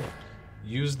blue.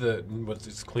 Use the what's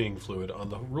its cleaning fluid on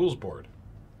the rules board.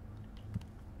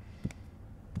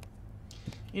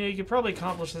 You know, you could probably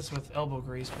accomplish this with elbow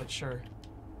grease, but sure.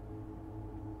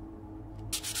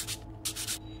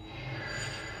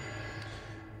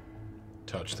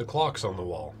 Touch the clocks on the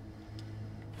wall.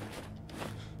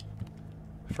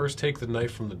 First, take the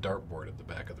knife from the dartboard at the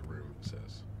back of the room, it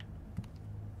says.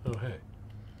 Oh, hey.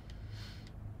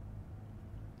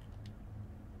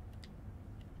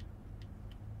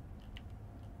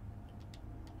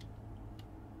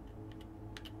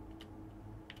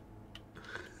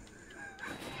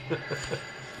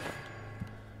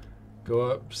 Go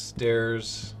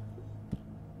upstairs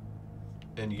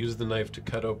and use the knife to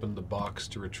cut open the box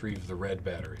to retrieve the red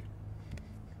battery.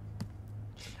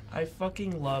 I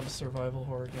fucking love survival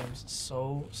horror games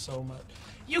so much.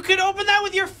 You could open that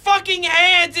with your fucking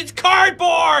hands! It's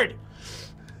cardboard!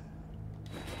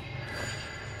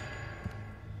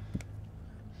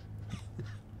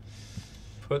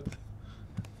 Put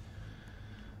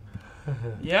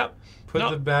Yep.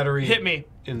 the battery Hit me.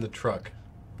 in the truck,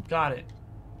 Got it.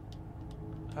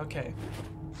 Okay.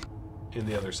 in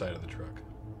the other side of the truck.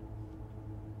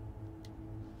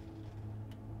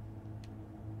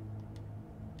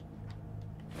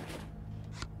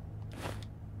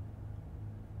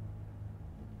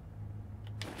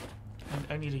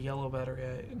 I need a yellow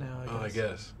battery now, I guess. Oh, I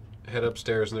guess. head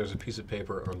upstairs and there's a piece of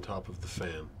paper on top of the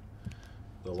fan.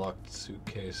 The locked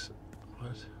suitcase.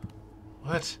 What?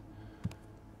 What?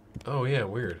 Oh yeah,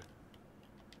 weird.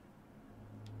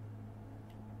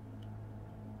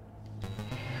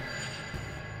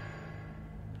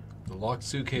 The locked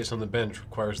suitcase on the bench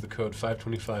requires the code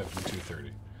 525 from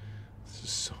 230. This is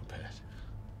so bad.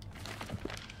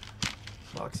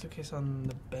 Locked suitcase on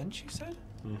the bench, you said?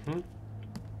 Mm-hmm.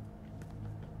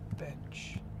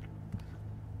 Bench.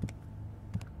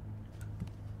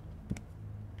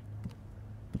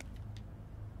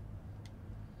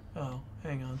 Oh,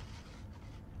 hang on.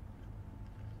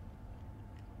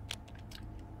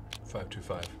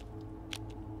 525.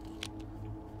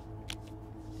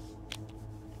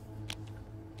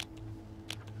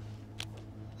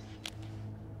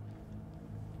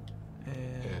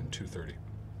 And 230.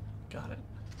 Got it.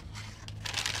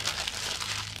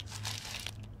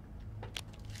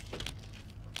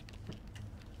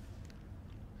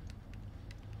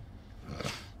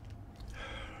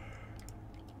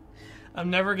 I'm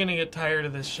never gonna get tired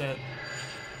of this shit.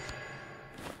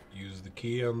 Use the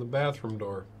key on the bathroom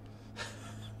door.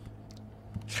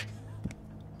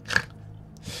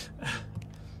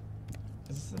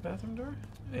 Is this the bathroom door?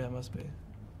 Yeah, it must be.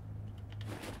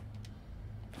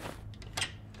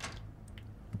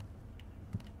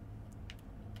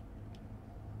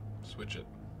 Switch it.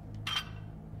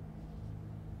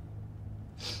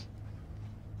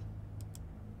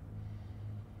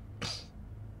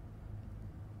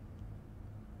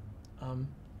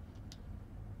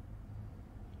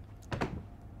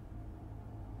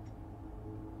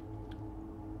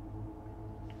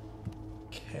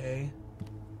 Okay.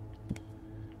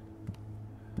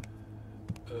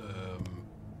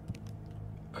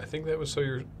 I think that was so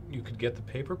you could get the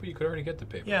paper, but you could already get the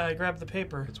paper. Yeah, I grabbed the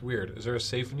paper. It's weird. Is there a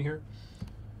safe in here?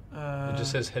 It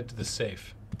just says head to the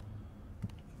safe.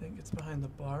 I think it's behind the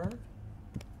bar.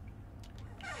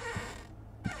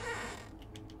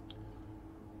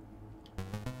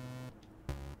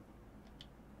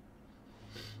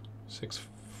 Six,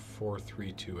 4,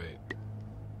 3, 2,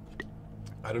 8.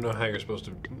 I don't know how you're supposed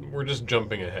to. We're just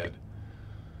jumping ahead.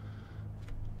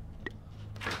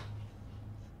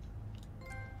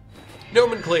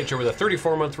 Nomenclature with a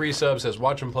 34-month resub says,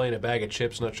 watch and play in a bag of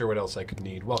chips, not sure what else I could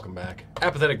need. Welcome back.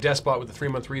 Apathetic Despot with a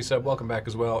 3-month resub, welcome back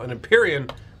as well. And Empyrean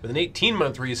with an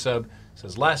 18-month resub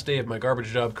says, last day of my garbage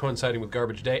job coinciding with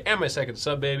garbage day and my second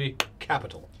sub baby,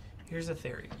 capital. Here's a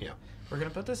theory. Yeah. We're gonna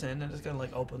put this in and it's gonna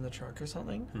like open the truck or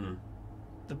something. Hmm.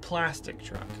 The plastic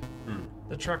truck. Hmm.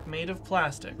 The truck made of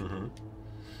plastic. Mm-hmm.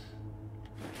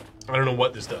 I don't know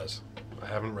what this does. I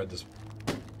haven't read this.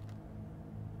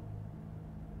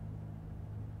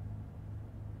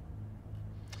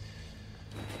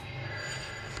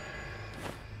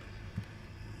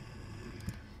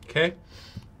 Okay.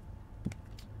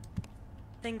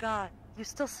 Thank God. You're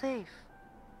still safe.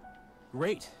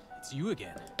 Great, it's you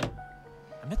again.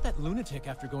 I met that lunatic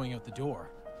after going out the door.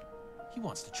 He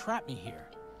wants to trap me here.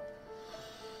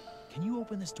 Can you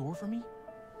open this door for me?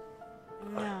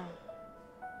 No.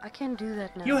 I can't do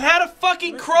that now. You had a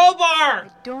fucking crowbar! I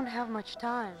don't have much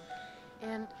time.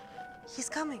 And he's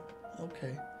coming.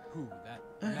 Okay. Who, that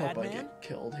I hope I madman? get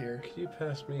killed here. Can you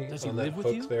pass me Does he on that live with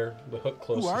hook you? there? The hook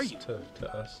closest Who are you?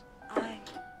 To us.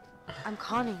 I'm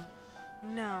Connie.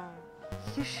 No.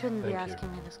 You shouldn't be Thank you.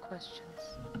 asking me these questions.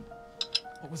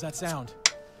 What was that sound?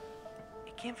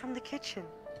 It came from the kitchen.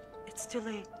 It's too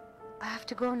late. I have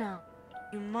to go now.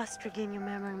 You must regain your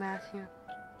memory, Matthew.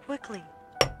 Quickly.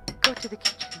 Go to the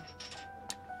kitchen.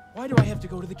 Why do I have to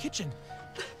go to the kitchen?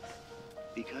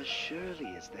 Because Shirley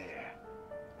is there.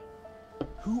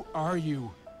 Who are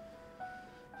you?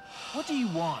 What do you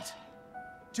want?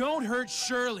 Don't hurt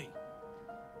Shirley.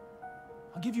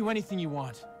 I'll give you anything you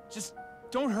want. Just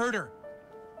don't hurt her.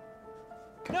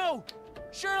 No!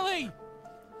 Shirley!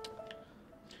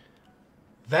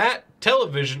 That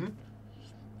television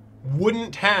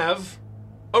wouldn't have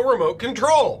a remote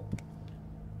control.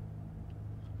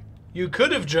 You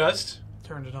could have just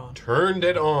Turned it on. turned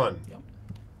it on.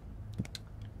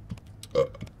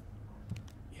 Yep.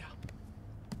 Yeah.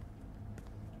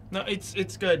 No,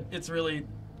 it's good. It's really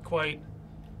quite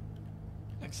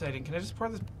exciting. Can I just pour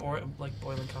this boiling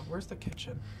coffee? Where's the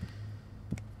kitchen?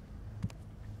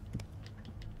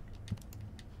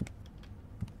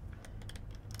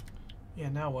 Yeah,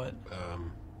 now what?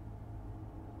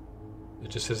 It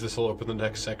just says this will open the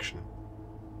next section.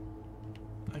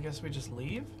 I guess we just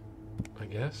leave? I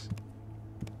guess.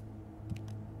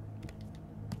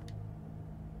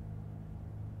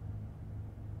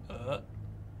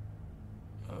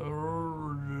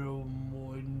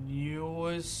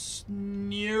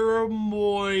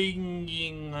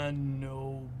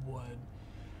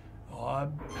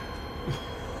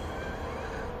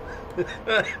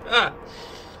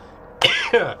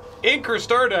 Inker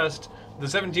Stardust, the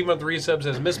 17-month resub,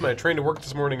 says, missed my train to work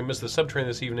this morning and missed the subtrain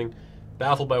this evening.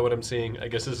 Baffled by what I'm seeing. I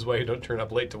guess this is why you don't turn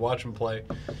up late to watch and play.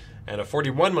 And a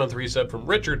 41-month resub from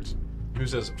Richards, who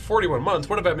says, 41 months,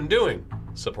 what have I been doing?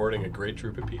 Supporting a great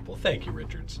troop of people. Thank you,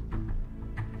 Richards.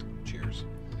 Cheers.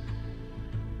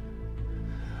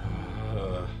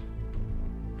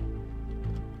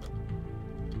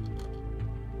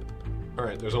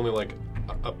 Alright, there's only like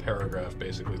a paragraph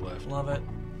basically left. Love it.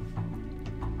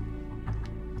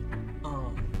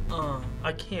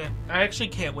 I actually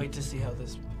can't wait to see how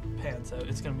this pans out.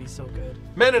 It's gonna be so good.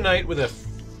 Mennonite with a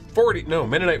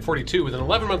Mennonite 42 with an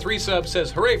 11-month resub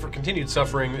says, hooray for continued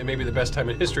suffering. It may be the best time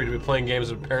in history to be playing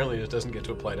games, but apparently it doesn't get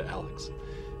to apply to Alex.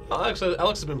 Alex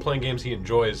has been playing games he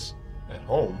enjoys at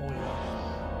home. Oh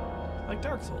yeah. Like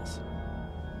Dark Souls.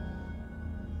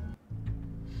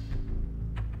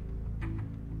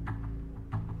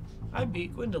 I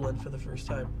beat Gwendolyn for the first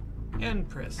time. And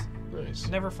Pris. Nice.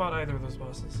 Never fought either of those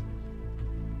bosses.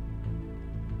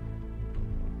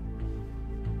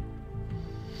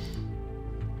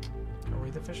 Are we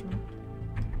the fishermen?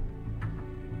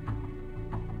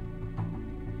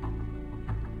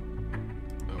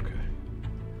 Okay.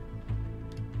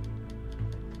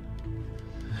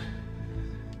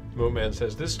 Moatman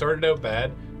says, this started out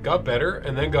bad, got better,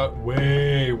 and then got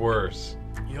way worse.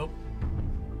 Yep.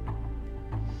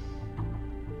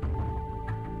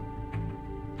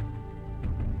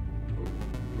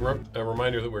 A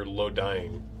reminder that we're low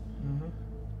dying.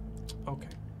 Mm-hmm. Okay.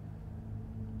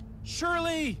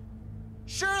 Shirley!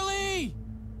 Shirley!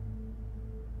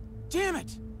 Damn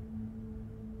it!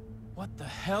 What the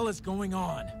hell is going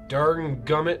on? Darn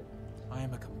gummit. I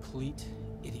am a complete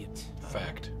idiot.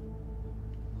 Fact.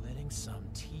 Letting some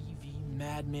TV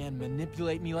madman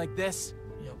manipulate me like this?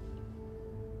 Yep.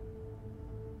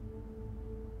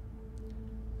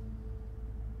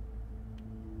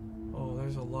 Oh,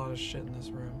 there's a lot of shit in this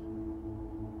room.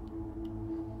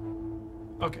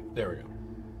 Okay. There we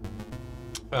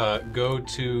go. Go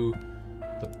to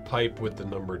the pipe with the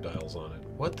number dials on it.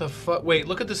 What the fuck? Wait,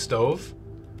 look at the stove.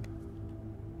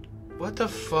 What the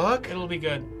fuck? It'll be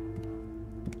good.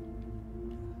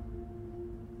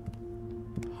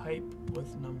 Pipe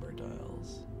with number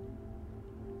dials.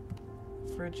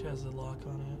 Fridge has a lock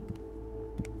on it.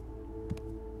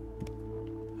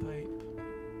 Pipe.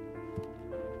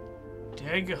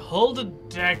 Dig. Hold the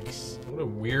decks. What a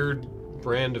weird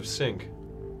brand of sink.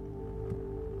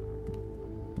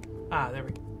 Ah, there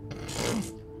we go.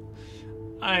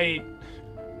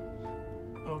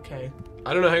 Okay.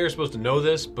 I don't know how you're supposed to know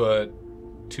this, but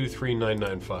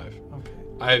 23995. Okay.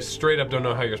 I straight up don't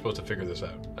know how you're supposed to figure this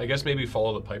out. I guess maybe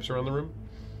follow the pipes around the room.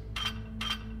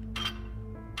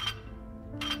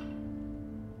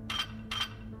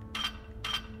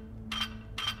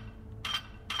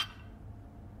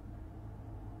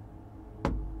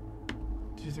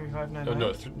 Oh,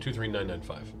 no,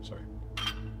 23995. Sorry.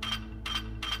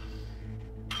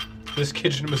 This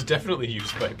kitchen was definitely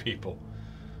used by people.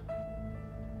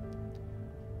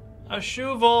 A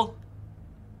shovel.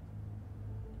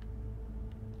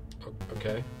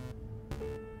 Okay.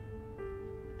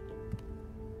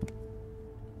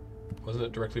 Wasn't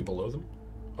it directly below them?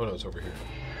 Oh no, it's over here.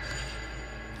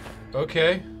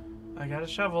 Okay. I got a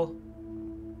shovel.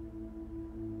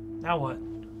 Now what?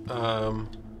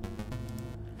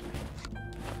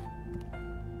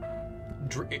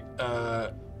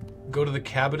 Go to the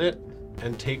cabinet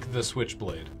and take the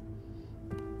switchblade.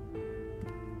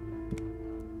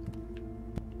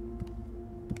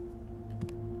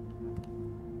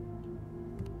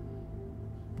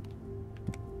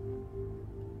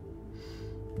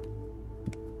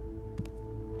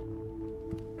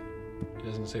 It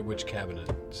doesn't say which cabinet,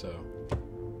 so...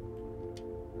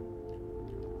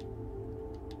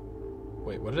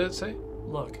 Wait, what did it say?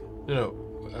 Look. No,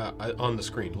 on the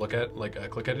screen. Look at,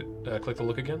 click at it. Click the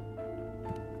look again.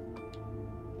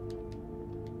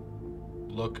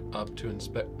 Look up to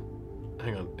inspect.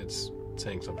 Hang on, it's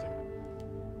saying something.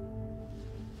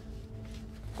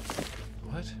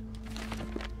 What?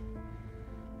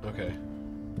 Okay.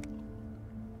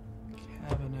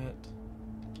 Cabinet.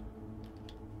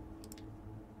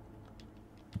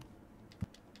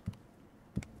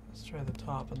 Let's try the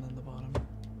top and then the bottom.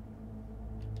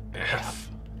 F.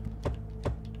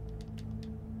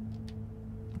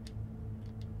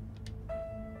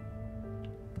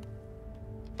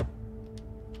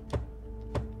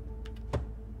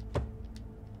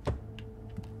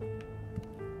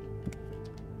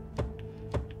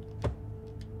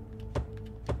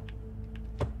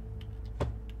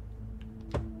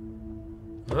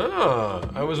 Ah,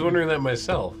 I was wondering that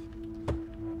myself.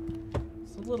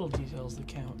 little details that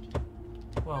count.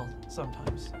 Well,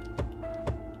 sometimes.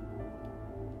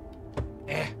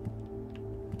 Eh.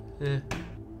 Oh,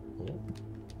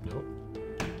 no.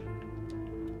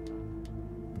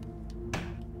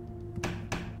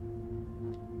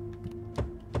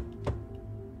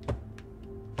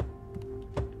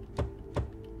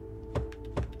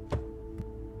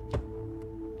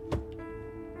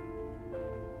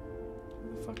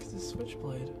 Where the fuck is this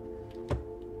switchblade?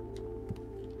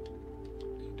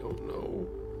 I don't know.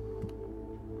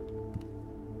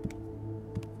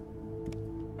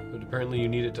 But apparently you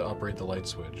need it to operate the light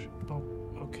switch. Oh,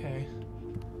 okay.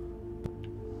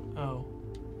 Oh.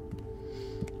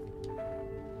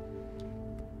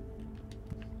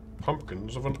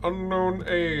 Pumpkins of an unknown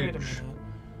age. Wait a minute.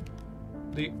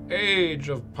 The age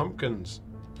of pumpkins.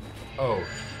 Oh.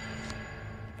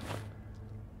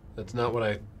 That's not what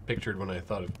I pictured when I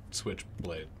thought of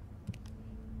switchblade.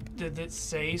 Did it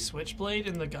say switchblade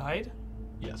in the guide?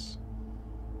 Yes.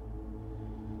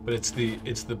 But it's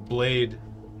the blade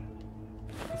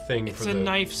thing It's for a the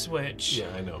knife switch. Yeah,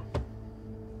 I know.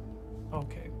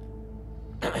 Okay.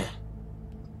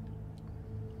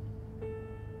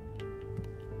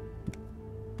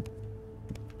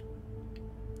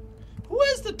 Who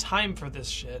has the time for this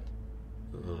shit?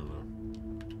 I don't know.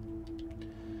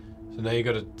 So now you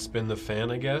gotta spin the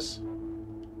fan, I guess?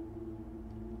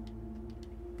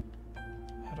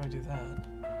 How do I do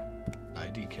that?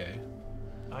 IDK.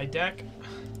 iDeck?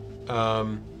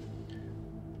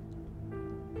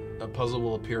 A puzzle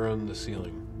will appear on the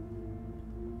ceiling.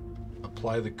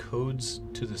 Apply the codes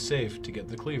to the safe to get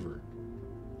the cleaver.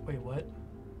 Wait, what?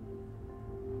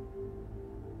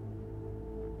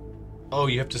 Oh,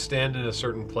 you have to stand in a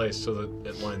certain place so that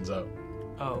it lines up.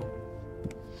 Oh.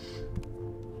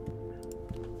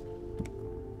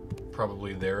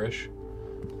 Probably there-ish.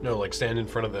 No, like stand in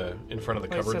front of the Wait, cupboard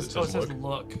it that says, says it says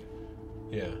look.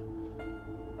 Yeah.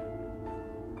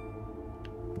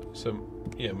 So,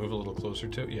 yeah, move a little closer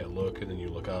to it. Yeah, look, and then you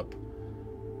look up.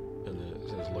 And then it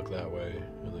says look that way,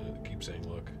 and then it keeps saying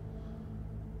look.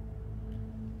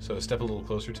 So step a little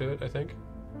closer to it, I think.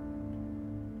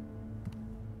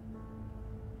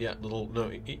 Yeah,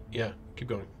 yeah, keep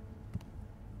going.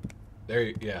 There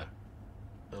you, yeah.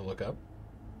 Now look up.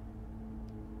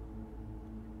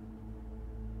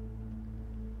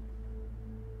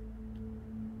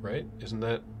 Right? Isn't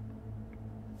that...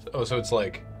 Oh, so it's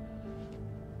like...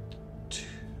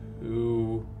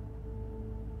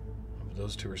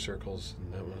 Those two are circles,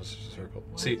 and that one is a circle.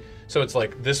 What? See, so it's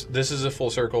like this is a full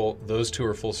circle, those two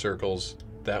are full circles,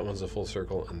 that one's a full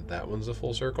circle, and that one's a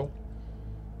full circle?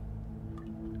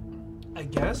 I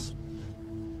guess.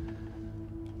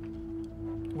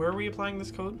 Where are we applying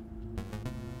this code?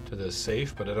 To the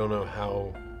safe, but I don't know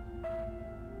how...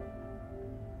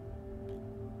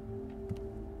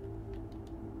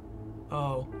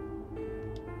 Oh.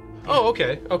 Oh,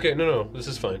 okay. Okay, no, this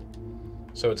is fine.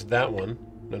 So it's that one.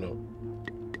 No.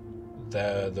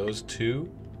 Those two.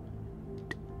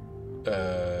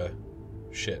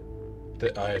 Shit.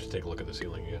 I have to take a look at the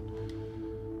ceiling again.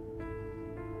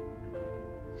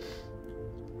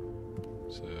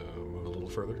 So move a little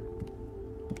further.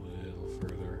 A little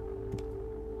further.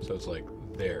 So it's like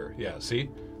there. Yeah, see?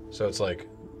 So it's like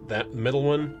that middle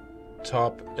one,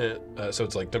 top, so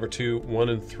it's like number 2, 1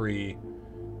 and 3,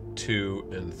 2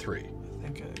 and 3. I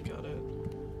think I got it.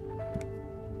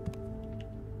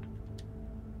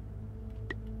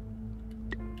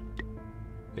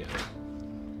 Yeah.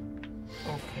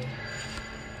 Okay.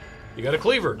 You got a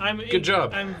cleaver. Good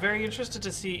job. I'm very interested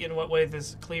to see in what way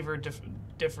this cleaver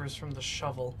differs from the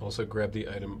shovel. Also grab the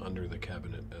item under the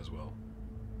cabinet as well.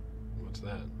 What's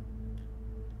that?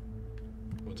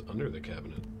 What's under the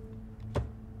cabinet?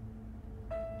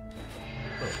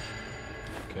 Oh.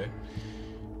 Okay.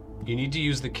 You need to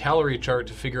use the calorie chart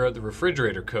to figure out the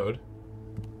refrigerator code.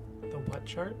 The what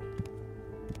chart?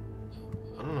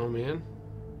 I don't know, man.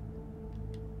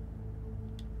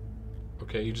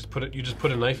 Okay, you just put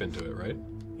a knife into it, right?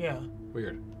 Yeah.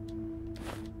 Weird.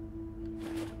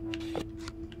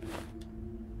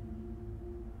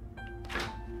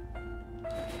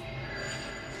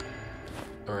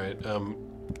 All right,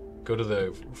 go to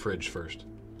the fridge first.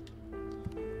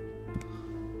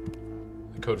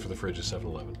 The code for the fridge is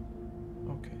 7-Eleven.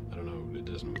 Okay. I don't know, it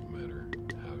doesn't matter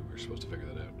how we're supposed to figure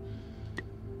that out.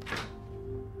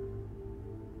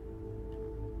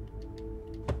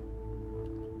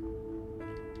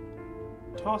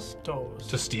 Tostos.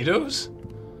 Tostitos?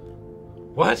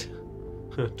 What?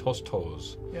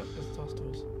 Tostos. Yep, it's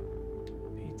Tostos.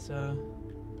 Pizza.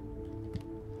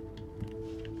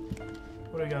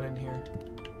 What do we got in here?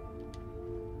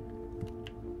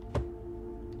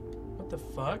 What The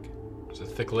fuck? There's a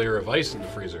thick layer of ice in the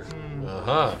freezer.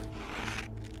 Uh-huh.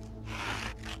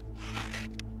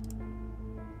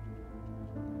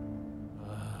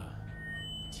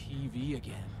 TV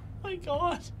again. My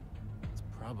God. It's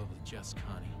probably just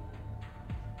Connie.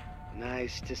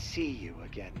 Nice to see you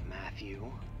again, Matthew.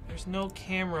 There's no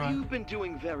camera. You've been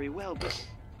doing very well, but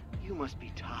you must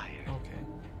be tired. Okay.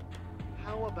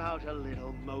 How about a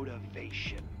little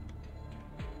motivation?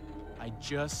 I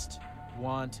just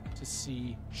want to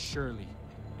see Shirley.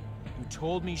 You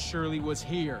told me Shirley was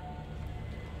here.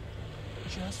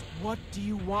 Just what do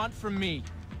you want from me?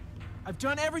 I've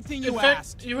done everything you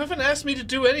asked. You haven't asked me to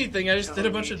do anything. I just did a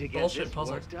bunch of To get bullshit this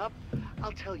puzzles. worked up,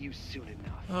 I'll tell you soon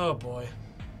enough. Oh boy.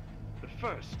 But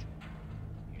first,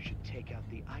 you should take out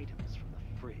the items from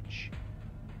the fridge.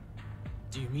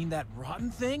 Do you mean that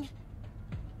rotten thing?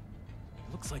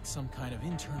 It looks like some kind of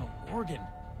internal organ.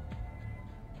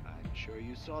 I'm sure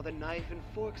you saw the knife and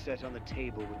fork set on the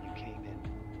table when you came in.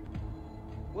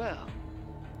 Well,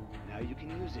 now you can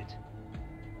use it.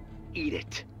 Eat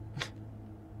it.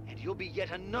 And you'll be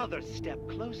yet another step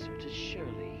closer to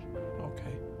Shirley.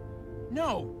 Okay.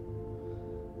 No!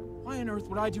 Why on earth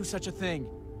would I do such a thing?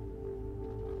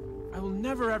 I will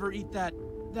never ever eat that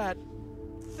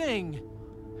thing.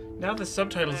 Now the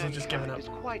subtitles have just given up.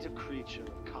 Mankind is quite a creature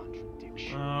of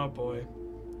contradiction. Oh boy.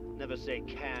 Never say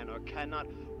can or cannot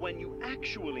when you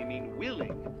actually mean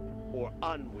willing or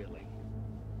unwilling.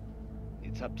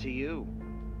 It's up to you.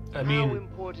 I How mean,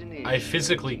 important is I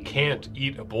physically Shirley? can't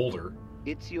eat a boulder.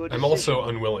 It's your I'm decision. also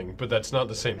unwilling, but that's not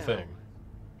the same Now, thing.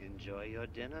 Enjoy your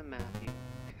dinner, Matthew.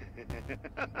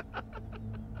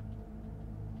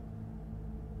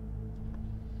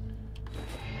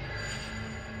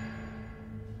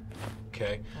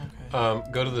 Okay.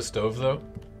 Okay. Go to the stove though,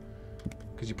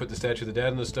 because you put the statue of the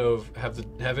dad in the stove. Have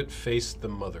it face the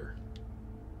mother.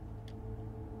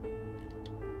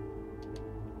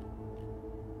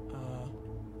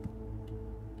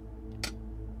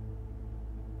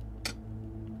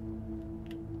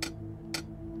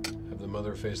 Have the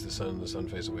mother face the son, and the son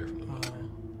face away from the mother.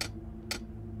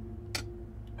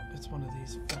 It's one of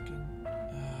these fucking.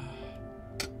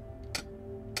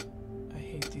 I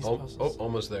hate these puzzles. Oh,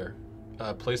 almost there.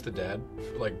 Place the dad,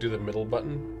 like do the middle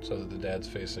button so that the dad's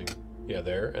facing, yeah,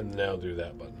 there, and now do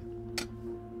that button.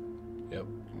 Yep,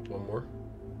 one more.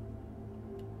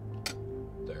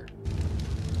 There.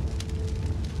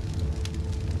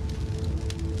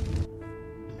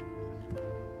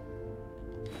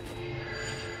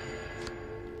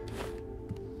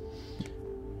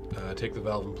 Take the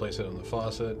valve and place it on the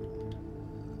faucet.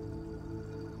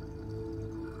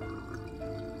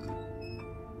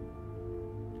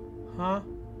 Huh?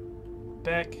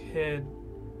 Backhead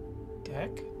deck?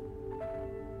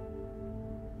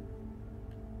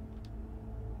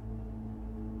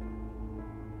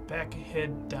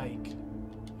 Backhead dike.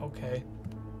 Okay.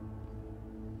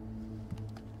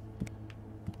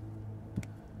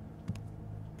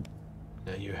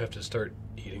 Now you have to start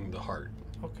eating the heart.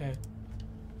 Okay.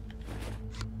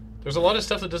 There's a lot of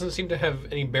stuff that doesn't seem to have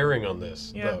any bearing on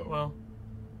this, Yeah, though. well.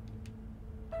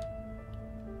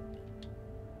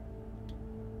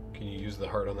 Can you use the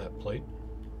heart on that plate?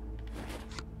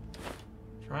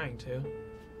 Trying to.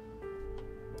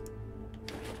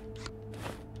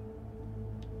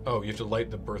 Oh, you have to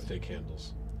light the birthday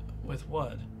candles. With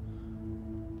what?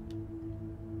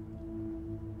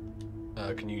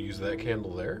 Can you use that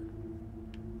candle there?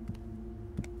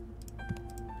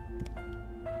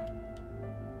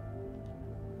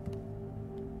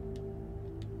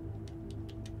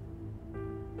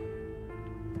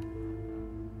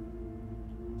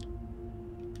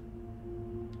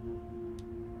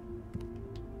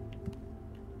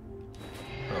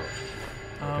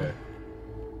 Okay.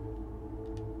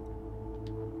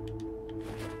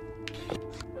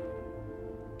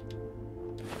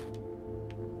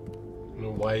 I don't know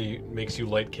why it makes you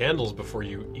light candles before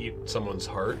you eat someone's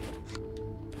heart.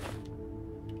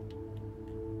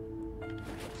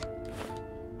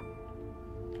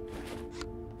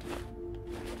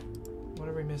 What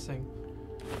are we missing?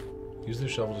 Use the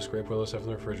shovel to scrape oil stuff in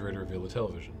the refrigerator, reveal the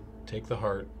television. Take the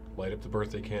heart, light up the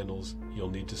birthday candles.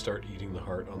 You'll need to start eating the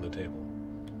heart on the table.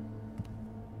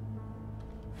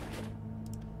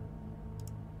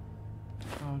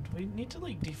 Oh, do we need to,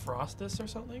 like, defrost this or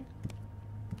something?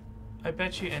 I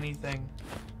bet you anything.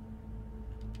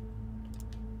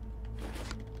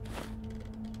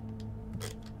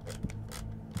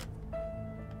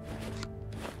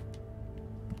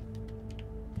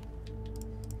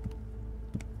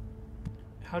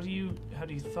 How do you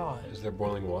thaw it? Is there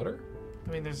boiling water?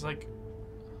 I mean, there's like...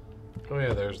 Oh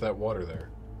yeah, there's that water there.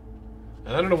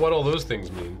 And I don't know what all those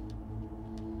things mean.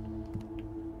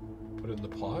 Put it in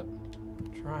the pot?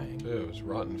 Trying. Ew, it was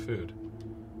rotten food.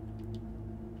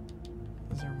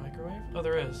 Is there a microwave? Oh,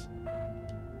 there is.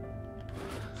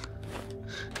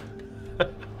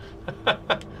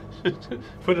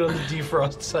 Put it on the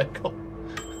defrost cycle.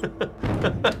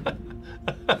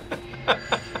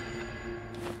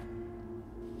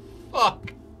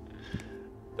 Fuck.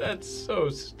 That's so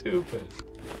stupid.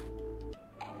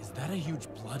 Is that a huge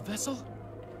blood vessel?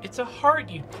 It's a heart,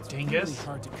 you It's dingus. really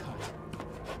hard to cut.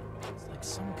 It's like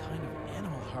some kind of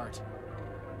animal heart.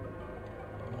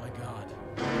 Oh my god.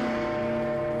 Do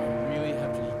I really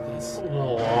have to eat this?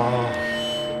 Tock,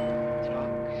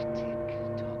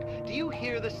 tick, tock. Do you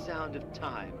hear the sound of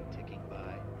time ticking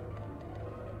by?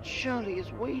 Shirley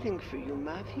is waiting for you,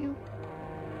 Matthew.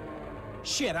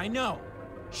 Shit, I know!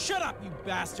 Shut up, you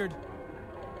bastard!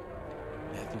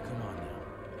 Matthew, come on now.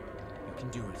 You can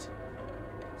do it.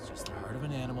 It's just the heart of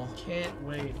an animal. Can't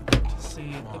wait to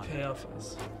see Come the on. payoff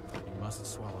is. You must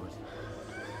swallow it.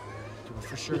 Do it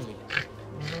for Shirley.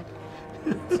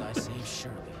 As I save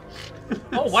Shirley.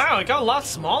 Oh wow, it got a lot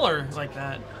smaller like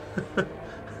that.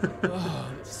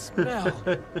 Oh, the smell.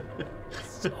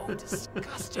 So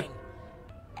disgusting.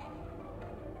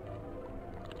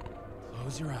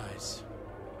 Close your eyes.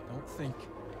 Don't think.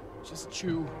 Just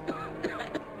chew.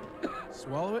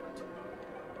 Swallow it.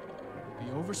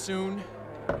 It'll be over soon.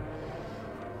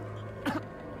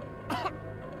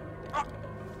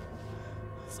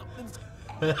 Something's...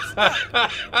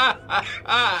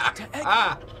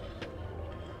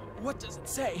 What does it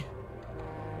say?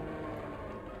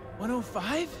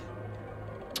 105?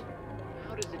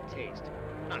 How does it taste?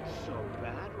 Not so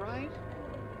bad, right?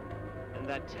 And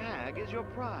that tag is your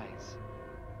prize.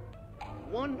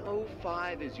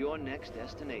 105 is your next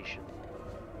destination.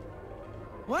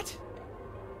 What?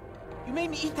 You made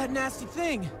me eat that nasty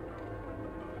thing.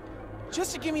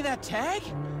 Just to give me that tag?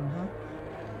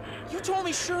 You told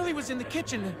me Shirley was in the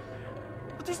kitchen,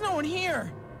 but there's no one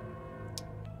here.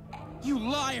 You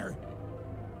liar.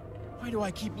 Why do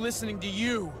I keep listening to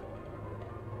you?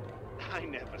 I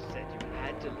never said you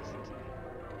had to listen to me.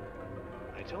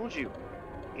 I told you,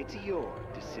 it's your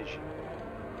decision.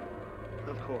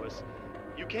 Of course,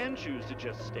 you can choose to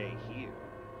just stay here.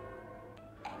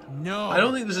 No. I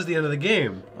don't think this is the end of the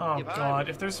game. Oh god,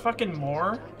 if there's fucking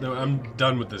more. No, I'm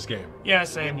done with this game. Yeah, Then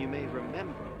same. you may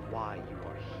remember why you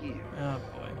are here. Oh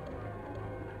boy.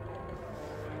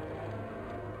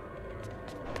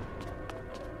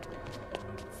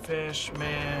 Fish,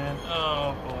 man.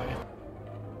 Oh boy.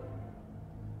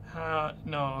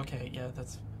 No, okay, yeah,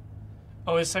 that's...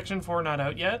 Oh, is Section 4 not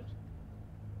out yet?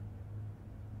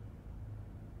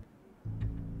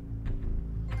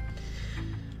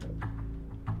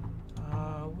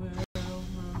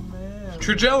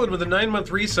 Trajellin with a 9-month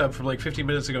resub from like 15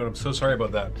 minutes ago, and I'm so sorry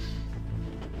about that.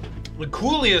 The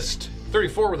coolest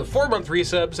 34 with a 4-month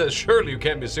resub says, surely you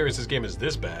can't be serious, this game is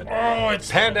this bad. Oh,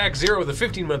 it's... Pandax 0 with a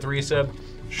 15-month resub,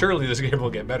 surely this game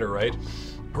will get better, right?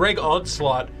 Greg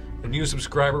Onslaught, a new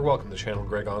subscriber, welcome to the channel,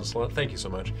 Greg Onslaught, thank you so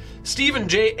much. Stephen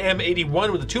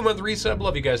JM81 with a 2-month resub,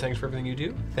 love you guys, thanks for everything you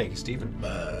do. Thank you, Stephen.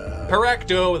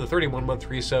 Paracto with a 31-month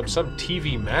resub, some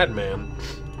TV madman.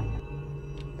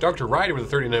 Dr. Ryder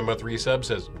with a 39-month resub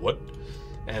says, what?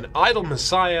 And Idle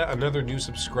Messiah, another new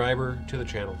subscriber to the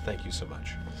channel. Thank you so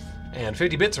much. And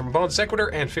 50 bits from Bon Sequitur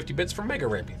and 50 bits from Mega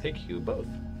Rampy. Thank you both.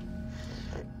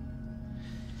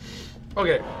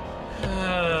 Okay.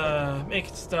 Make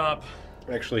it stop.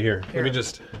 Actually, here. Let me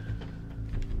just...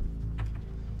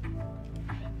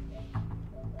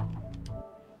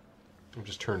 I'm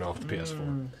just turned off the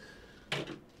PS4.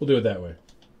 We'll do it that way.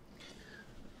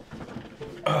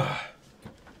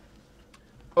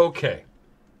 Okay.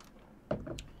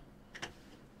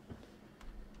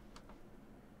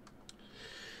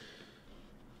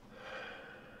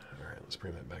 Alright, let's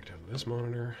bring that back down to this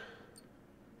monitor.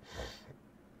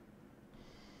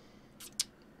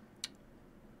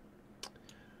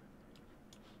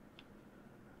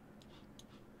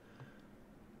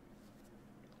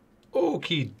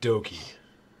 Okie dokie.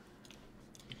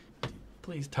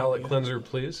 Please tell Palette me. cleanser,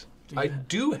 please. Do you I have-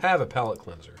 do have a palette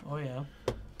cleanser. Oh yeah.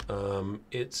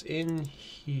 It's in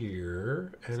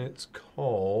here, and it's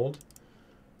called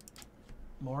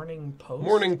Morning Post.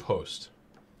 Morning Post.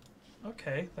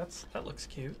 Okay, that looks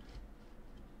cute.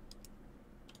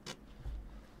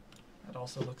 That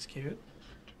also looks cute.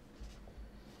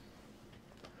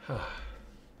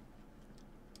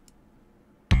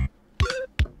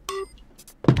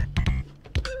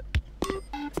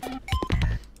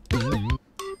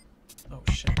 Oh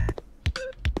shit.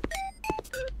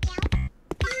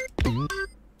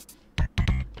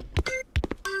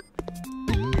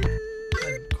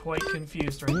 I'm quite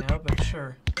confused right now, but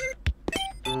sure.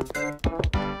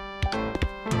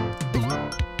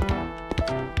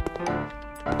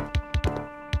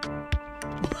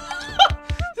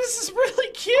 This is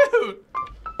really cute!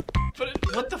 But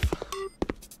what the f...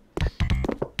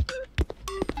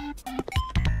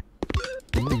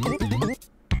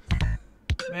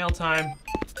 Mail time,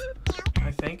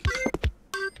 I think.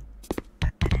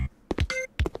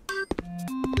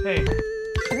 Hey.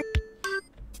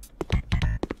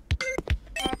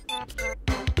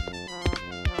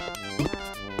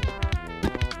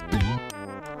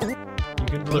 You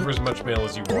can deliver as much mail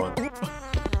as you want.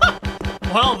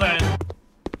 Well then.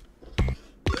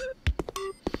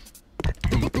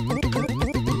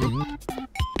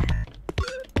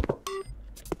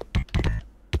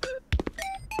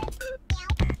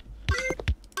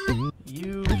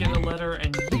 You get a letter,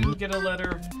 and you get a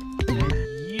letter, and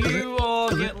you all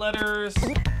get letters.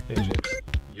 Hey, James.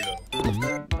 Yo.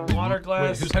 The water Wait,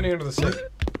 glass. who's hiding under the sink?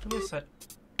 Who is that?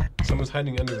 Someone's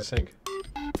hiding under the sink.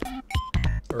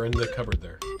 Or in the cupboard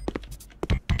there.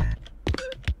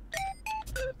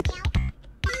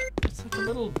 It's like a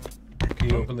little... Can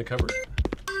you open the cupboard?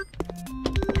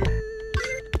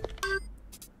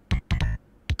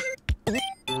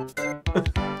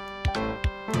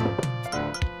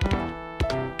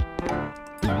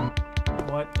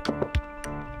 What?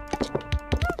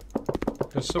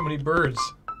 There's so many birds.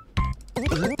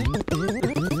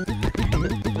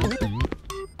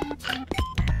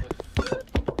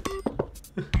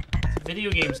 Video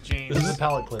games, James. This is a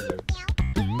palate cleanser.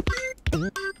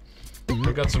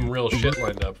 I've got some real shit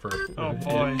lined up for, Oh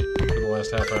boy. for the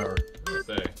last half hour. I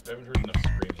haven't heard enough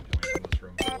screaming coming from this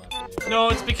room for the last little while. No,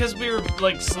 it's because we were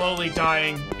like slowly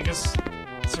dying because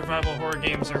survival horror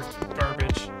games are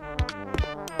garbage.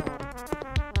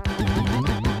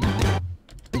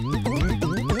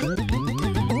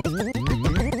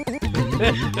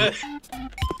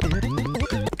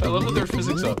 I love that they're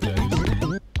physics objects.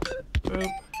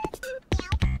 Boop.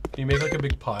 Can you make like a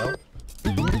big pile?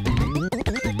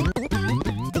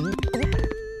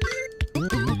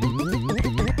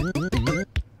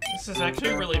 This is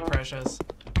actually really precious.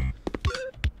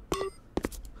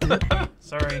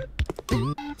 Sorry.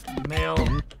 Mail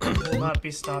will not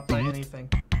be stopped by anything.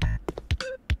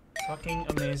 Fucking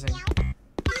amazing.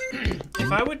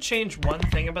 If I would change one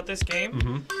thing about this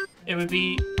game, it would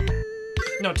be...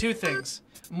 No, two things.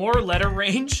 More letter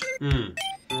range, and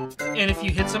if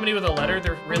you hit somebody with a letter,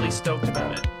 they're really stoked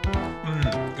about it.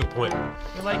 Good point.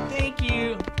 They're like, thank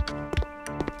you.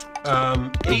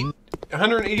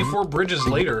 184 Bridges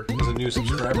Later is a new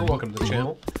subscriber. Welcome to the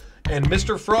channel. And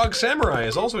Mr. Frog Samurai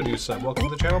is also a new sub. Welcome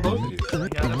to the channel, both of you. I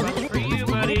got a bunch for you,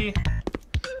 buddy.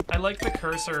 I like the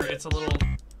cursor. It's a little...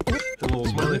 A little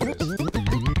smiley face.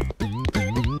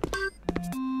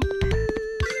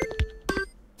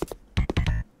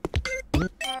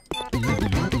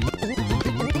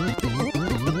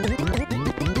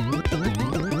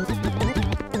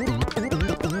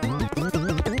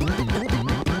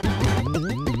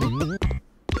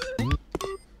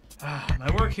 My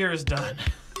work here is done.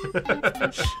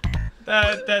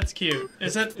 That's cute.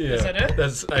 Is that Yeah, is that it?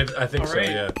 That's I think so. Alright.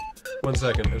 Yeah. 1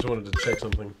 second. I just wanted to check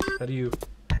something. How do you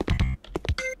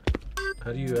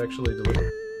actually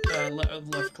deliver?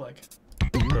 Left click.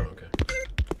 Oh, okay.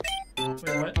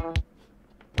 Wait, what?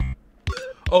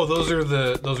 Oh, those are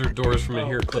doors from in Oh,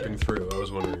 here okay. clipping through. I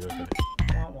was wondering. Okay.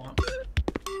 Womp womp.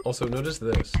 Also, notice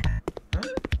this. Huh?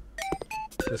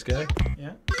 This guy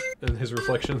Yeah. and his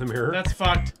reflection in the mirror. That's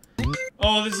fucked.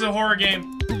 Oh, this is a horror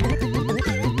game.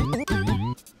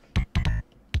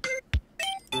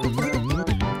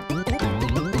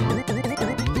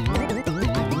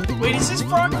 Wait, is this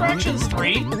Frog Fractions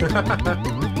 3?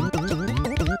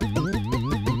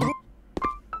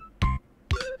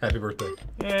 Happy birthday.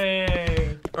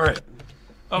 Yay. All right.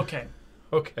 Okay.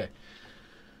 Okay.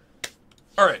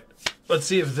 All right. Let's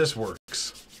see if this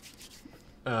works.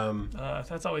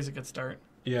 That's always a good start.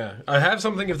 Yeah, I have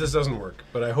something if this doesn't work,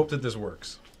 but I hope that this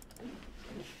works.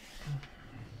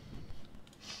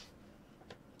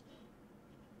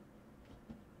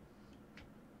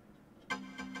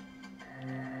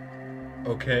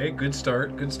 Okay, good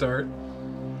start, good start.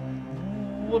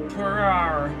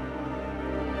 Whoopar.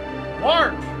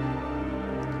 Warp!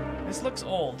 This looks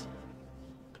old.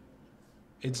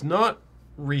 It's not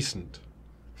recent.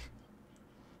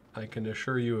 I can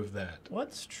assure you of that.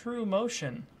 What's True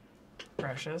Motion?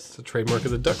 Precious. It's a trademark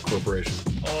of the Duck Corporation.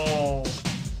 Oh.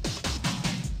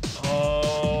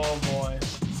 Oh boy.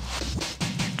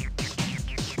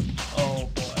 Oh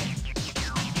boy.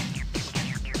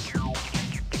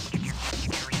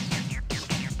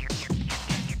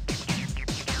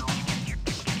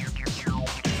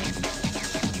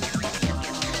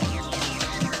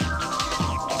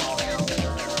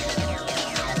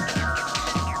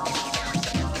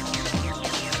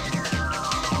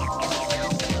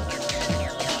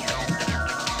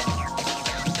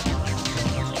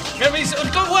 Enemies.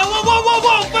 Whoa, whoa, whoa, whoa,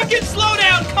 whoa! Fucking slow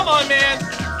down! Come on, man.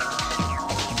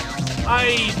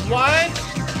 What?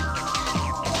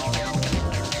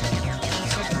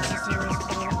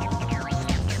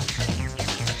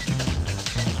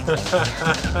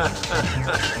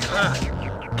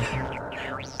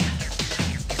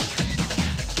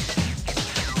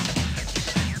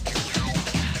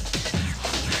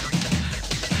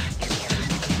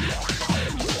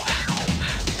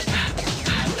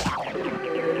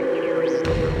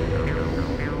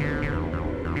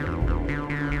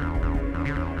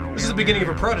 This is the beginning of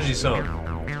a Prodigy song.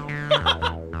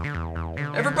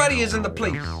 Everybody is in the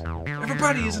place.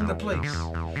 Everybody is in the place.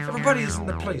 Everybody is in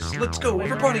the place. Let's go.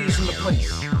 Everybody is in the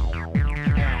place.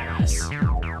 Ass.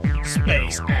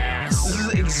 Space ass. This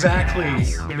is exactly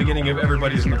the beginning of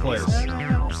Everybody's in the place.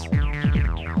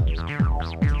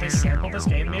 Did they sample this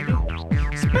game, maybe?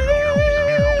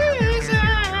 Space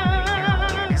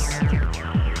ass.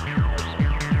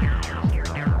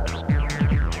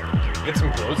 Get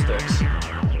some glow sticks.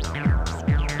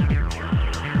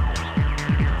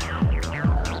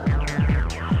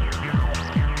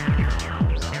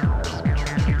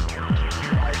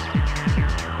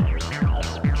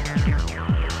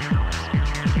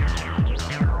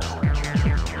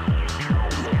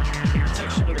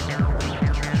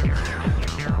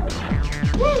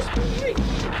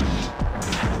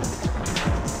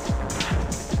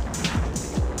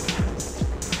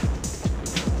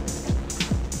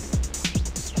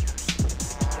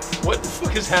 What the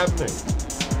fuck is happening?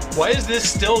 Why is this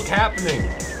still happening?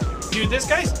 Dude, this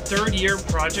guy's third year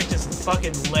project is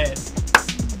fucking lit.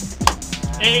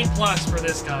 A+ for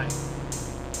this guy.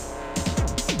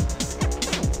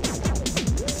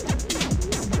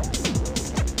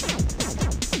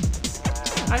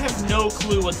 I have no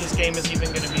clue what this game is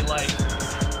even gonna be like.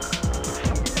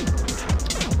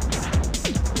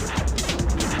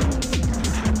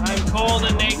 I'm cold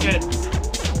and naked.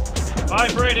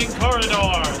 Vibrating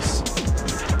corridors.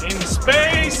 In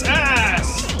space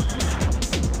ass!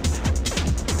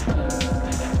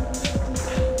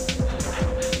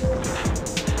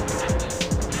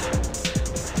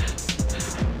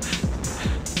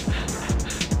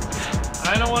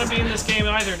 I don't want to be in this game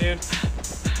either, dude.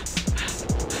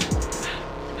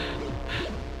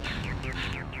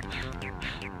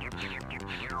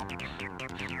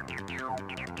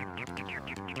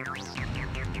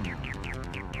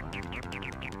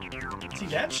 See,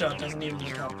 that shot doesn't even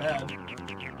look that bad.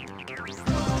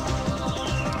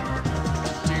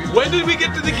 When did we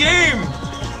get to the game?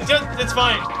 It's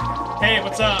fine. Hey,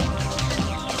 what's up?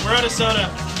 We're out of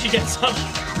soda. Did you get some?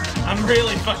 I'm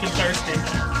really fucking thirsty.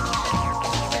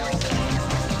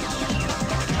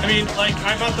 I mean, like,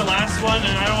 I bought the last one,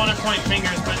 and I don't want to point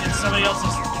fingers, but it's somebody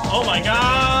else's. Oh my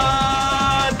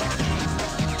god!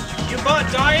 You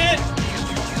bought diet?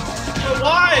 But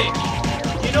why?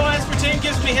 You know aspartame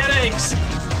gives me headaches.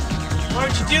 Why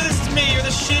would you do this to me? You're the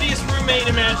shittiest roommate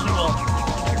imaginable.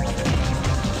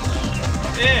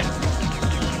 Eh.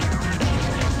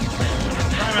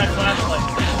 Try my flashlight.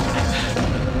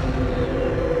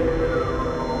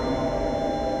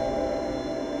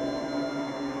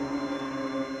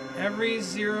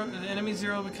 Enemy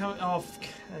zero become. Oh,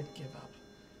 I give up.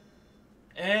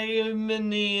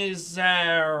 Enemy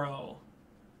zero.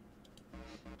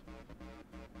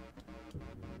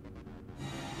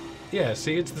 Yeah,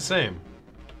 see, it's the same.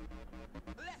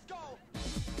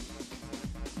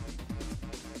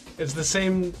 It's the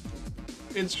same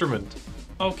instrument.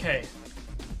 Okay.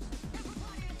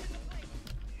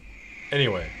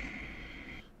 Anyway.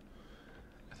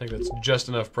 I think that's just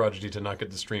enough Prodigy to not get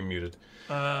the stream muted.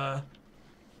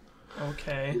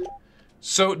 Okay.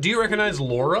 So, do you recognize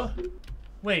Laura?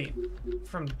 Wait,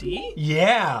 from D?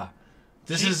 Yeah.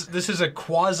 This is a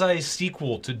quasi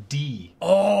sequel to D.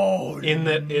 Oh, in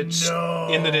that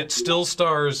it still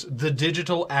stars the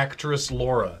digital actress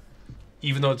Laura,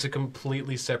 even though it's a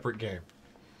completely separate game.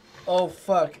 Oh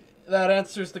fuck. That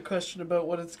answers the question about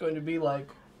what it's going to be like.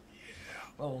 Yeah.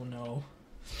 Oh no.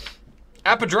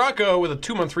 Apadraco with a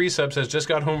 2-month resub says, just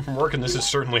got home from work and this is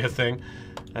certainly a thing.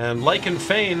 And Lycan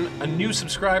Fane, a new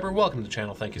subscriber, welcome to the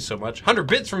channel, thank you so much. 100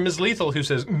 bits from Ms. Lethal who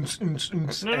says,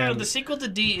 No, the sequel to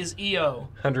D is EO.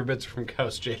 100 bits from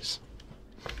Chaos Jace.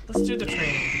 Let's do the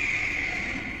training.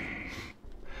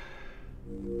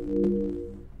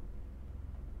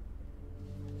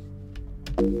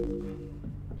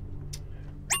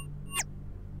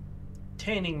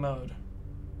 Tanning mode.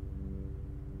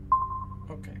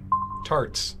 Okay.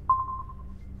 Tarts.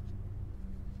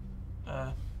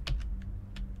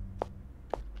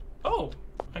 Oh,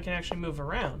 I can actually move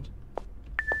around.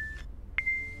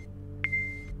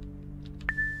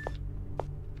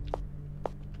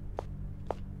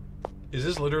 Is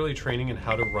this literally training in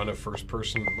how to run a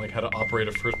first-person, like how to operate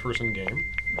a first-person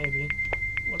game? Maybe.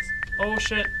 What's... Oh,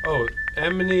 shit. Oh,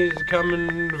 Emily's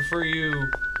coming for you.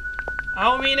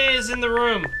 Aomine is in the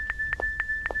room.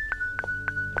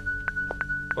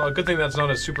 Well, good thing that's not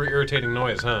a super irritating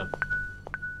noise, huh?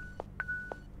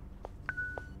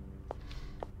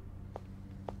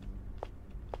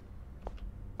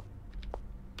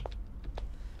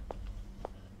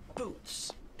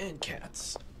 Boots and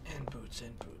cats. And boots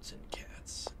and boots and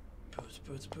cats. Boots,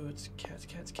 boots, boots. Cats,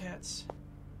 cats, cats.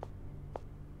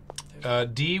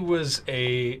 D was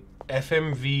a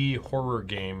FMV horror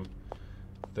game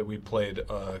that we played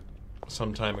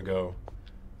some time ago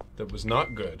that was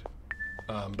not good.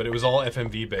 But it was all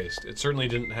FMV based. It certainly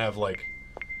didn't have, like,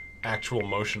 actual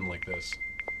motion like this.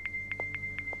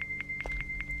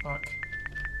 Fuck.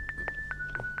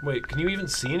 Wait, can you even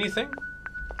see anything?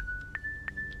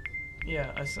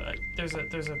 Yeah, I saw. There's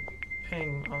a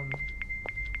ping on.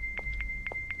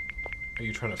 Are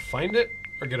you trying to find it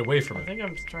or get away from I it? think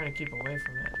I'm trying to keep away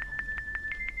from it.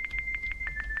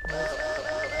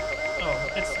 Oh,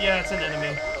 it's an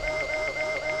enemy.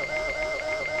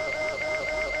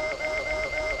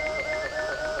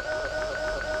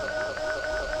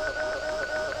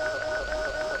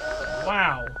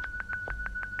 Wow.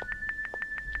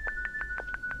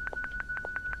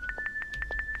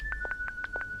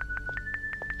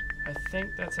 I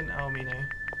think that's an Aomine.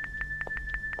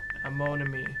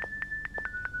 Amonami.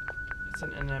 It's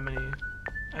an anemone.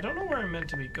 I don't know where I'm meant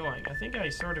to be going. I think I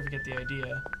sort of get the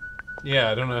idea.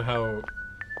 Yeah, I don't know how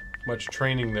much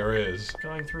training there is.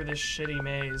 Going through this shitty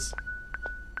maze.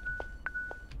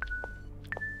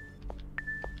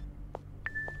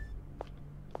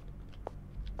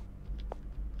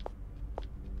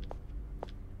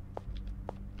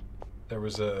 There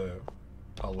was a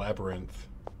labyrinth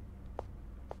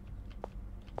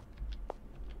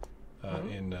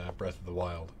in Breath of the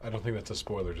Wild. I don't think that's a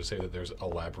spoiler to say that there's a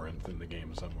labyrinth in the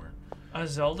game somewhere. A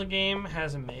Zelda game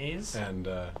has a maze? And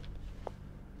I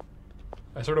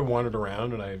sort of wandered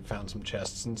around and I found some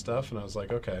chests and stuff, and I was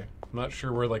like, okay, I'm not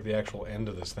sure where like the actual end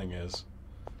of this thing is.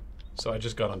 So I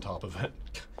just got on top of it.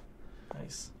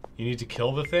 Nice. You need to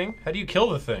kill the thing? How do you kill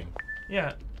the thing?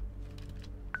 Yeah.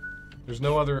 There's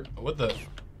no other... What the...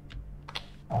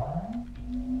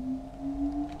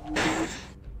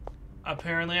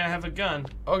 Apparently I have a gun.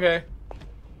 Okay.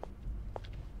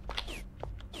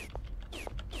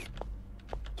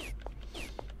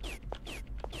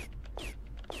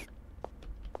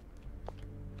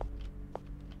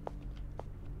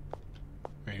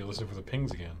 Are you listening for the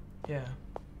pings again? Yeah.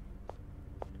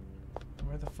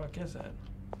 Where the fuck is it?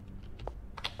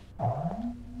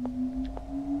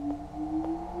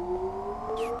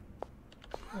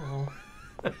 Oh.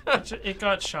 It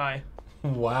got shy.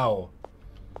 Wow.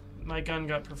 My gun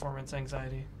got performance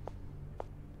anxiety.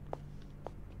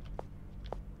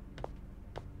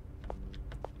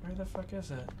 Where the fuck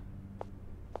is it?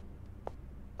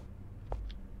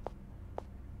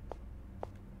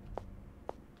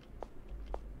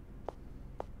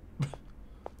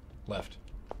 Left.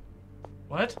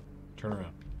 What? Turn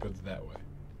around. Go that way.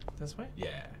 This way?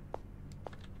 Yeah.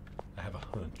 I have a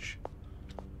hunch.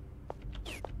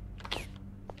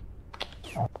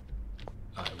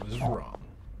 I was wrong.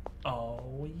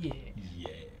 Oh, yeah. Yeah.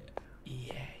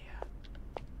 Yeah.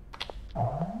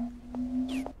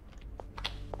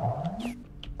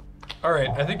 Alright,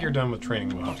 I think you're done with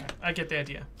training mode. Okay, I get the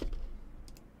idea.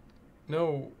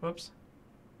 No. Whoops.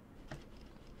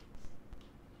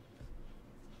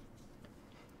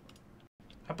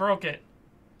 I broke it.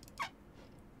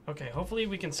 Okay, hopefully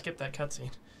we can skip that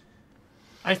cutscene.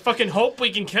 I fucking hope we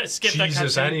can skip that cutscene.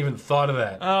 Jesus, I hadn't even thought of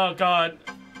that. Oh, God.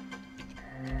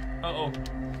 Uh-oh.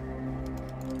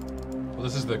 Well,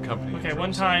 this is the company. Okay,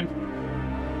 one time.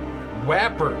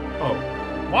 Whapper. Oh.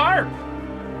 Warp!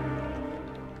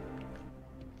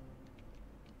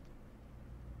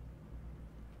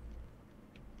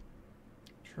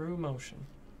 True motion.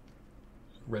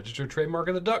 Registered trademark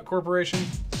of the Duck Corporation.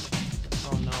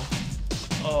 Oh, no.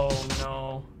 Oh,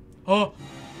 no. Oh!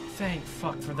 Thank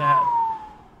fuck for that.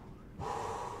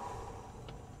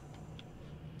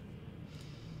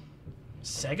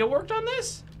 Sega worked on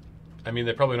this? I mean,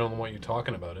 they probably don't want you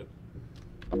talking about it.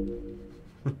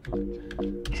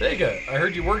 Sega, I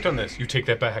heard you worked on this. You take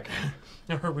that back.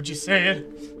 I heard what you said.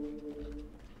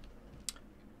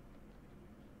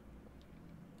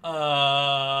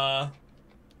 Uh-huh.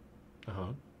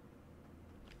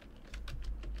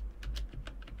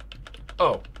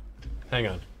 Oh. Hang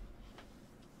on.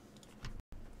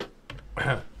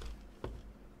 I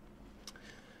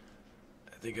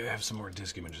think I have some more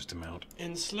disk images to mount.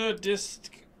 Insert disk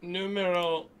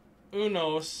numero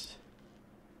Unos.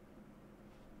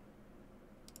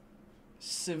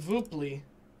 S'il vous plaît.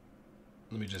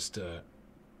 Let me just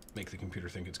make the computer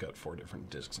think it's got 4 different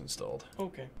discs installed.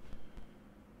 Okay.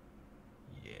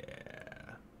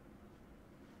 Yeah.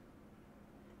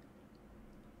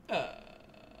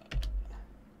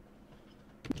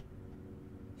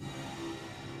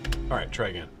 All right, try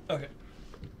again. Okay.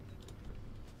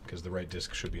 Because the right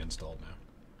disc should be installed now.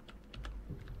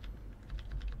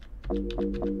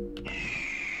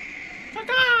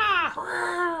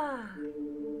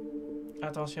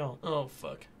 Attention. Oh,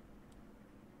 fuck.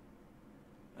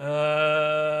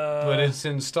 But it's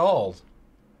installed.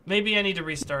 Maybe I need to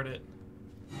restart it.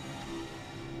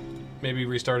 Maybe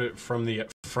restart it from the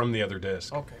other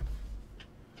disc. Okay.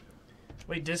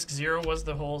 Wait, disc 0 was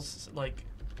the whole, like,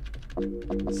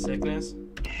 sickness?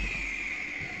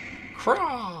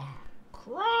 Craw!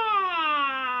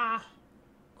 Craw!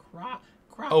 Craw!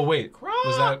 Craw! Oh, wait. Craw!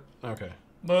 Was that... Okay.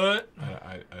 But...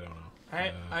 I don't know.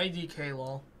 IDK,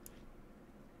 lol.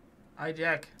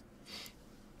 IDK.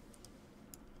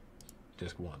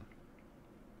 Disc 1.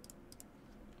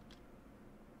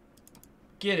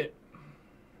 Get it.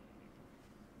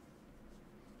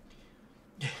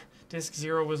 Disc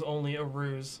 0 was only a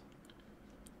ruse.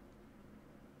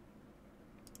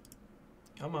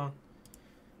 Come on.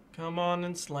 Come on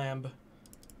and slam.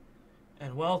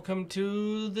 And welcome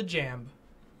to the jam.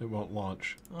 It won't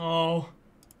launch. Oh.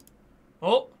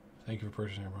 Oh. Thank you for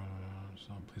purchasing your product.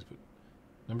 Please put...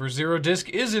 Number 0 disc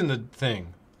is in the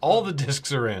thing. All the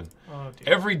discs are in. Oh,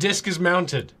 dear. Every disc is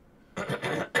mounted.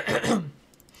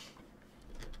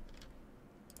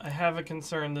 I have a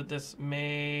concern that this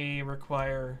may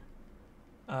require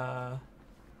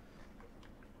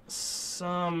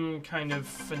some kind of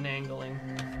finagling.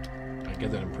 I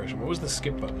get that impression. What was the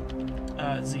skip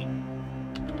button? Z.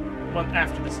 Well,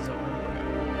 after this is over.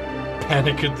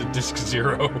 Panic at the disc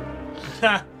 0.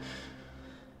 Ha!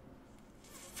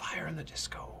 Fire in the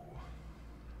disco.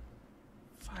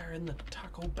 Fire in the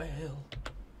Taco Bell.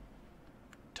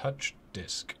 Touch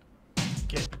disc.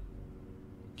 Get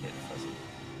fuzzy.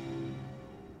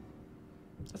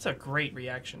 That's a great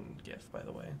reaction gif, by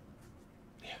the way.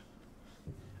 Yeah.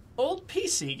 Old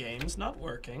PC games not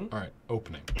working. All right,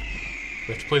 opening.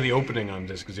 We have to play the opening on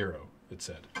disc 0, it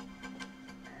said.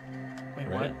 Wait,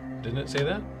 Right? what? Didn't it say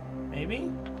that?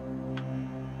 Maybe?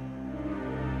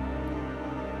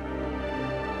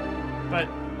 But,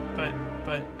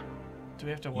 do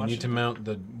we have to watch You need it? to mount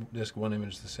the disc 1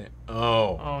 image the same.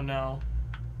 Oh. Oh, no.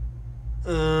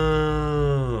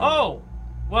 Oh!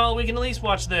 Well, we can at least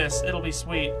watch this. It'll be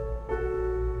sweet.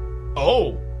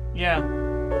 Oh! Yeah.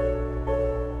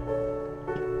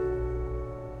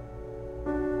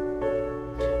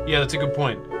 Yeah, that's a good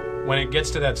point. When it gets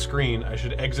to that screen, I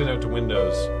should exit out to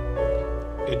Windows,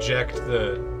 eject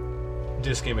the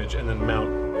disk image, and then mount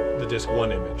the disk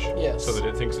 1 image. Yes. So that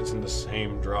it thinks it's in the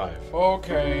same drive.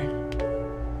 Okay.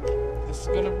 This is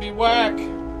gonna be whack.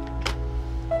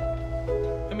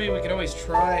 I mean, we could always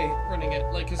try running it,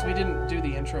 like, because we didn't do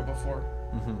the intro before.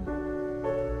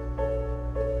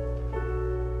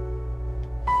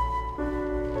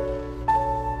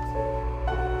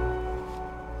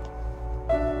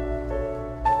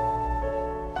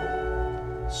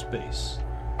 Space.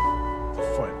 The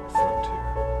final frontier.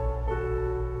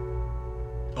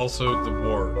 Also, the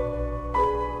war.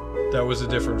 That was a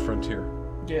different frontier.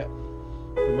 Yeah.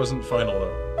 It wasn't final,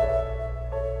 though.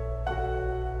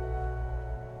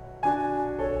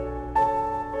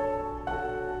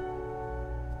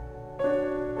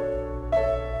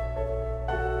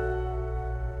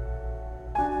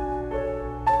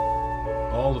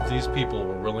 All of these people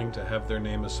were willing to have their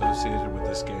name associated with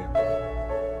this game.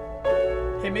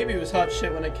 Hey, maybe it was hot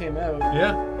shit when it came out.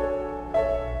 Yeah.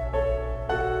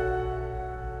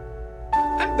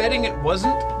 I'm betting it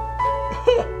wasn't.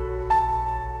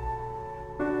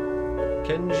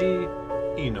 Kenji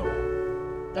Ino.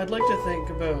 I'd like to think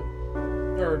about,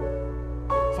 or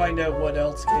find out what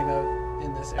else came out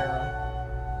in this era.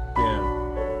 Yeah.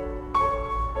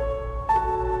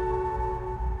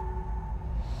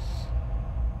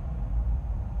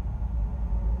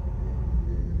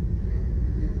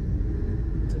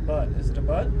 It's a butt. Is it a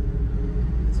butt?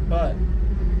 It's a butt.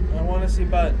 I want to see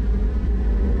butt.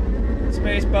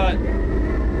 Space butt.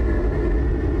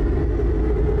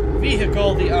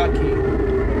 Vehicle the Aki.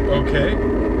 Okay.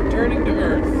 Returning to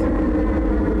Earth.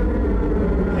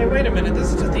 Hey, wait a minute.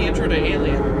 This is just the intro to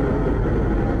Alien.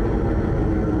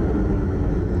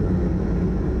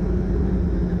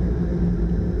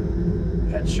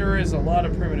 That sure is a lot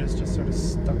of primitives just sort of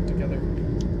stuck together.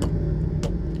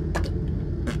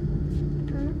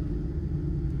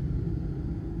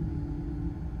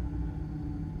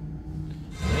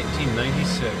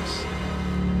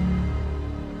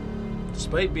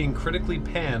 Despite being critically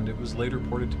panned, it was later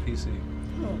ported to PC.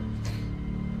 Oh.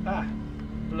 Ah.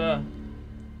 Blah.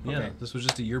 Yeah, Okay. this was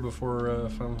just a year before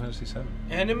Final Fantasy VII.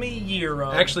 Enemy year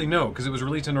of. Actually, no, because it was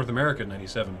released in North America in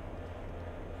 '97.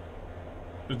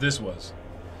 This was.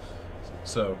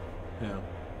 So, yeah.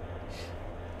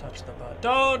 Touch the butt.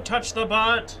 Don't touch the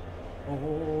butt!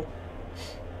 Oh.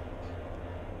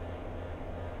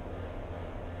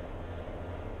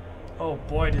 Oh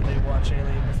boy, did they watch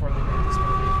Alien before they made this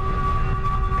movie.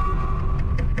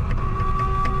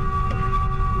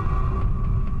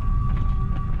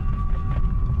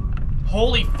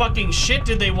 Holy fucking shit,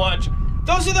 did they watch?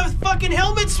 Those are the fucking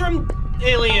helmets from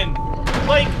Alien!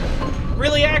 Like,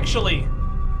 really, actually.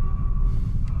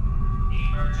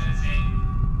 Emergency.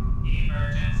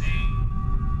 Emergency.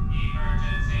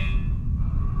 Emergency.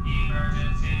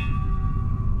 Emergency.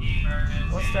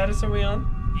 Emergency. What status are we on?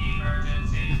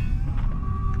 Emergency.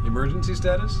 Emergency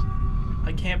status?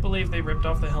 I can't believe they ripped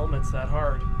off the helmets that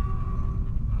hard.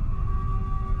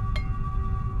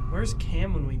 Where's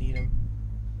Cam when we need him?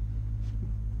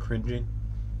 Cringing.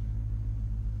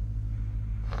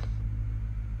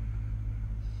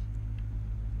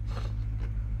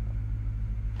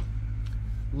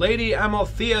 Lady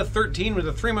Amalthea13 with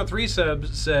a 3-month resub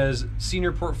says,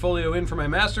 senior portfolio in for my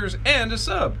masters and a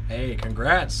sub. Hey,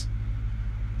 congrats.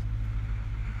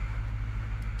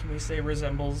 Can we say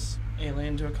resembles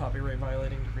Alien to a copyright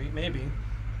violating degree? Maybe.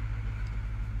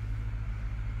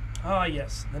 Ah,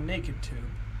 yes, the naked tube.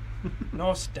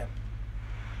 No step.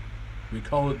 We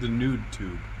call it the nude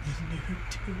tube. The nude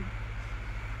tube.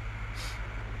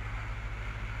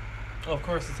 Oh, of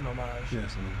course it's an homage.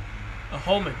 Yes. A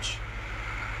homage.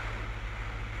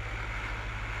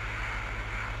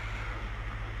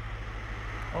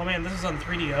 Oh man, this is on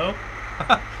 3DO?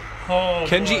 Oh,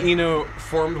 Kenji boy. Ino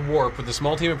formed Warp with a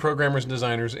small team of programmers and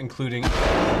designers, including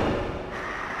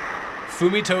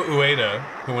Fumito Ueda,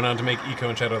 who went on to make Ico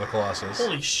and Shadow of the Colossus.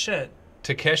 Holy shit.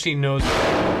 Takeshi Nozue,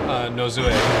 who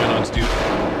went on to do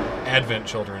Advent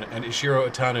Children, and Ishiro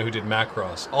Atano, who did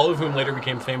Macross, all of whom later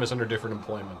became famous under different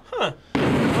employment. Huh.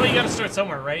 Well, you gotta start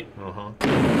somewhere, right? Uh-huh.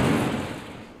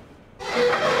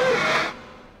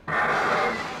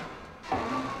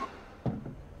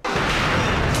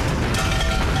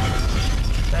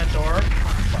 That door.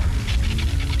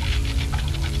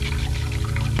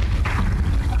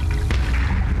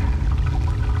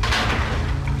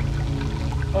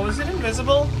 Oh, is it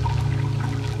invisible?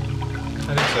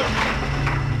 I think so.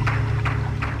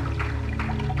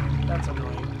 That's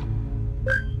annoying.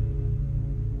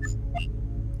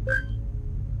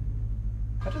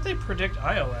 How did they predict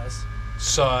iOS?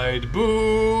 Side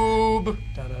boob!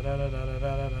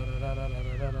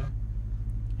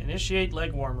 Initiate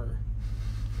leg warmer.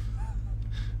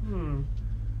 Hmm.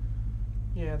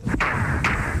 Yeah.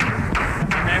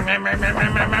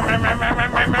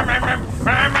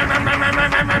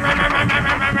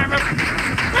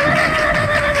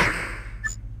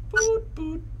 Boot,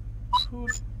 boot,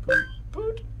 boot, boot,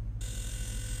 boot.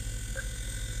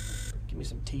 Give me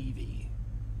some TV.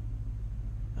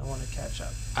 I want to catch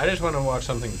up. I just want to watch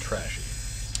something trashy.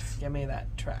 Give me that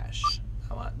trash.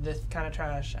 I want this kind of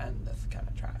trash and this kind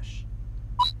of trash.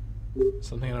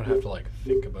 Something I don't have to, like,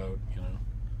 think about, you know.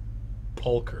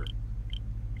 Polker.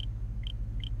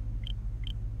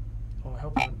 Oh, I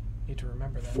hope I don't need to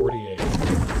remember that. 48.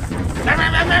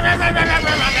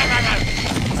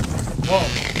 Whoa.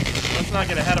 Let's not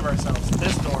get ahead of ourselves.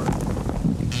 This door.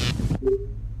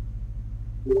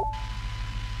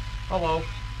 Hello.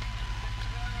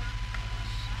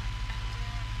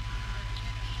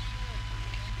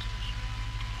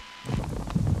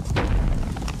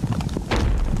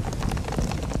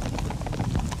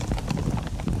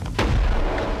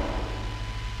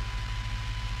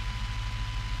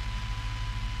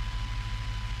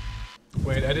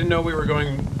 Wait, I didn't know we were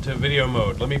going to video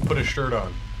mode. Let me put a shirt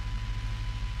on.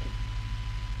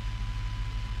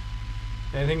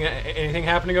 Anything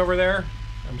happening over there?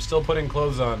 I'm still putting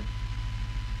clothes on.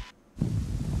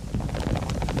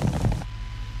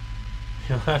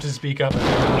 You'll have to speak up.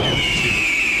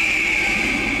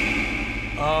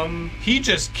 He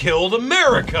just killed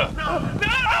America! No!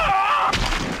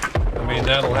 I mean,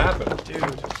 that'll happen. Dude.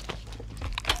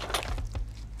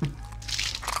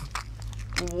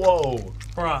 Whoa.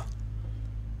 Bruh.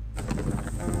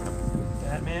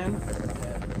 That man?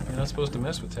 Dead. You're not supposed to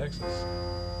mess with Texas.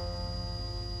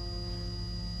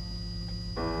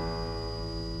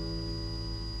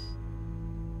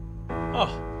 Oh.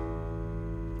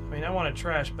 I mean, I want to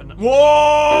trash, but no.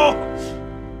 Whoa!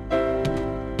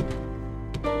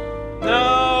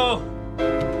 No!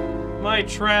 My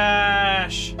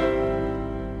trash!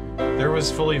 There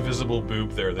was fully visible boob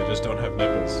there. They just don't have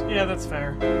nipples. Yeah, that's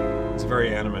fair. It's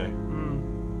very anime.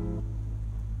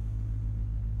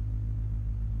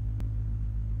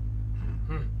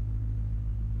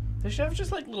 They should have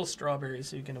just like little strawberries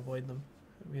so you can avoid them.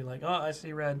 It'd be like, oh, I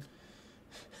see red.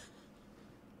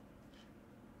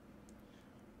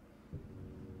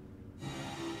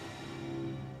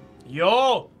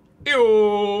 Yo!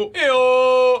 Ew!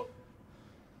 Ew!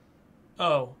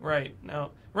 Oh, right.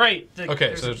 No. Right.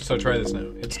 Okay, so try this now.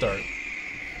 Hit start.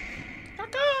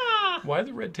 Why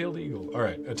the red-tailed eagle? All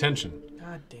right, attention.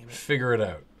 God damn it. Figure it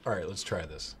out. All right, let's try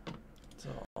this.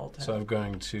 So I'm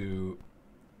going to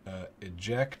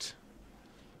eject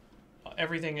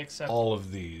everything except all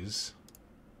of these.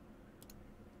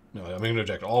 No, I'm going to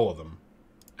eject all of them,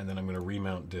 and then I'm going to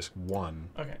remount disc 1.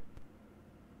 Okay.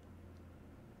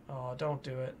 Oh, don't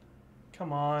do it.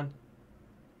 Come on.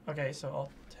 Okay, so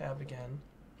I'll tab again.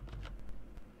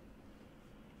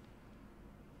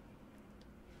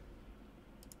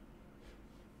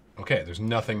 Okay, there's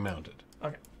nothing mounted.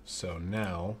 Okay. So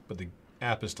now, but the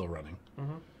app is still running.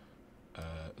 Mm-hmm.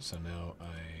 So now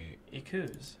I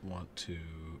Iku's. want to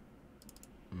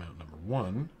mount number 1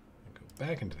 and go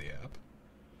back into the app.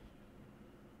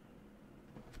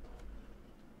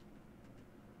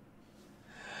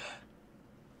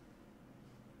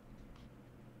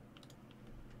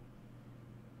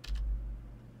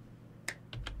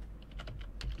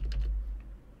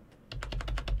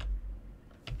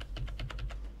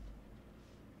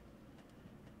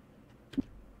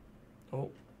 Oh.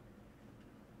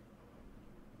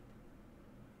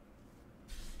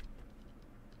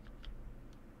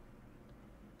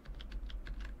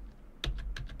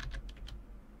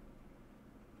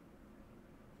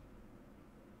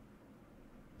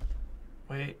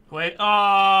 Wait.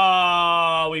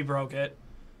 Oh, we broke it.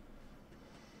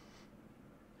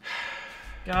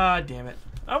 God damn it.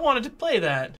 I wanted to play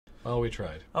that. Well, we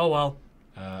tried. Oh, well.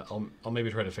 I'll maybe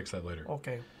try to fix that later.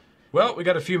 Okay. Well, we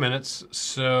got a few minutes,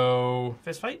 so...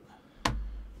 Fist fight?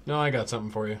 No, I got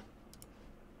something for you.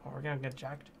 Oh, we're gonna get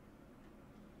jacked.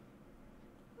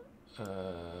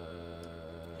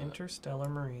 Interstellar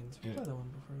Marines. We played that one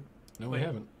before. No, we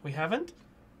haven't. We haven't?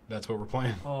 That's what we're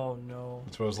playing. Oh, no.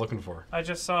 That's what I was looking for. I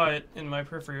just saw it in my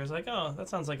periphery. I was like, oh, that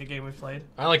sounds like a game we've played.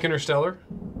 I like Interstellar.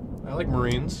 I like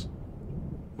Marines.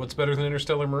 What's better than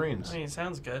Interstellar Marines? I mean, it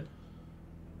sounds good.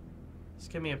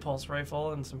 Just give me a pulse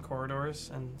rifle and some corridors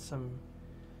and some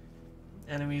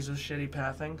enemies with shitty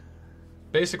pathing.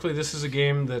 Basically, this is a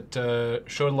game that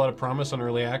showed a lot of promise on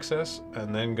early access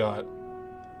and then got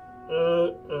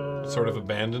sort of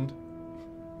abandoned.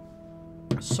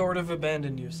 Sort of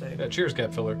abandoned, you say? Yeah, cheers,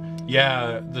 Cat Filler.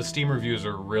 Yeah, the Steam reviews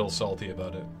are real salty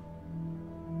about it.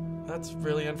 That's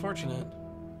really unfortunate.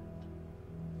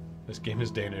 This game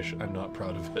is Danish. I'm not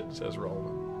proud of it, says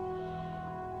Roland.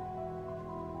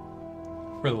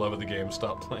 For the love of the game,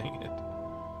 stop playing it.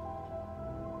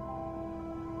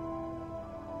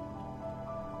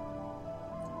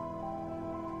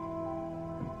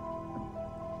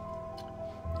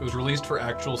 It was released for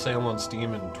actual sale on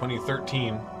Steam in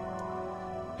 2013,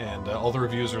 and all the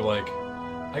reviews are like,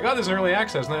 I got this in early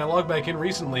access, and then I logged back in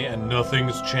recently, and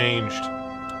nothing's changed.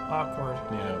 Awkward.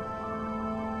 Yeah.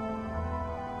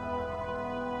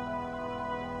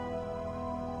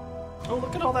 Oh,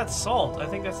 look at all that salt. I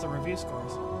think that's the review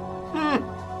scores.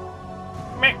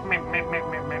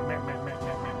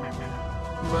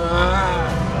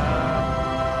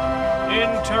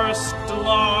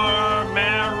 Interstellar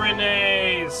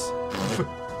Marines.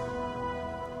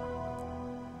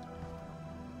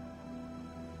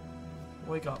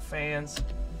 We got fans.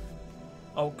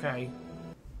 Okay.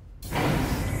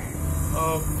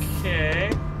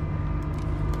 Okay.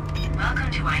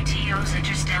 Welcome to ITO's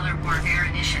Interstellar Warfare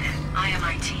Initiative. I am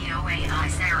ITO AI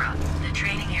Sarah. The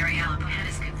training area up ahead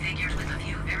is configured with a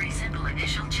few very simple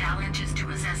initial challenges to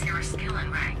assess your skill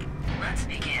and rank. Let's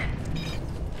begin.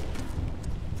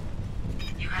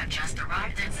 You have just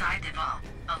arrived inside the vault,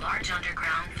 a large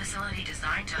underground facility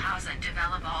designed to house and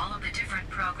develop all of the different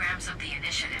programs of the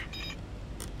initiative.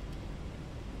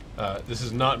 This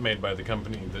is not made by the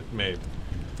company that made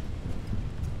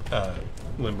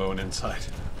Limbo and Inside.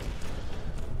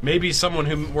 Maybe someone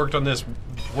who worked on this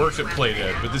worked at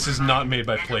Playdead, but this is not made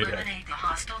by Playdead. Eliminate the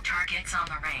hostile targets on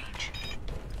the range.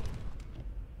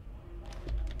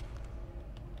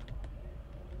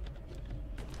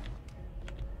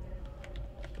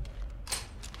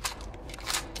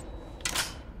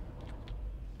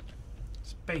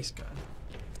 Space gun.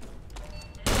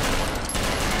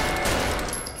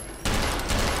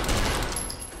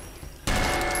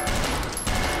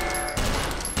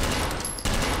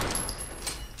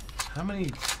 How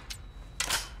many...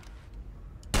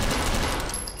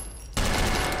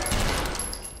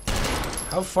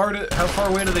 How far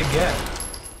away do they get?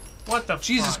 What the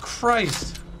Jesus fuck?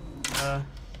 Christ! There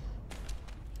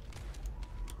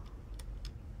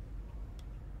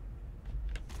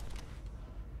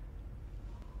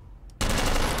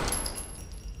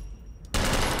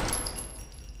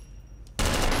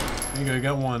you go, you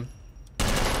got one.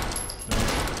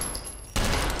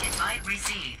 Invite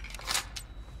received.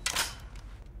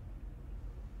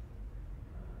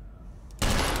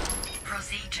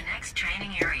 Proceed to next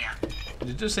training area. Did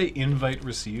it just say invite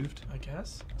received? I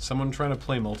guess. Someone trying to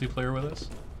play multiplayer with us?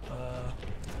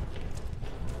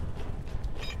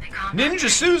 Ninja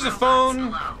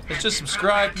Sousaphone has just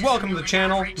subscribed. Welcome to the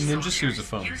channel, Ninja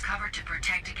Sousaphone. Use cover to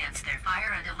protect against their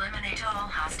fire and eliminate all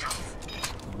hostiles.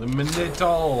 Eliminate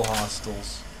all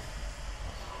hostiles.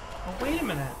 Oh, wait a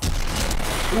minute.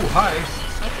 Ooh, hi.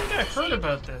 I think I heard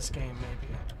about this game,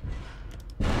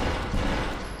 maybe.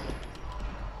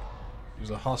 There's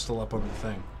a hostile up on the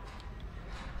thing.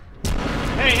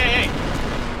 Hey, hey,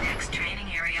 hey! Next training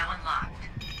area unlocked.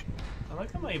 I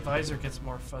like how my visor gets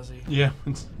more fuzzy. Yeah,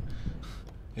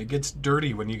 it gets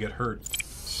dirty when you get hurt.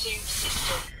 Suit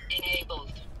system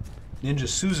enabled. Ninja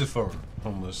Sousaphone,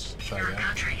 homeless shy Your guy.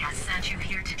 country has sent you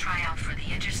here to try out for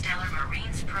the Interstellar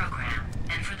Marines program,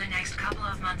 and for the next couple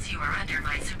of months you are under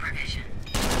my supervision.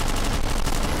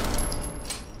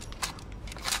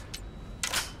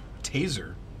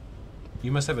 Taser?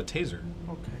 You must have a taser.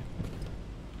 Okay.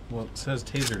 Well, it says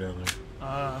taser down there.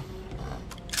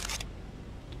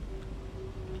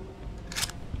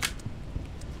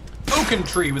 Oaken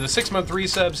Tree with a 6-month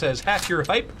resub says, hack your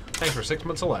hype. Thanks for 6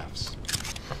 months of laughs.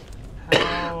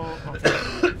 How... Okay.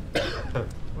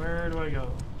 Where do I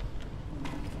go?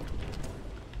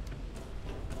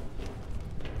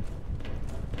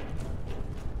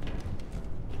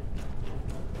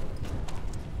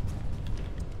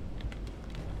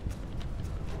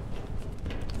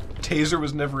 Taser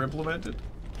was never implemented?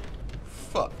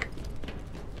 Fuck.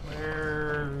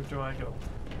 Where do I go?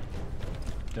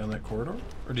 Down that corridor?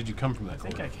 Or did you come from that I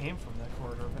think corridor? I came from that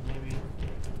corridor, but maybe...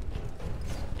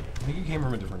 I think you came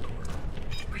from a different corridor.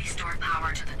 Restore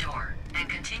power to the door, and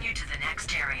continue to the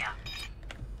next area.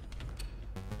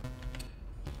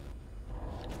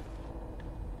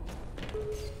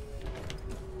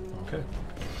 Okay.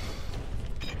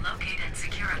 Locate and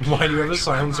secure a Why do you have a keycard to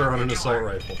silencer unlock on an the assault door.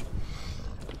 rifle?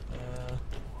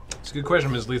 It's a good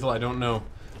question, Ms. Lethal. I don't know.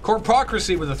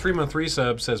 Corpocracy with a 3-month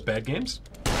resub says bad games?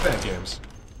 Bad games.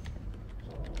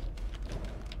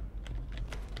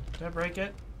 Did I break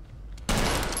it?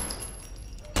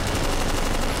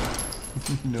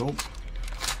 Nope.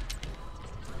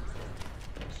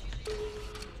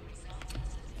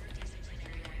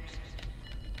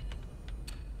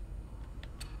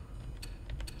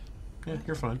 Yeah,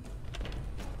 you're fine.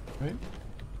 Right?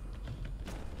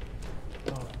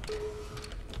 Oh.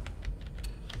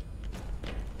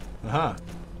 Aha.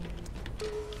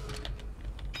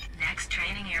 Next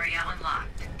training area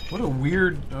unlocked. What a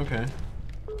weird... Okay.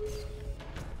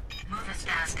 Move as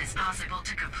fast as possible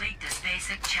to complete this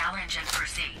basic challenge and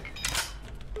proceed.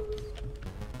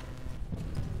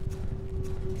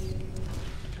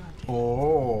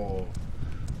 Oh.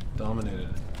 Dominated.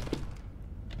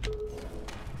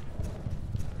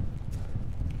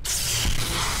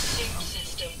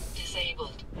 System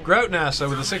disabled. Groutnasa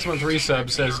with a 6-month resub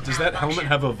says, does that helmet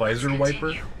have a visor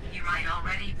wiper? You might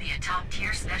already be a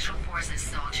top-tier Special Forces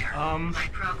soldier. My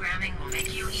programming will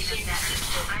make you even better.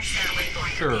 I set a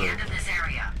waypoint Sure. at the end of this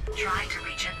area. Try to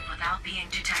reach it without being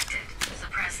detected.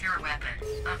 Suppress your weapon,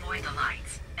 avoid the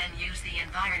lights, and use the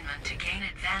environment to gain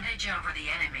advantage over the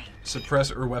enemy.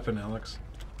 Suppress or weapon, Alex.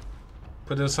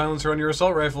 Put a silencer on your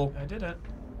assault rifle. I did it.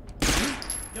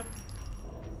 Yep.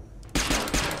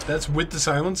 That's with the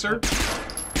silencer?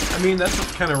 I mean, that's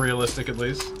kind of realistic, at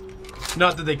least.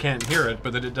 Not that they can't hear it,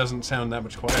 but that it doesn't sound that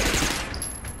much quieter.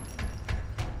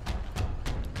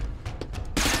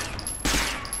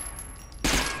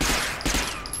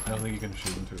 I don't think you can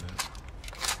shoot them through that.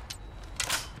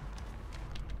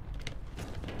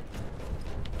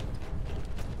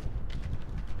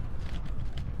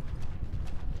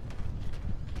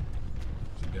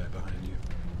 There's a guy behind you.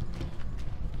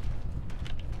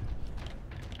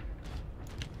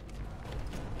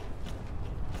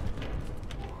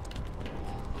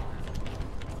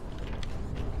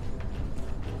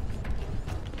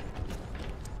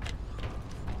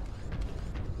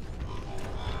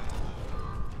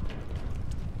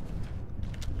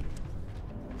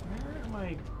 Where am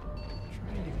I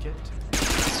trying to get to?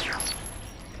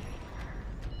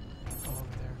 Oh,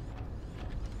 over there.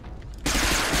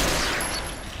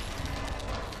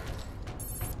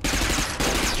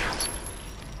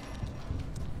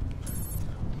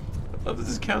 Oh,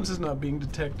 this counts as not being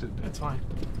detected. That's fine.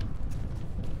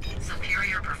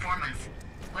 Superior performance.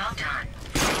 Well done.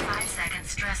 45-second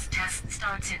stress test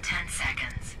starts in 10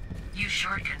 seconds. Use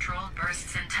short controlled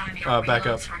bursts and time your Back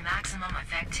reloads up. for maximum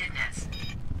effectiveness.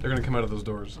 They're gonna come out of those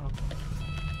doors.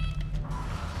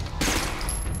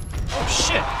 Oh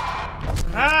shit!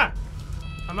 Ah!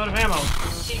 I'm out of ammo.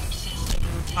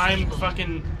 I'm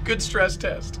fucking... Good stress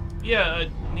test. Yeah, I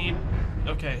need...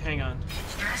 Okay, hang on.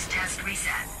 Stress test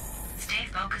reset. Stay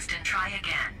focused and try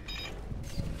again.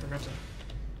 Forgot to...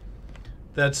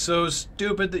 That's so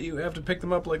stupid that you have to pick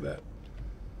them up like that.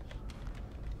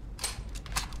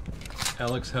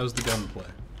 Alex, how's the gunplay?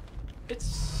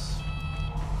 It's...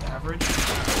 average.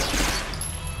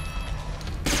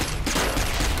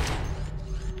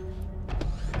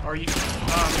 Are you...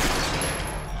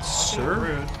 Sir?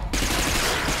 Rude.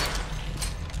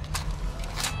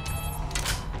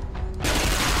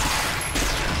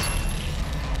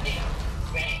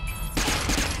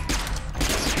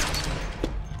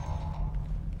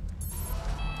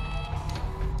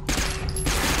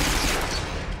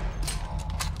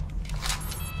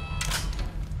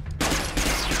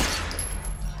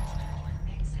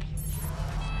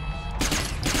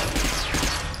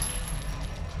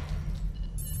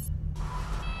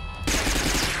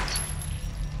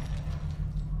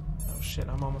 Shit,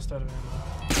 I'm almost out of ammo.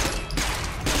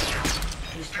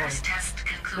 Stress test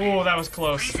concluded. Oh, that was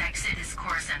close. Please exit this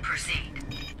course and proceed.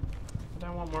 But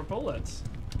I want more bullets.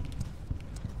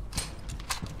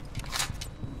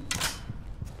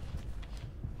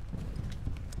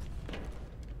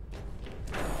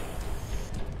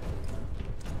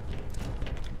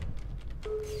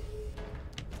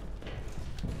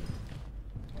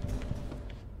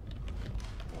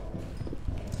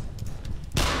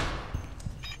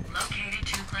 Located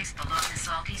 2 clicks below the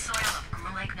salty soil of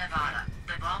Groom Lake, Nevada.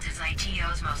 The vault is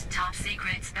ITO's most top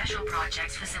secret special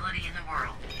projects facility in the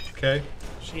world. Okay.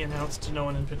 She announced to no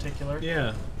one in particular.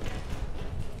 Yeah.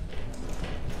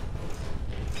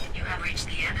 You have reached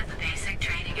the end of the basic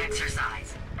training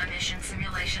exercise. A mission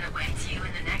simulation awaits you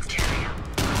in the next area.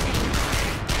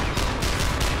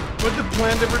 What'd the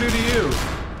plant ever do to you?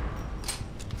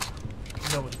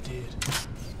 No, it did.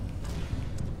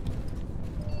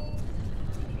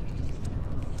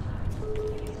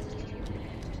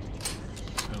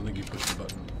 I don't think you pushed the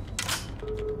button.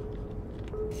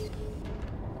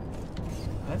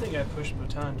 I think I pushed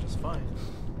Bhutan just fine.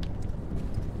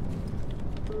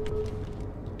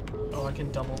 Oh, I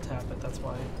can double tap it, that's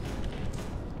why.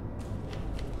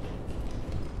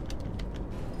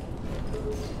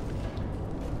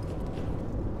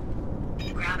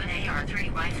 Grab an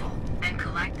AR-3 rifle and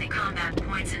collect the combat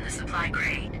points in the supply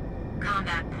crate.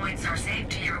 Combat points are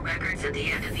saved to your records at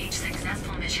the end of each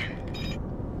successful mission.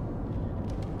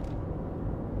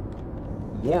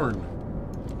 Warn.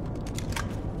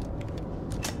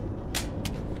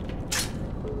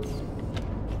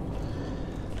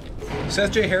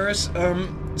 Seth J. Harris,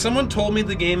 someone told me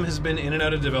the game has been in and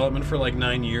out of development for like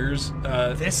 9 years.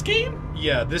 This game?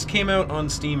 Yeah, this came out on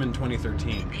Steam in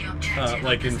 2013.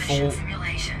 Like in full,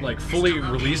 like fully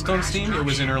released on Steam. It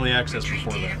was in early access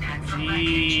before that.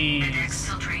 Jeez.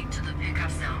 Exfiltrate to the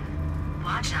pickup zone.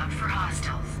 Watch out for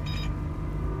hostiles.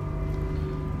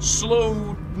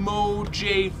 Slow Mo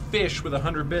J Fish with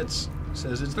 100 bits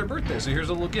says it's their birthday, so here's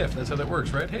a little gift. That's how that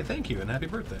works, right? Hey, thank you and happy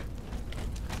birthday.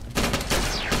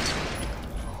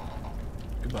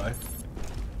 Goodbye.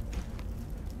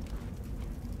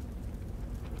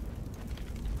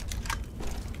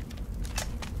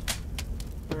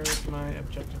 Where's my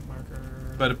objective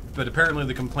marker? But apparently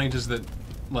the complaint is that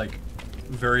like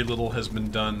very little has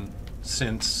been done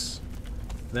since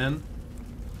then.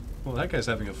 Well, that guy's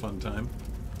having a fun time.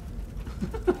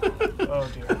 Oh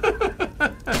dear.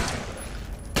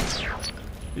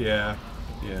 Yeah,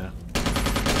 yeah.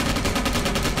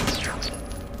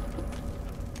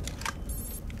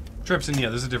 Tripson, yeah,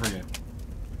 this is a different game.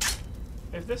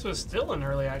 If this was still in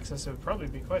early access, it would probably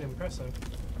be quite impressive.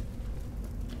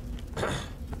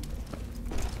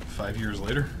 5 years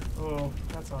later? Oh,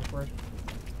 that's awkward.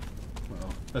 Well,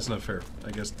 that's not fair.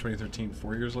 I guess 2013,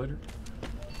 4 years later?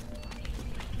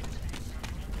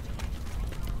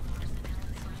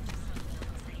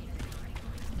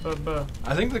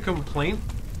 I think the complaint...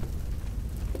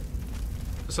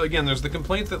 So again, there's the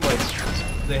complaint that, like,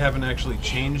 they haven't actually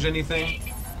changed anything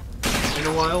in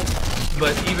a while.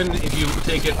 But even if you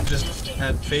take it just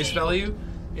at face value,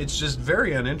 it's just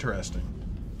very uninteresting.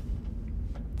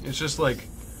 It's just, like,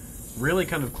 really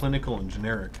kind of clinical and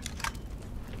generic.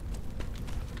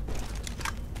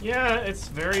 Yeah, it's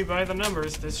very by the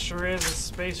numbers. This sure is a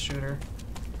space shooter.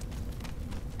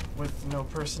 With no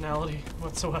personality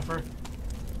whatsoever.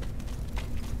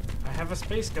 have a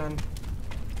space gun.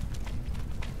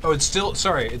 Oh, it's still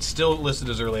listed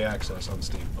as early access on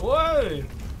Steam. Whoa!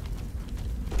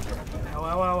 Ow,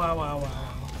 ow, ow, ow, ow, ow.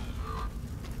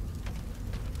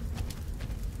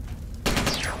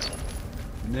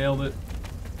 Nailed it.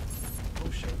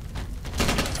 Oh shit.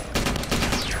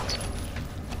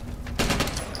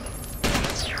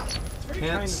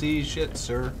 Can't see shit,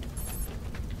 sir.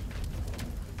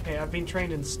 Hey, I've been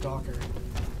trained in Stalker.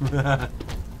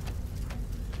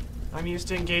 I'm used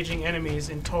to engaging enemies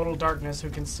in total darkness who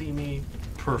can see me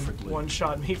perfectly.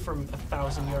 One-shot me from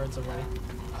 1,000 yards away.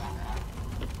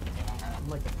 I'm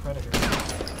like the Predator.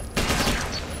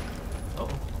 Uh-oh.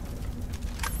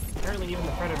 Apparently even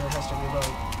the Predator has to reload.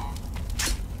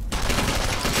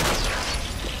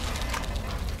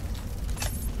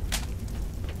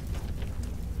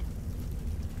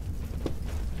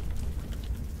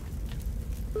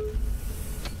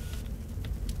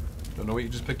 Don't know what you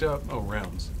just picked up. Oh,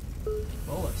 rounds.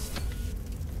 Bullets.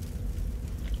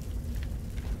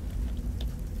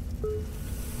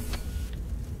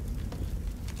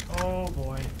 Oh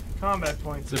boy. Combat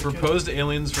points. The proposed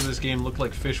aliens for this game look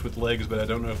like fish with legs, but I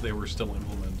don't know if they were still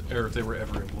implemented, or if they were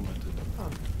ever implemented. Huh.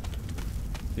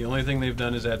 The only thing they've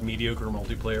done is add mediocre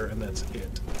multiplayer, and that's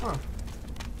it. Huh.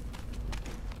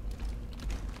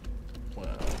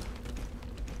 Wow.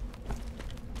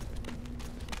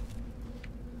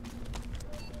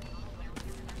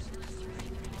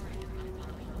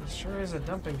 It sure is a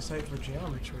dumping site for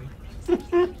geometry.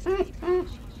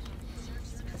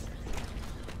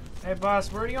 Hey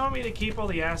boss, where do you want me to keep all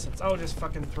the assets? Oh, just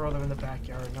fucking throw them in the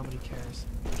backyard. Nobody cares.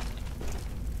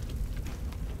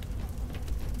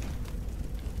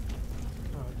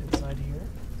 Oh, inside here?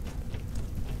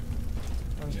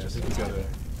 Oh, it's Yeah, I just think we inside gotta... there.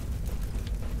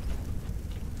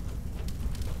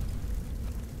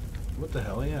 What the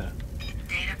hell, yeah.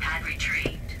 Data pad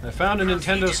retrieved. I found a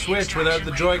Nintendo Switch without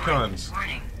the Joy-Cons.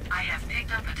 Warning, I have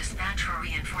picked up a dispatch for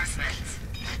reinforcements.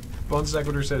 Bon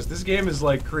Sequitur says, this game is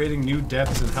like creating new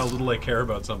depths in how little I care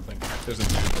about something. There's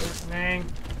a... Nang.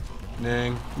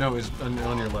 Nang. No, it's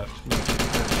on your left. No.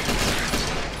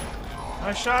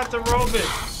 I shot the robot.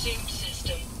 Sync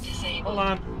system disabled. Hold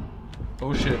on.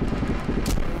 Oh shit.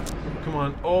 Come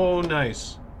on. Oh,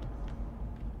 nice.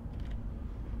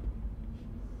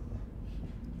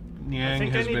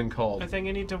 Nyang has been called. I think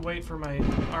I need to wait for my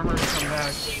armor to come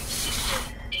back. Sync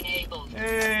system enabled.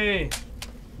 Hey!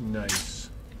 Nice.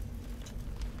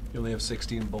 You only have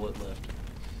 16 bullet left.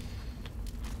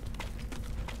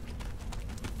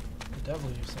 The devil,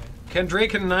 you say?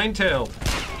 Kendrake and Ninetailed.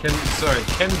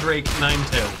 Kendrake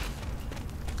Ninetailed.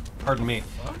 Pardon me.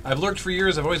 What? I've lurked for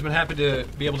years. I've always been happy to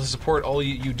be able to support all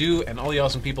you do and all the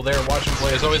awesome people there. Watch and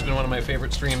Play has always been one of my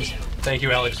favorite streams. Thank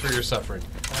you, Alex, for your suffering.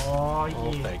 Oh, yeah.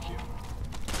 Oh, thank you.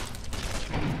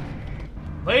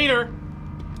 Later!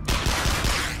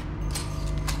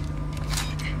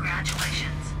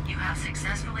 Congratulations. You have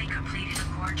successfully completed the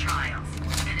core trials.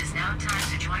 It is now time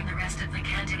to join the rest of the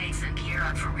candidates and gear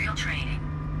up for real training.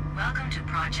 Welcome to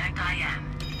Project IM.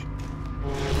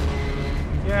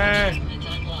 Yay! Achievement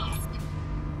unlocked.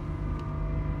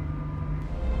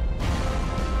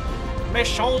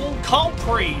 Mission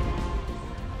complete!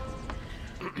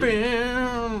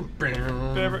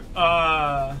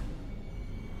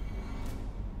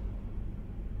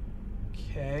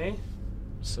 Okay.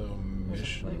 So,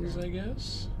 missions, I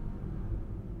guess?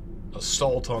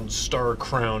 Assault on Star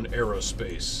Crown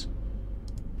Aerospace.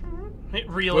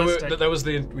 Realistic. Wait, that was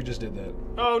the... We just did that.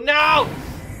 Oh no!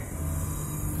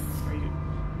 Are you...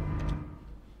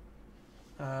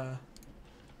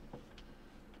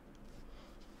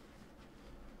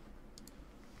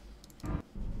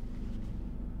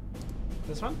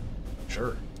 This one?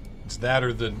 Sure. It's that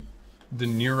or the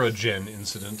Neurogen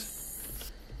incident.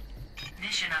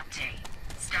 Mission update.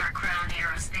 Star Crown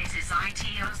Aerospace is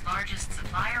ITO's largest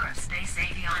supplier of space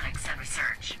avionics and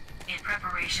research. In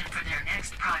preparation for their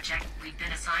next project, we've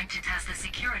been assigned to test the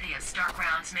security of Star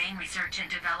Crown's main research and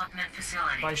development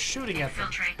facility. By shooting at them.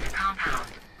 Infiltrate the compound.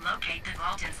 Locate the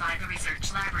vault inside the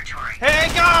research laboratory. Hey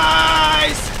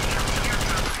guys!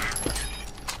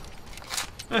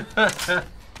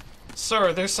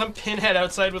 Sir, there's some pinhead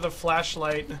outside with a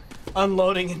flashlight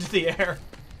unloading into the air.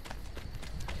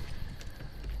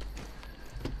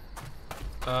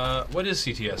 What is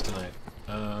CTS tonight?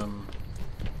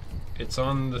 It's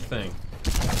on the thing.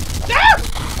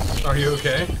 Ah! Are you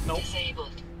okay? Nope.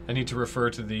 Disabled. I need to refer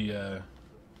to the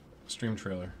stream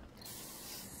trailer.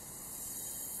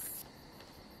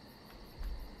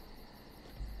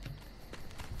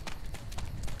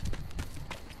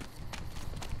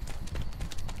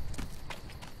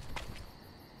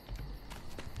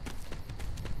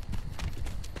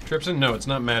 Tripson? No, it's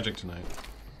not magic tonight.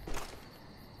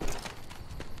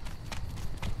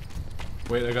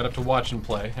 Wait, I got up to watch and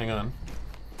play. Hang on.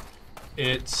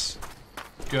 It's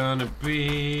gonna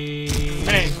be...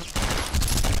 Bang!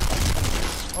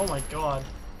 Oh my god.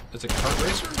 It's a kart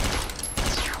racer?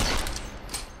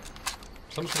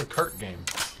 Some sort of kart game.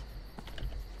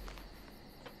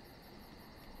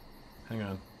 Hang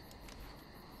on.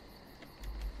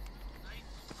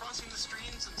 Crossing the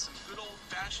streams and some good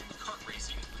old-fashioned kart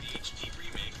racing with the HD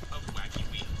remake of Wacky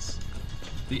Wheels.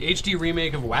 The HD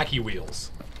remake of Wacky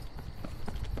Wheels.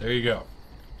 There you go.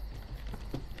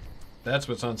 That's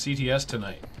what's on CTS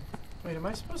tonight. Wait, am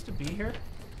I supposed to be here?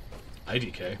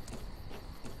 IDK.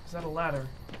 Is that a ladder?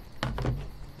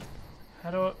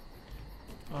 How do I...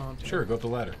 Oh, dear. Sure, go up the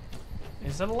ladder.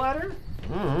 Is it a ladder?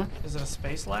 Mm-hmm. Is it a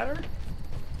space ladder?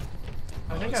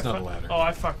 I think it's not a ladder. Oh,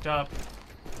 I fucked up.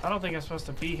 I don't think I'm supposed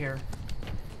to be here.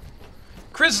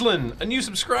 Chrislin, a new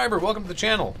subscriber. Welcome to the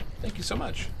channel. Thank you so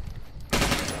much.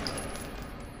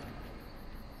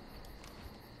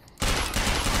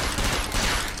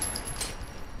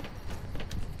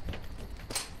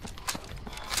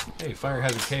 Hey, Fire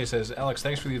Hazard K says, Alex,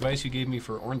 thanks for the advice you gave me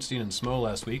for Ornstein and Smo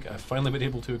last week. I've finally been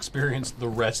able to experience the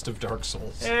rest of Dark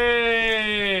Souls.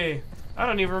 Hey! I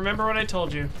don't even remember what I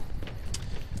told you.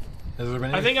 Has there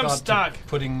been I any think I'm thought to stuck.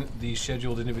 putting the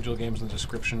scheduled individual games in the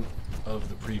description of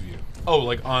the preview? Oh,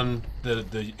 like on the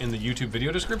in the YouTube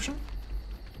video description?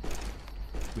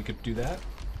 We could do that.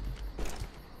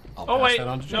 I'll Oh pass wait, that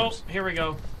on to no, James. here we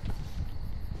go.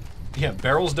 Yeah,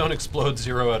 barrels don't explode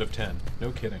 0 out of 10.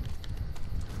 No kidding.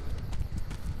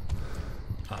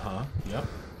 Uh-huh. Yep.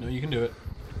 No, you can do it.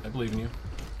 I believe in you.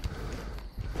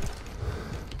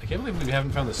 I can't believe we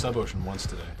haven't found the sub-ocean once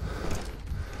today.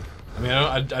 I mean,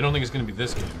 I don't think it's going to be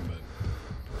this game, but...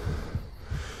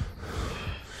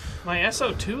 My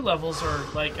SO2 levels are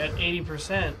like at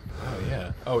 80%. Oh,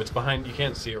 yeah. Oh, it's behind... You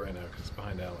can't see it right now because it's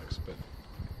behind Alex, but...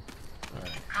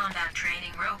 Alright. Combat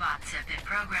training robots have been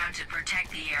programmed to protect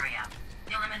the area.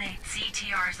 Eliminate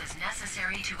CTRs as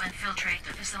necessary to infiltrate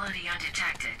the facility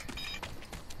undetected.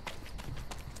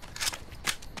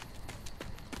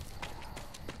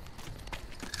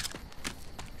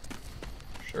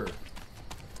 Sure.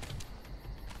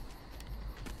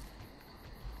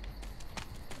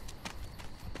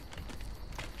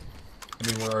 I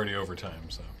mean, we're already over time,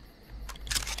 so...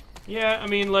 Yeah, I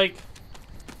mean, like...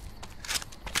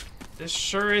 This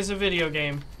sure is a video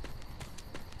game.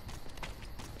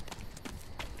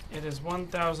 It is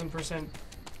 1000%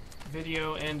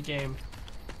 video and game.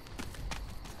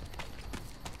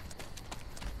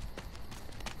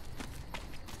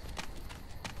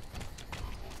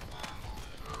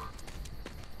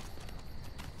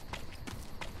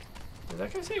 Did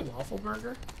that guy say waffle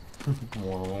burger?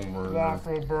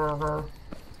 Waffle burger.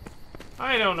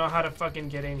 I don't know how to fucking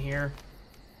get in here.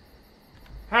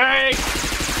 Hey!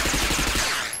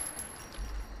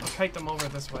 I'll kite them over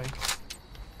this way.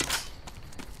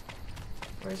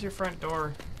 Where's your front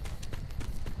door?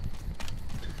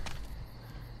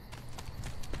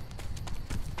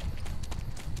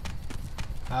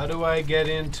 How do I get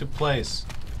into place?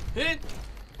 Hit!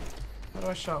 How do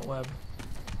I shot web?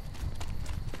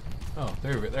 Oh,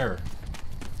 there.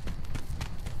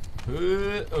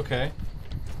 Okay.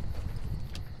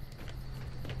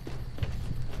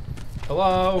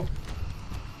 Hello?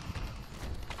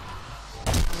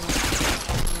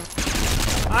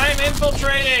 I'm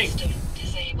infiltrating!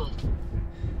 Disabled.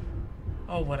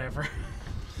 Oh, whatever.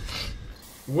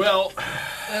 Well...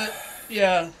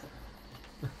 Yeah.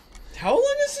 How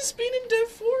long has this been in dev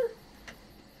for?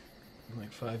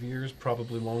 Like 5 years,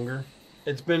 probably longer.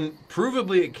 It's been...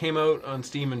 Provably it came out on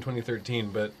Steam in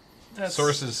 2013, but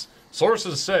sources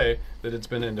say that it's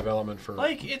been in development for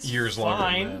like, it's years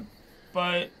longer than that.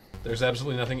 But... There's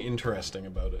absolutely nothing interesting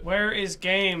about it. Where is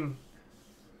game?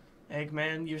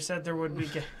 Eggman, you said there would be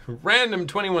game. Random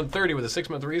 2130 with a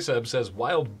 6-month resub says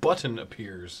Wild Button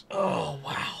appears. Oh,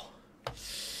 wow.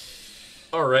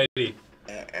 Alrighty.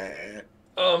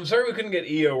 I'm sorry we couldn't get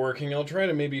EO working. I'll try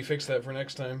to maybe fix that for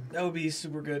next time. That would be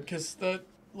super good, because that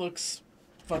looks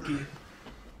fucky.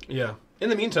 Yeah. In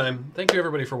the meantime, thank you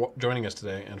everybody for joining us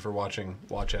today and for watching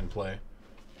Watch and Play.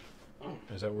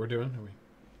 Is that what we're doing? Are we...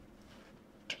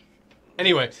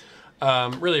 Anyway,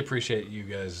 really appreciate you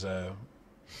guys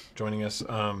joining us.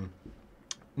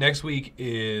 Next week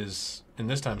is, in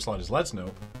this time slot, is Let's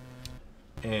Know.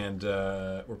 And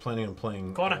we're planning on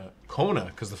playing Kona,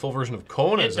 because the full version of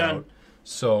Kona is out.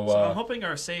 So I'm hoping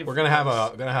our save. We're gonna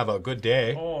have a good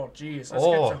day. Oh, jeez. Let's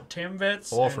get some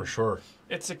Timbits. Oh, for sure.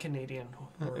 It's a Canadian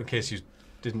horror. In case you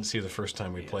didn't see the first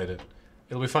time we played it.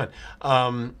 It'll be fine.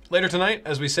 Later tonight,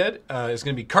 as we said, is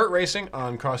going to be kart racing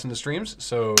on Crossing the Streams,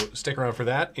 so stick around for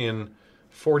that in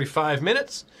 45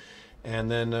 minutes. And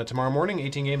then tomorrow morning,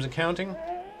 18 games and counting,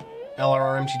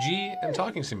 LRR MTG, and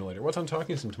Talking Simulator. What's on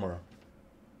Talking Sim tomorrow?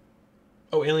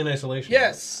 Oh, Alien Isolation.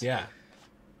 Yes. Yeah.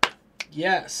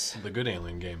 Yes. The good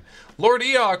Alien game. Lord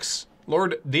Deox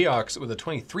with a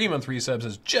 23-month resubs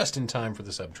is just in time for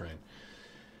the sub train.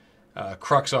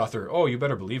 Crux author. Oh, you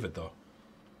better believe it, though.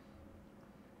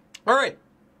 All right.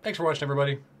 Thanks for watching,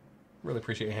 everybody. Really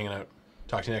appreciate you hanging out.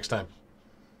 Talk to you next time.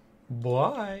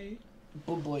 Bye.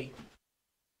 Boy.